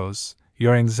sorrows,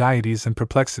 your anxieties and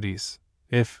perplexities,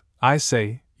 if, I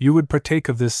say, you would partake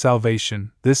of this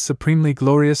salvation, this supremely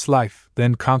glorious life,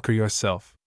 then conquer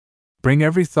yourself. Bring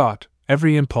every thought,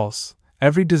 every impulse,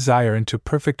 every desire into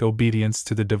perfect obedience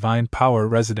to the divine power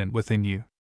resident within you.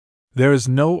 There is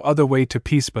no other way to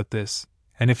peace but this,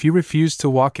 and if you refuse to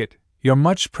walk it, your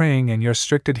much praying and your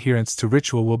strict adherence to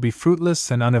ritual will be fruitless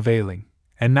and unavailing,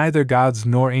 and neither gods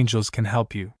nor angels can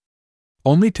help you.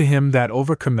 Only to him that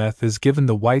overcometh is given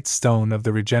the white stone of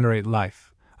the regenerate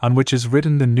life, on which is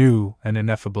written the new and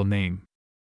ineffable name.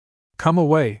 Come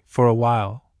away, for a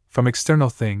while, from external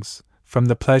things, from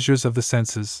the pleasures of the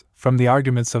senses, from the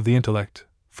arguments of the intellect,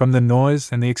 from the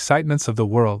noise and the excitements of the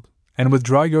world, and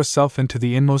withdraw yourself into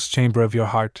the inmost chamber of your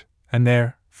heart, and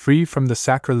there, free from the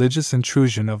sacrilegious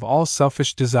intrusion of all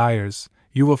selfish desires,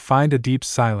 you will find a deep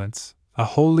silence, a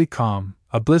holy calm,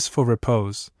 a blissful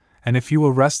repose, and if you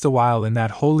will rest a while in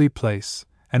that holy place,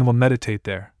 and will meditate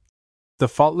there, the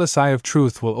faultless eye of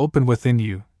truth will open within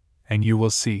you, and you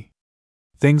will see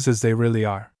things as they really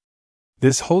are.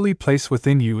 This holy place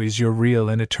within you is your real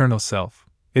and eternal self.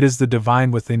 It is the divine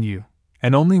within you,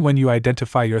 and only when you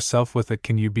identify yourself with it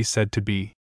can you be said to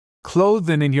be clothed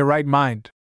and in your right mind.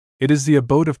 It is the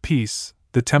abode of peace,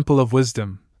 the temple of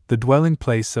wisdom, the dwelling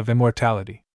place of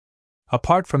immortality.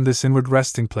 Apart from this inward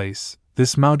resting place,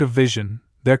 this mount of vision,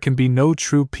 there can be no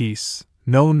true peace,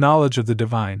 no knowledge of the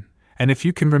divine, and if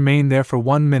you can remain there for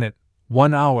 1 minute,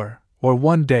 1 hour, or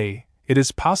 1 day, it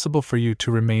is possible for you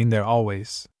to remain there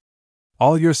always.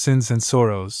 All your sins and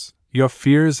sorrows, your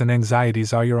fears and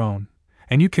anxieties are your own,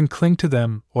 and you can cling to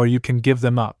them or you can give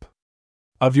them up.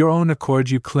 Of your own accord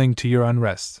you cling to your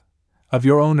unrest. Of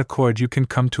your own accord you can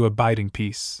come to abiding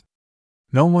peace.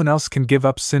 No one else can give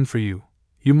up sin for you.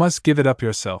 You must give it up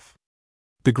yourself.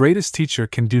 The greatest teacher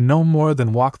can do no more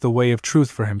than walk the way of truth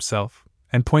for himself,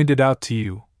 and point it out to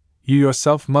you. You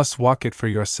yourself must walk it for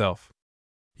yourself.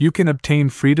 You can obtain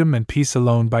freedom and peace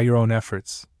alone by your own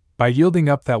efforts, by yielding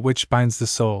up that which binds the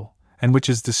soul, and which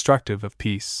is destructive of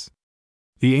peace.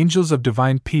 The angels of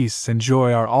divine peace and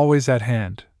joy are always at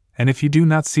hand, and if you do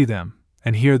not see them,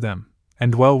 and hear them,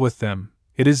 and dwell with them,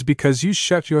 it is because you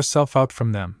shut yourself out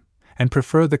from them, and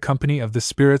prefer the company of the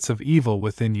spirits of evil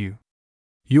within you.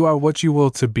 You are what you will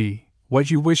to be,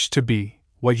 what you wish to be,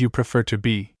 what you prefer to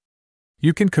be.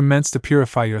 You can commence to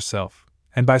purify yourself,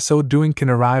 and by so doing can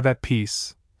arrive at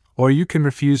peace, or you can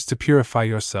refuse to purify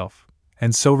yourself,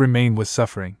 and so remain with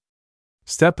suffering.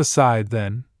 Step aside,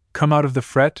 then, come out of the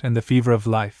fret and the fever of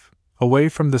life, away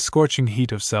from the scorching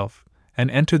heat of self, and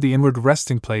enter the inward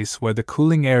resting place where the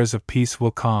cooling airs of peace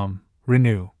will calm,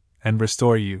 renew, and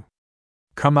restore you.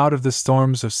 Come out of the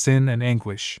storms of sin and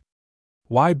anguish.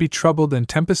 Why be troubled and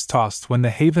tempest-tossed when the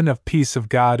haven of peace of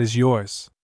God is yours?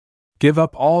 Give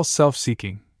up all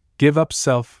self-seeking, give up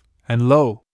self, and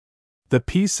lo! The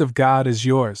peace of God is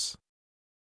yours.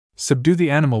 Subdue the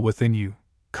animal within you,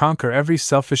 conquer every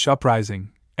selfish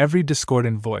uprising, every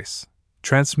discordant voice,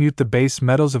 transmute the base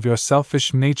metals of your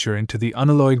selfish nature into the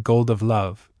unalloyed gold of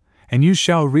love, and you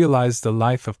shall realize the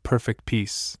life of perfect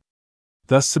peace.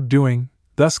 Thus subduing,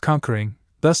 thus conquering,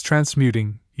 thus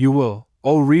transmuting, you will,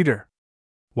 O reader,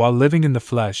 while living in the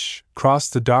flesh, cross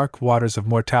the dark waters of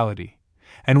mortality,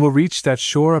 and will reach that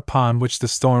shore upon which the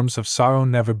storms of sorrow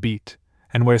never beat,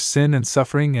 and where sin and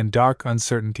suffering and dark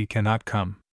uncertainty cannot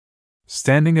come.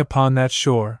 Standing upon that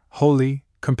shore, holy,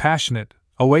 compassionate,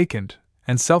 awakened,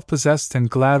 and self-possessed and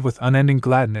glad with unending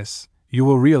gladness, you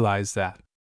will realize that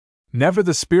never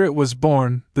the Spirit was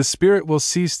born, the Spirit will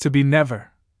cease to be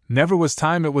never, never was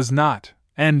time it was not,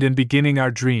 end and beginning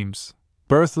our dreams,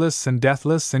 Birthless and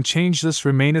deathless and changeless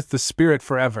remaineth the spirit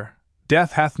forever.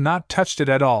 Death hath not touched it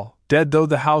at all, dead though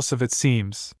the house of it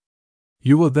seems.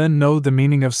 You will then know the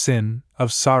meaning of sin,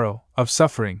 of sorrow, of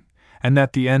suffering, and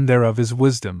that the end thereof is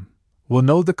wisdom, will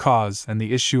know the cause and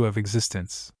the issue of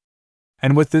existence.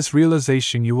 And with this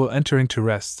realization you will enter into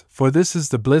rest, for this is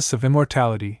the bliss of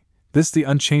immortality, this the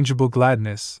unchangeable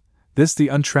gladness, this the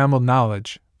untrammeled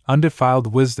knowledge,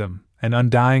 undefiled wisdom, and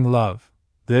undying love,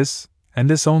 this, and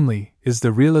this only, is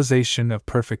the realization of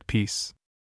perfect peace.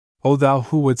 O thou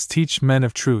who wouldst teach men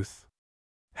of truth!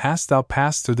 Hast thou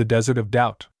passed through the desert of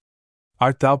doubt?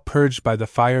 Art thou purged by the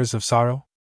fires of sorrow?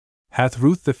 Hath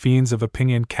Ruth the fiends of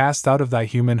opinion cast out of thy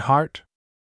human heart?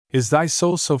 Is thy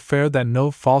soul so fair that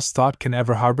no false thought can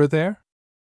ever harbor there?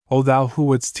 O thou who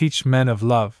wouldst teach men of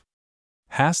love!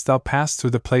 Hast thou passed through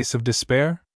the place of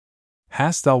despair?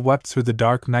 Hast thou wept through the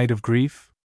dark night of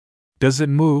grief? Does it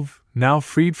move, now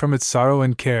freed from its sorrow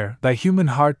and care, thy human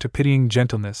heart to pitying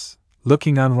gentleness,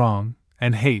 looking on wrong,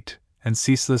 and hate, and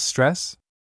ceaseless stress?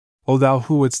 O thou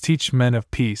who wouldst teach men of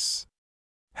peace!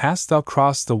 Hast thou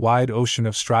crossed the wide ocean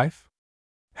of strife?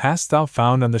 Hast thou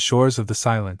found on the shores of the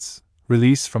silence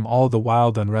release from all the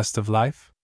wild unrest of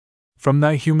life? From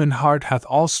thy human heart hath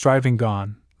all striving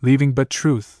gone, leaving but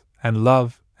truth, and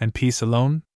love, and peace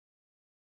alone?